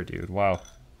ear, dude, wow.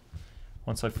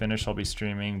 Once I finish, I'll be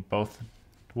streaming both.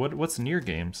 What's near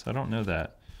games? I don't know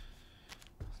that.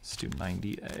 Let's do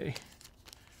 90A.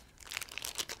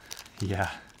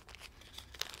 Yeah.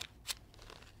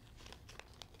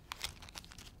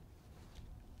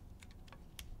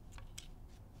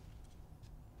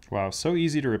 Wow, so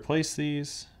easy to replace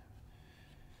these.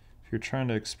 If you're trying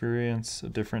to experience a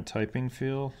different typing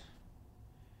feel,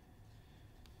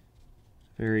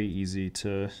 very easy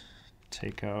to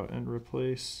take out and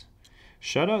replace.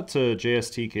 Shout out to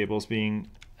JST cables being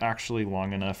actually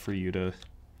long enough for you to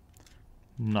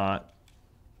not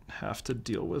have to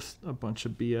deal with a bunch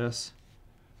of BS.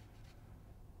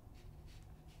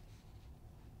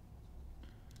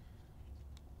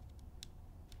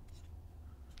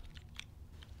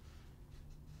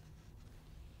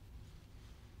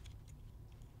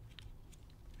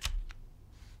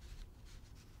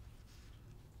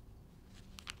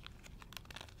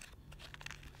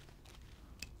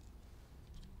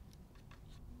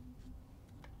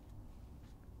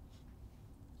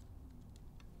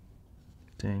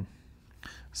 Dang.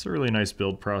 It's a really nice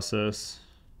build process.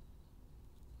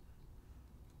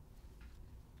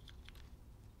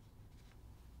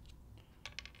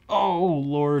 Oh,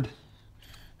 Lord.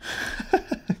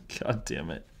 God damn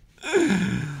it.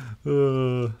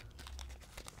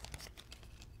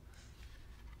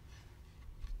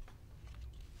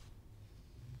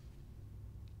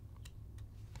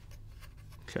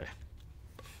 Okay.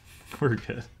 We're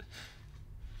good.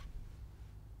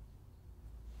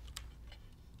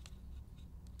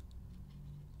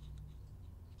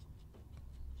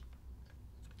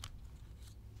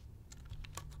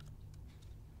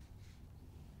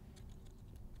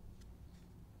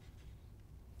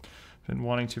 Been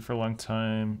wanting to for a long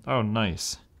time. Oh,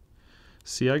 nice.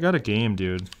 See, I got a game,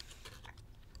 dude.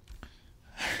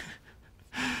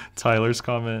 Tyler's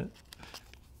comment.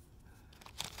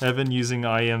 Evan using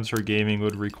IMs for gaming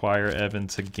would require Evan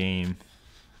to game.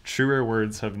 Truer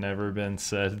words have never been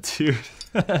said, dude.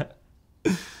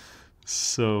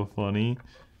 So funny.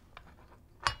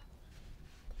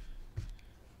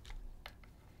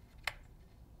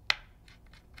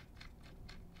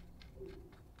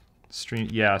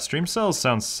 Stream cells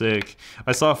sounds sick.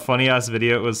 I saw a funny ass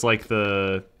video. It was like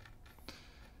the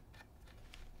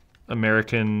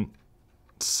American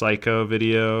Psycho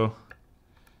video.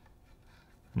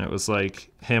 And it was like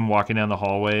him walking down the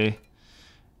hallway.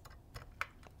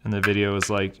 And the video was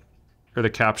like, or the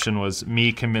caption was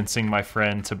me convincing my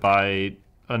friend to buy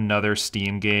another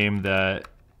Steam game that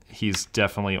he's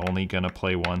definitely only gonna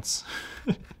play once.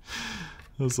 I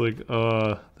was like,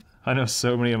 I know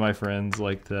so many of my friends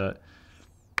like that.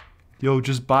 Yo,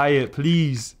 just buy it,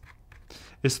 please.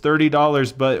 It's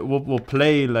 $30, but we'll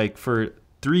play like for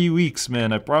 3 weeks,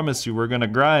 man. I promise you, we're gonna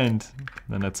grind.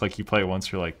 Then it's like you play it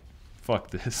once, you're like, fuck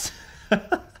this.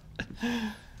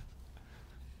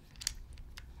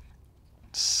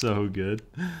 So good.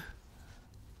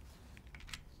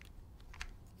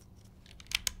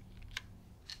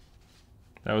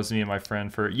 That was me and my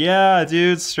friend for, yeah,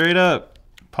 dude, straight up.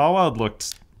 Paw Wild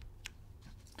looked,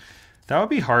 that would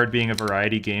be hard being a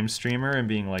variety game streamer and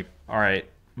being like, all right,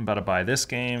 I'm about to buy this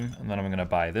game, and then I'm gonna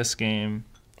buy this game,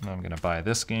 and then I'm gonna buy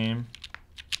this game.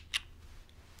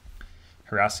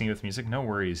 Harassing you with music? No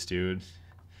worries, dude.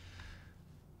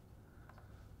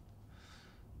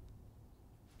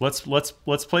 Let's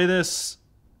play this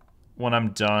when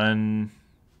I'm done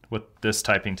with this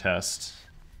typing test.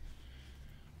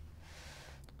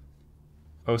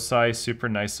 Osai super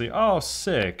nicely. Oh,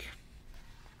 sick.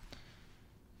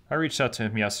 I reached out to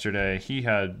him yesterday. He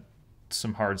had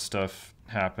some hard stuff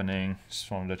happening. Just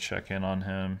wanted to check in on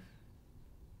him.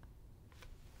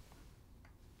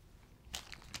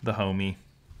 The homie.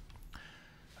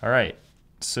 All right.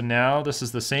 So now this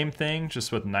is the same thing,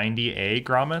 just with 90A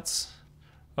grommets.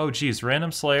 Oh, geez.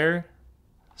 Random Slayer.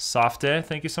 Softe.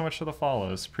 Thank you so much for the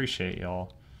follows. Appreciate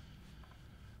y'all.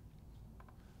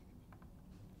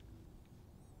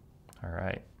 All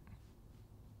right.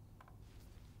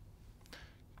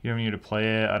 You don't need to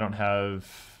play it. I don't have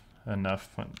enough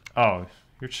fun. Oh,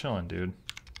 you're chilling, dude.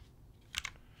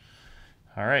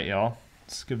 All right, y'all.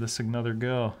 Let's give this another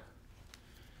go.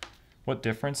 What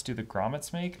difference do the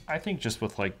grommets make? I think just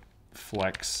with like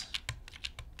flex.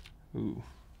 Ooh,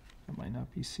 that might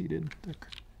not be seated. There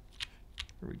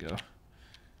we go.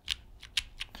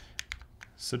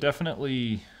 So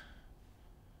definitely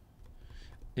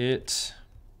it's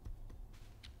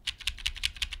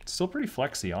still pretty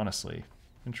flexy, honestly.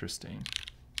 Interesting.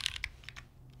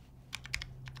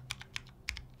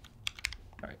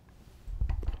 All right.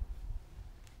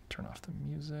 Turn off the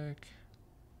music.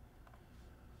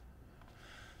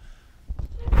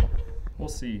 We'll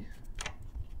see.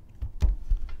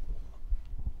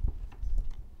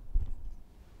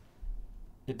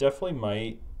 It definitely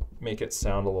might make it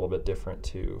sound a little bit different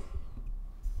too.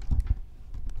 All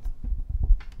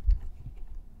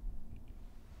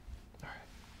right.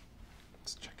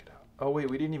 Let's check it out. Oh wait,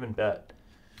 we didn't even bet.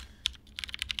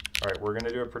 All right, we're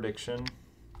gonna do a prediction.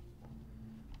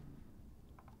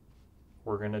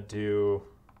 We're gonna do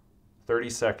 30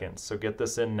 seconds, so get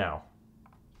this in now.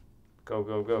 Go,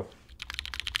 go, go.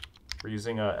 We're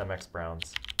using MX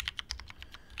Browns.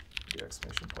 The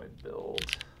exclamation point build.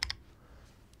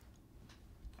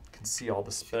 You can see all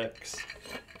the specs.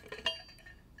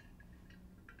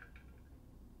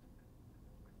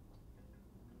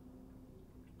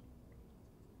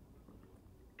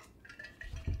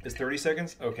 Is 30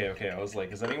 seconds? Okay, okay. I was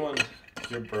like, is anyone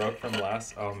you're broke from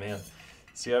last? Oh man.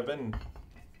 See, I've been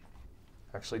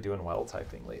actually doing well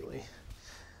typing lately.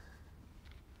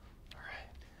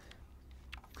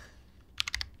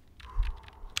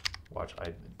 Watch,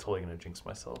 I'm totally gonna jinx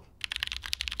myself.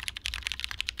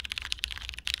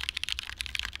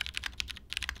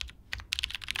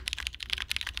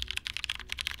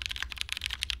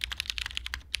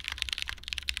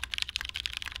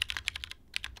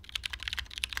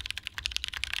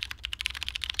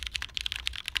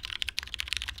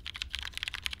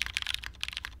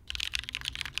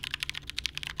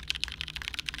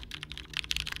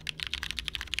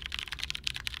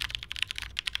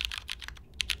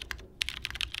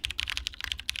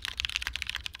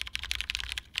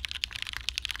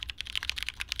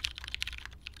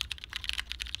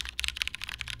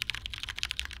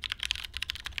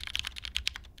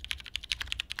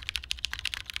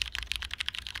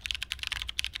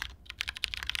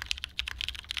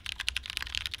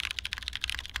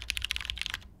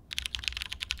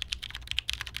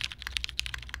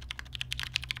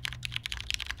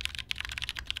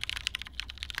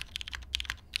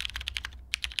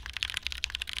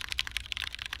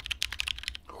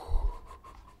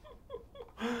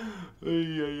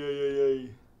 Ay, ay, ay, ay, ay.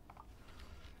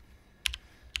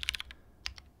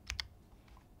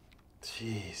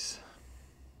 Jeez.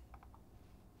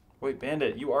 Wait,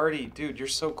 Bandit, you already... Dude, you're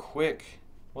so quick.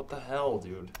 What the hell,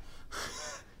 dude?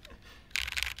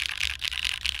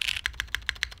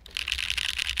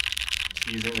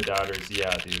 Using the doubters,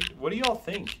 yeah, dude. What do y'all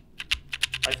think?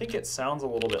 I think it sounds a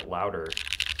little bit louder,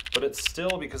 but it's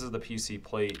still, because of the PC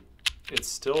plate, it's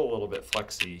still a little bit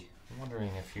flexy. I'm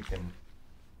wondering if you can...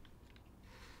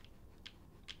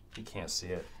 You can't see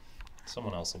it.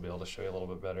 Someone else will be able to show you a little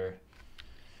bit better.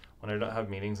 When I don't have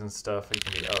meetings and stuff, it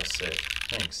can be, oh, sick.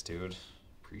 Thanks, dude.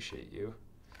 Appreciate you.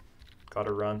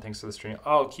 Gotta run. Thanks for the stream.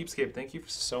 Oh, Keepscape, thank you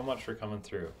so much for coming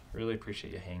through. Really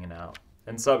appreciate you hanging out.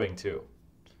 And subbing, too.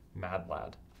 Mad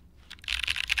lad.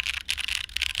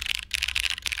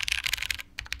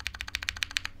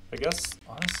 I guess,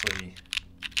 honestly,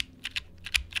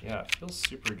 yeah, it feels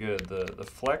super good. The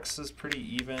flex is pretty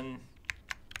even.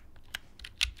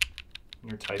 When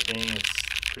you're typing, it's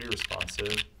pretty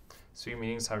responsive. Sweet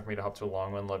meetings, time for me to hop to a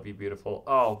long one. Love you, beautiful.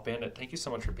 Oh, Bandit, thank you so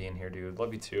much for being here, dude.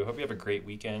 Love you too. Hope you have a great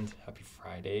weekend. Happy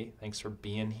Friday. Thanks for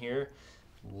being here.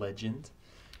 Legend.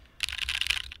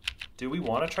 Do we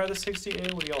want to try the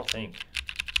 60A? What do y'all think?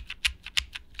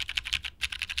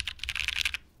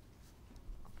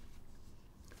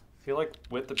 I feel like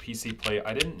with the PC plate,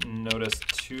 I didn't notice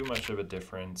too much of a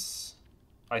difference.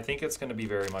 I think it's going to be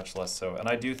very much less so. And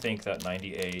I do think that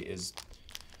 90A is...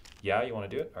 Yeah, you want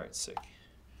to do it? All right, sick.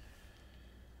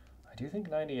 I do think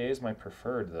 90A is my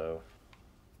preferred, though.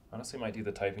 Honestly, might do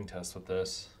the typing test with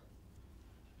this.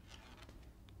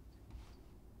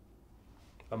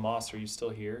 Amos, are you still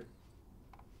here?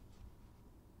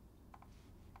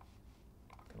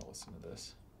 I'm gonna listen to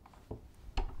this.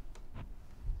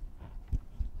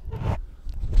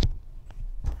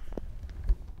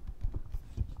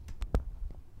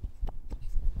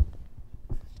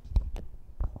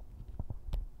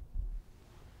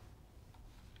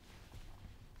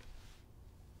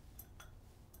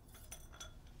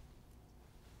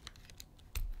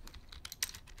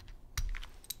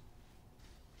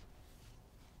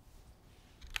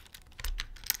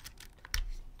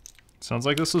 Sounds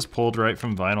like this was pulled right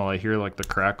from vinyl. I hear like the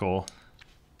crackle.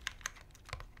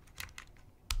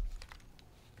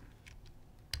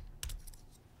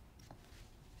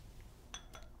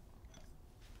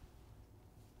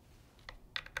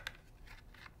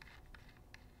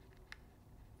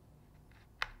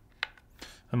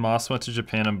 And Moss went to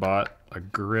Japan and bought a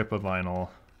grip of vinyl.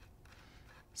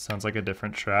 Sounds like a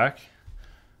different track.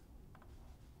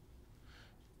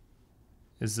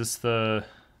 Is this the...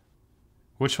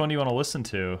 Which one do you want to listen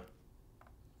to?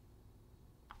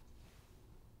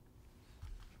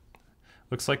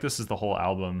 Looks like this is the whole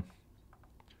album.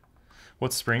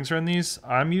 What springs are in these?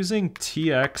 I'm using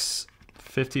TX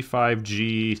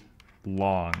 55G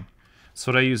long. That's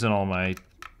what I use in all my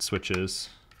switches.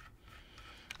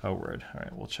 Oh, word. All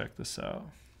right, we'll check this out.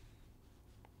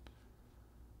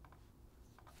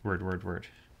 Word, word, word.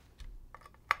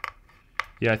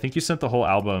 Yeah, I think you sent the whole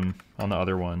album on the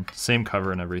other one. Same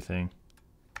cover and everything.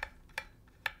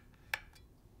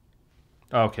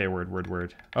 Okay, word, word,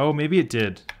 word. Oh, maybe it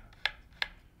did.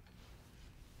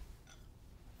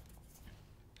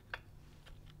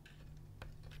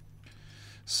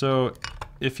 So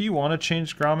if you want to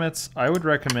change grommets, I would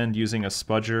recommend using a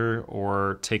spudger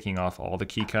or taking off all the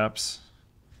keycaps,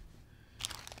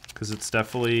 because it's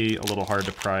definitely a little hard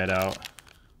to pry it out.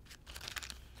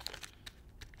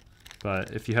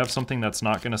 But if you have something that's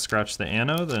not going to scratch the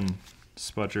ano, then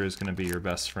spudger is going to be your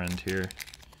best friend here.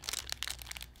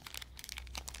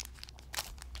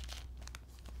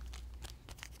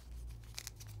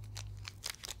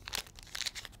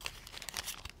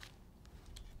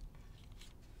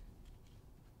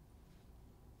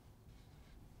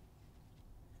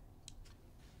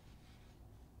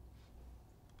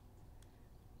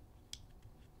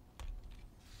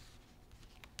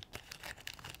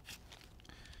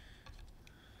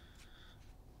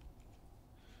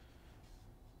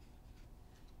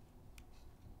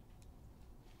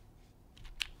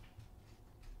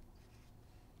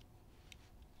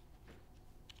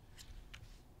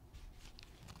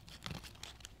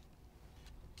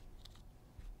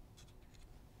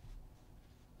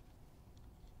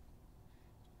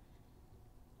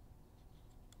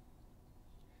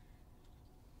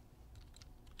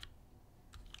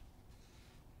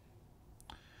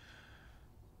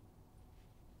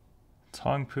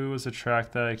 Tongpu is a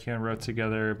track that I can wrote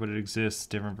together, but it exists,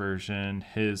 different version.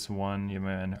 His one, you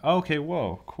man. Oh, okay,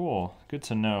 whoa, cool. Good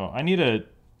to know. I need to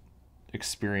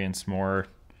experience more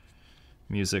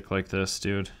music like this,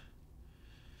 dude.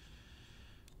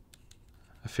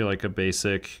 I feel like a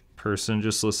basic person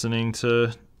just listening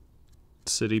to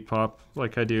city pop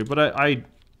like I do, but I've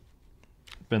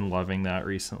been loving that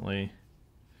recently.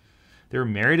 They were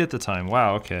married at the time.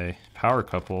 Wow, okay. Power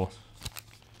couple.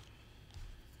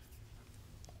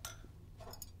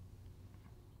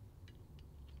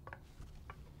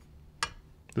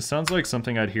 This sounds like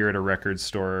something I'd hear at a record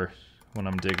store when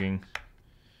I'm digging.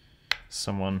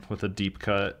 Someone with a deep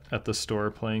cut at the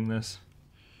store playing this.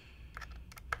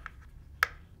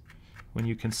 When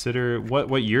you consider,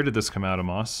 what year did this come out,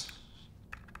 Amos?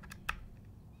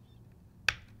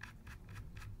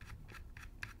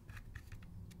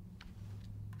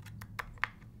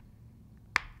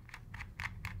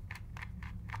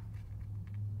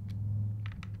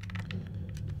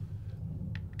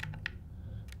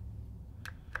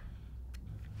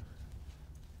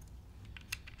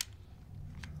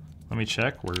 Let me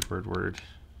check. Word.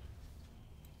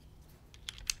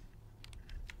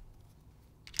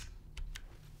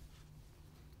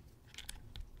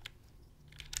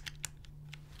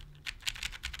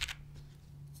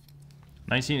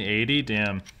 1980?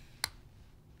 Damn.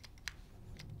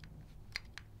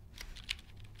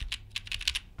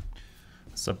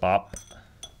 It's a bop.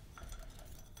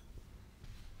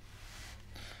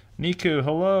 Niku,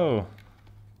 hello.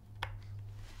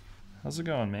 How's it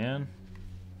going, man?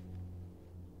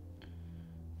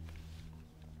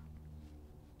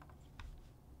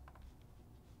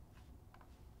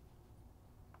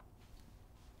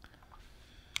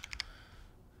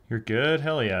 You're good?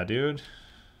 Hell yeah, dude.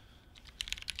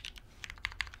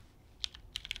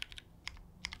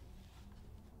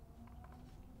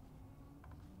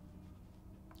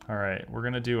 All right, we're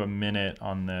gonna do a minute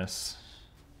on this.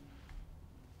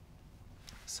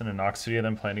 Send a Knox video,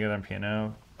 then playing together on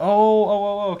piano.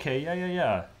 Oh, okay,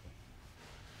 yeah.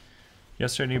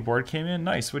 Yesterday, a new board came in.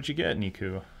 Nice, what'd you get,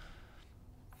 Niku?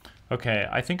 Okay,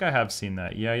 I think I have seen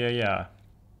that. Yeah.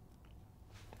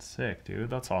 Sick, dude,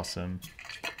 that's awesome.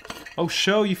 Oh,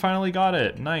 show, you finally got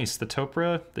it. Nice, the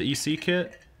Topra, the EC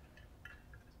kit.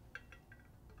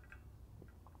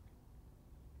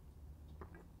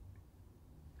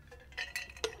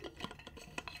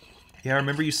 Yeah, I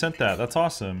remember you sent that. That's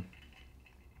awesome.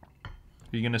 Are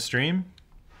you gonna stream?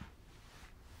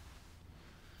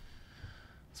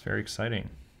 It's very exciting.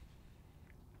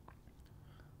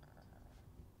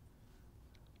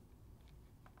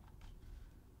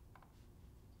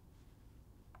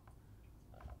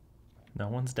 No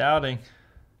one's doubting.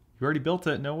 You already built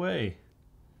it, no way.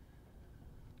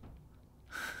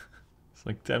 It's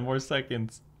like 10 more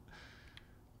seconds.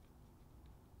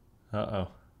 Uh-oh.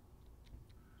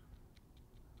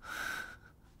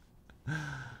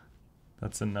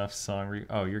 That's enough song.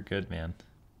 Oh, you're good, man.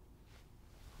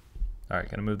 All right,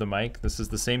 gonna move the mic. This is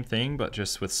the same thing, but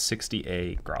just with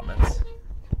 60A grommets.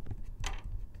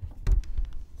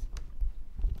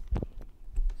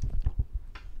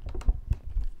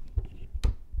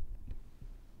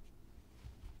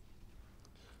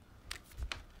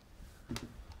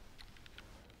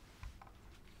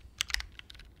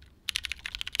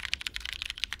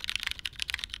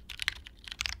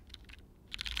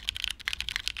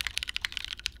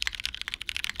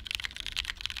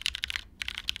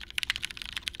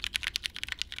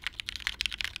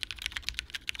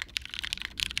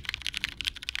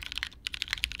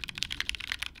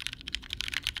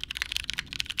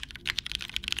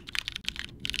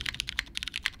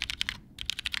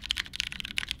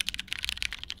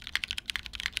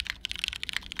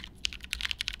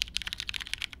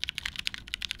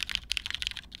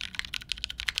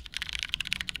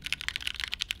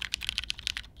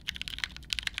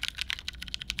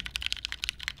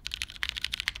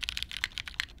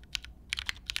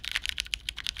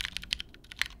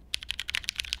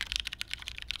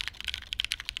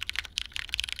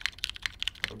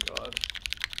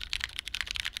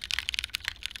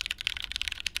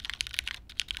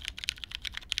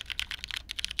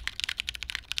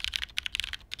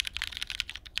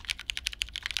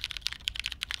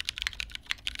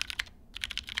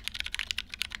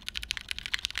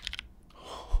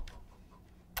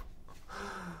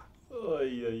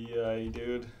 Ay,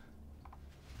 dude.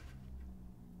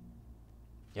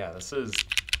 Yeah, this is...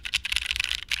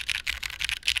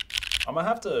 I'm gonna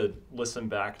have to listen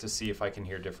back to see if I can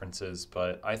hear differences,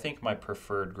 but I think my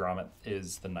preferred grommet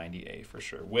is the 90A for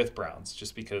sure, with browns,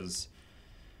 just because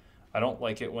I don't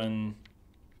like it when...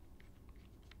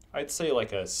 I'd say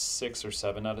like a 6 or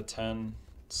 7 out of 10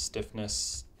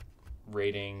 stiffness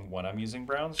rating when I'm using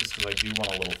browns, just because I do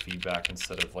want a little feedback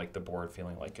instead of like the board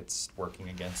feeling like it's working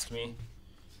against me.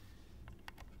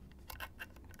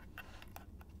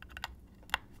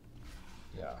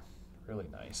 Yeah, really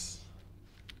nice.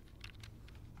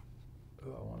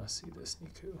 Oh, I want to see this,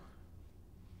 Niku.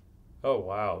 Oh,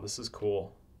 wow, this is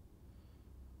cool.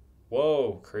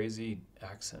 Whoa, crazy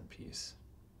accent piece.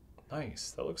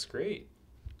 Nice, that looks great.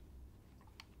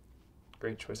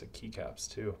 Great choice of keycaps,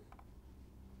 too.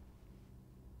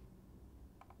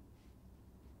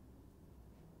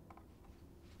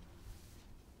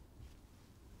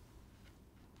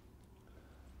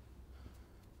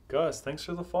 Gus, thanks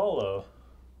for the follow.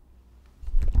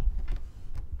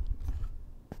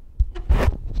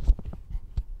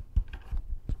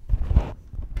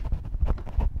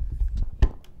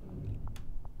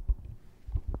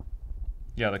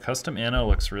 Yeah, the custom anno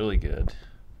looks really good.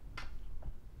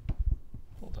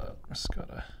 Hold up, I just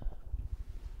gotta...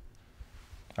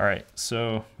 All right,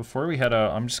 so before we head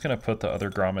out, I'm just gonna put the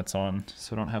other grommets on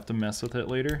so I don't have to mess with it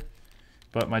later.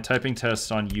 But my typing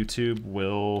test on YouTube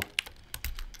will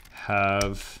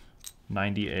have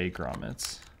 90A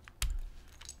grommets.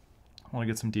 I wanna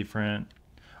get some different...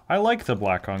 I like the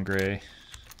black on gray.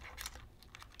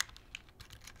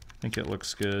 I think it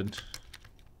looks good.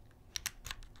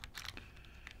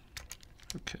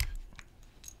 Okay.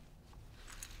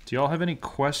 Do y'all have any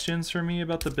questions for me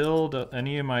about the build?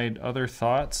 Any of my other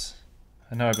thoughts?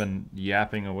 I know I've been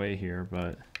yapping away here,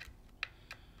 but...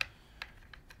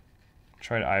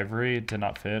 Tried ivory, it did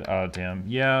not fit. Oh, damn.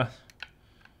 Yeah.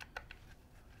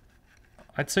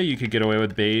 I'd say you could get away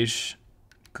with beige,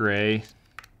 gray.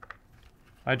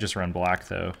 I'd just run black,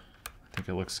 though. I think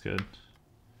it looks good.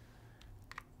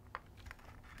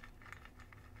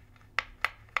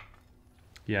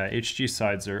 Yeah, HG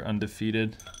sides are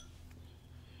undefeated.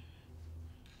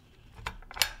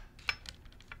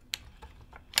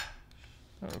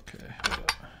 Okay, hold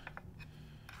up.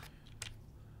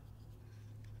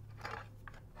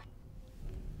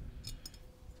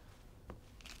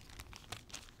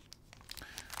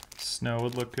 Snow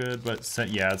would look good, but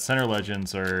yeah, center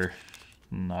legends are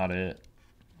not it.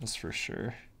 That's for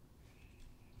sure.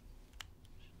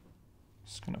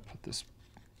 Just gonna put this.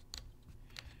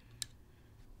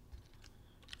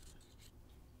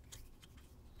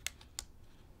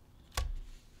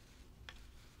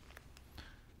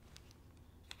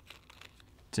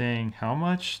 Dang, how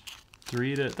much?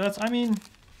 3 to, that's, I mean,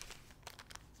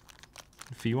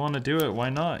 if you want to do it, why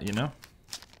not, you know?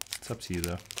 It's up to you,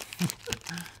 though.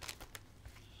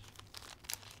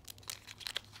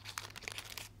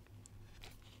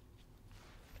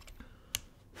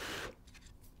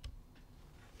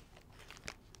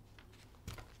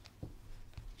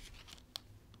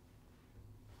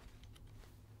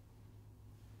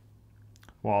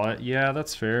 Wallet, yeah,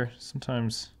 that's fair.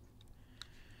 Sometimes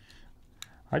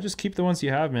I just keep the ones you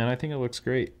have, man. I think it looks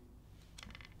great.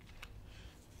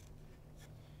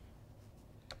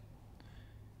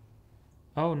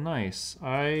 Oh, nice.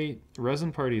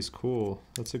 Resin Party's cool.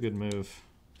 That's a good move.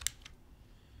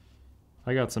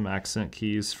 I got some accent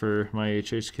keys for my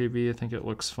HHKB. I think it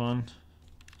looks fun.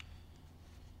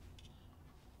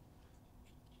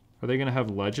 Are they gonna have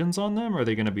legends on them, or are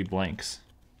they gonna be blanks?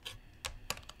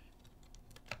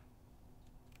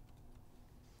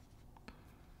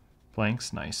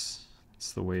 Blanks, nice.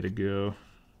 That's the way to go.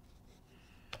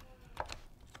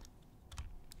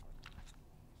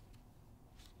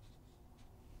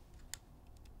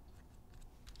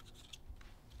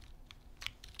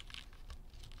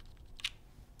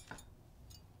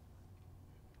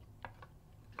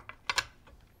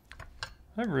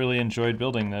 I've really enjoyed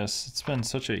building this. It's been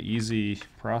such an easy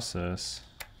process.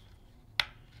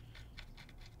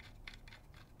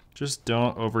 Just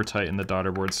don't over tighten the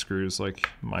daughterboard screws like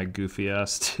my goofy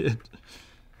ass did.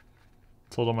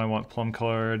 Told him I want plum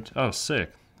colored. Oh,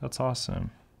 sick. That's awesome.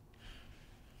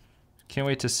 Can't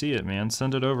wait to see it, man.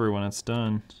 Send it over when it's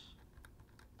done.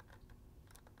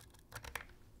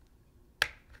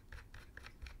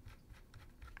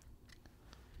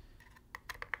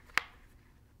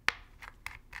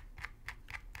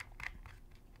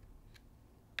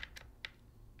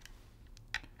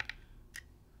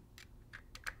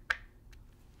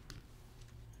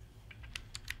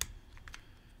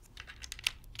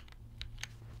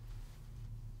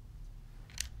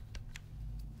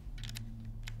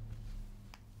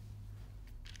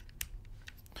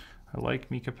 I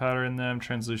like mica powder in them,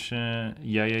 translucent.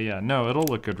 Yeah. No, it'll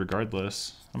look good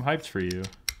regardless. I'm hyped for you.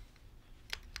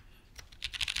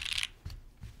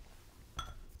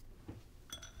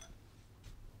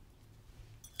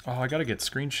 Oh, I gotta get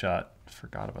screenshot.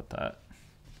 Forgot about that.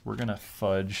 We're gonna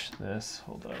fudge this.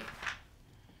 Hold up.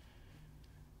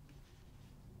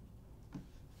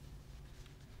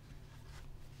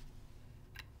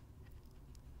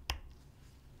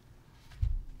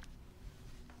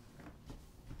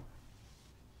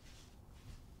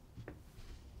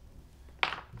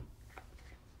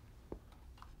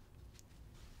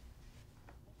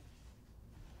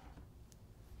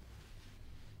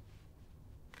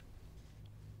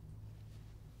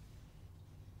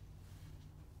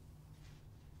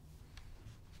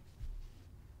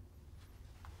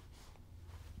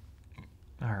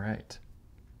 All right.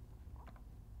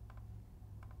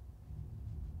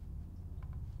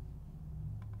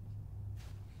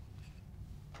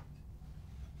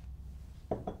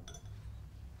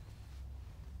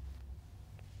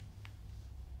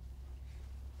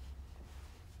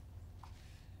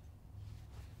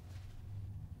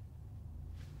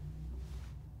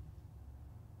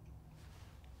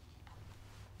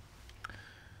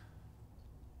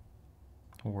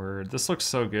 Word. This looks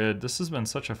so good. This has been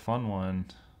such a fun one.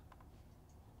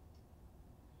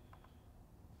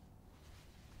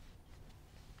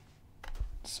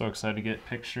 So excited to get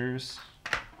pictures,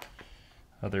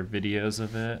 other videos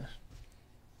of it.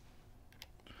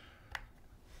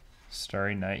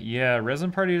 Starry Night. Yeah,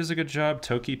 Resin Party does a good job.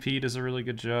 Toki P does a really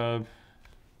good job.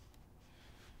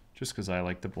 Just because I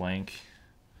like the blank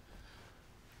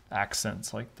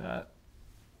accents like that.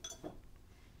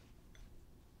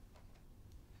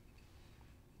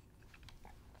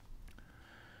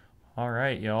 All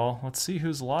right, y'all. Let's see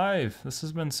who's live. This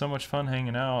has been so much fun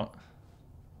hanging out.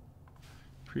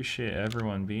 Appreciate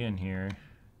everyone being here.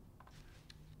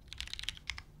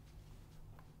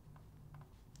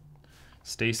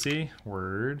 Stacy,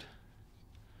 word.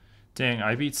 Dang,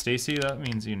 I beat Stacy. That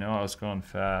means you know I was going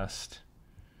fast.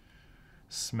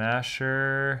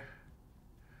 Smasher,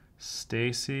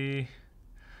 Stacy.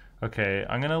 Okay,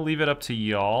 I'm gonna leave it up to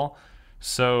y'all.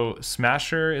 So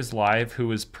Smasher is live,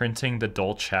 who is printing the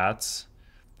dull chats.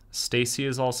 Stacy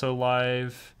is also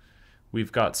live.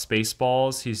 We've got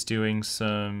Spaceballs. He's doing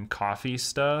some coffee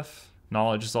stuff.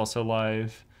 Knowledge is also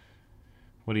live.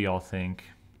 What do y'all think?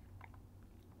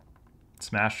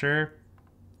 Smasher?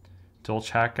 Dull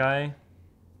chat guy?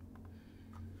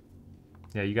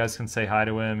 Yeah, you guys can say hi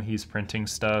to him. He's printing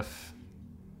stuff.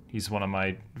 He's one of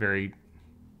my very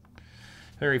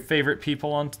favorite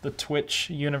people on the Twitch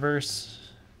universe.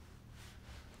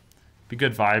 Be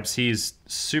good vibes. He's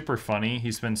super funny.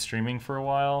 He's been streaming for a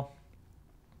while.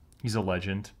 He's a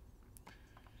legend.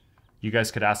 You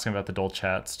guys could ask him about the dull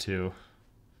chats too,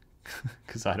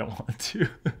 because I don't want to.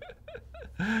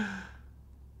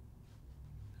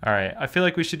 All right, I feel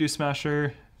like we should do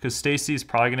Smasher, because Stacy's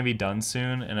probably going to be done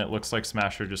soon, and it looks like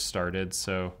Smasher just started,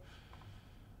 so.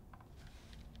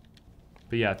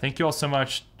 But yeah, thank you all so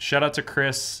much. Shout out to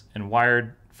Chris and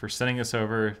Wired for sending this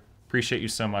over. Appreciate you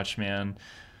so much, man.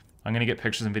 I'm going to get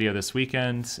pictures and video this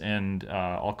weekend, and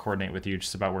I'll coordinate with you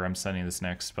just about where I'm sending this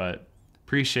next. But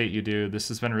appreciate you, dude. This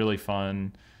has been really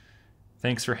fun.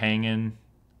 Thanks for hanging.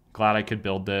 Glad I could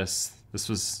build this. This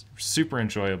was super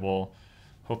enjoyable.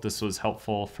 Hope this was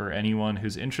helpful for anyone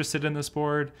who's interested in this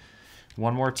board.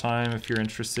 One more time, if you're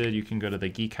interested, you can go to the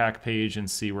Geek page and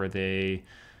see where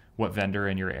what vendor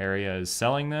in your area is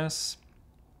selling this.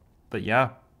 But yeah,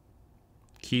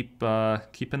 keep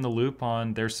in the loop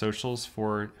on their socials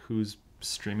for who's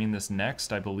streaming this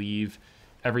next. I believe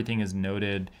everything is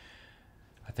noted.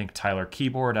 I think Tyler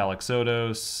Keyboard, Alex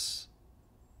Odos,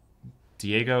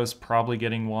 Diego's probably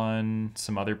getting one,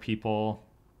 some other people.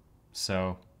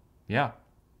 So yeah,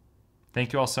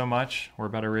 thank you all so much. We're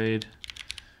about to raid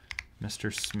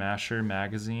Mr. Smasher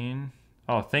Magazine.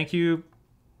 Oh, thank you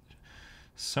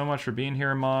so much for being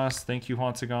here, Moss. Thank you,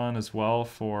 Hontagon, as well,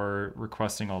 for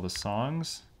requesting all the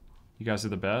songs. You guys are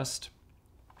the best.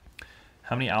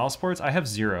 How many Alice boards? I have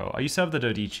 0. I used to have the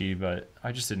Dodici, but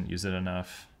I just didn't use it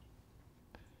enough.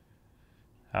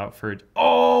 Outford.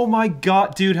 Oh my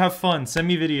god, dude, have fun. Send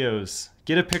me videos.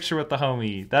 Get a picture with the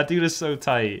homie. That dude is so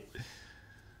tight.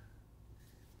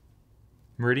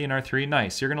 Meridian R3,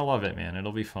 nice. You're gonna love it, man.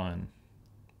 It'll be fun.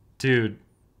 Dude,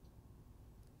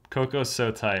 Coco's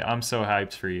so tight. I'm so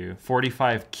hyped for you.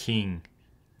 45 King.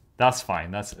 That's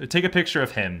fine. Take a picture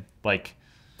of him. Like,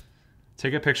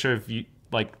 take a picture of you,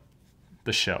 like,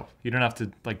 the show. You don't have to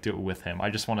like do it with him. I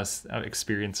just want to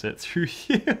experience it through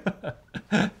you.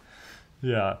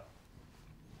 Yeah.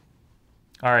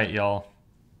 All right, y'all.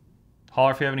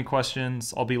 Holler if you have any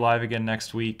questions. I'll be live again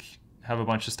next week. Have a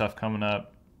bunch of stuff coming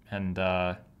up. And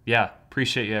yeah,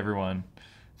 appreciate you, everyone.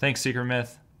 Thanks, Secret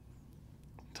Myth.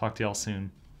 Talk to y'all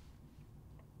soon.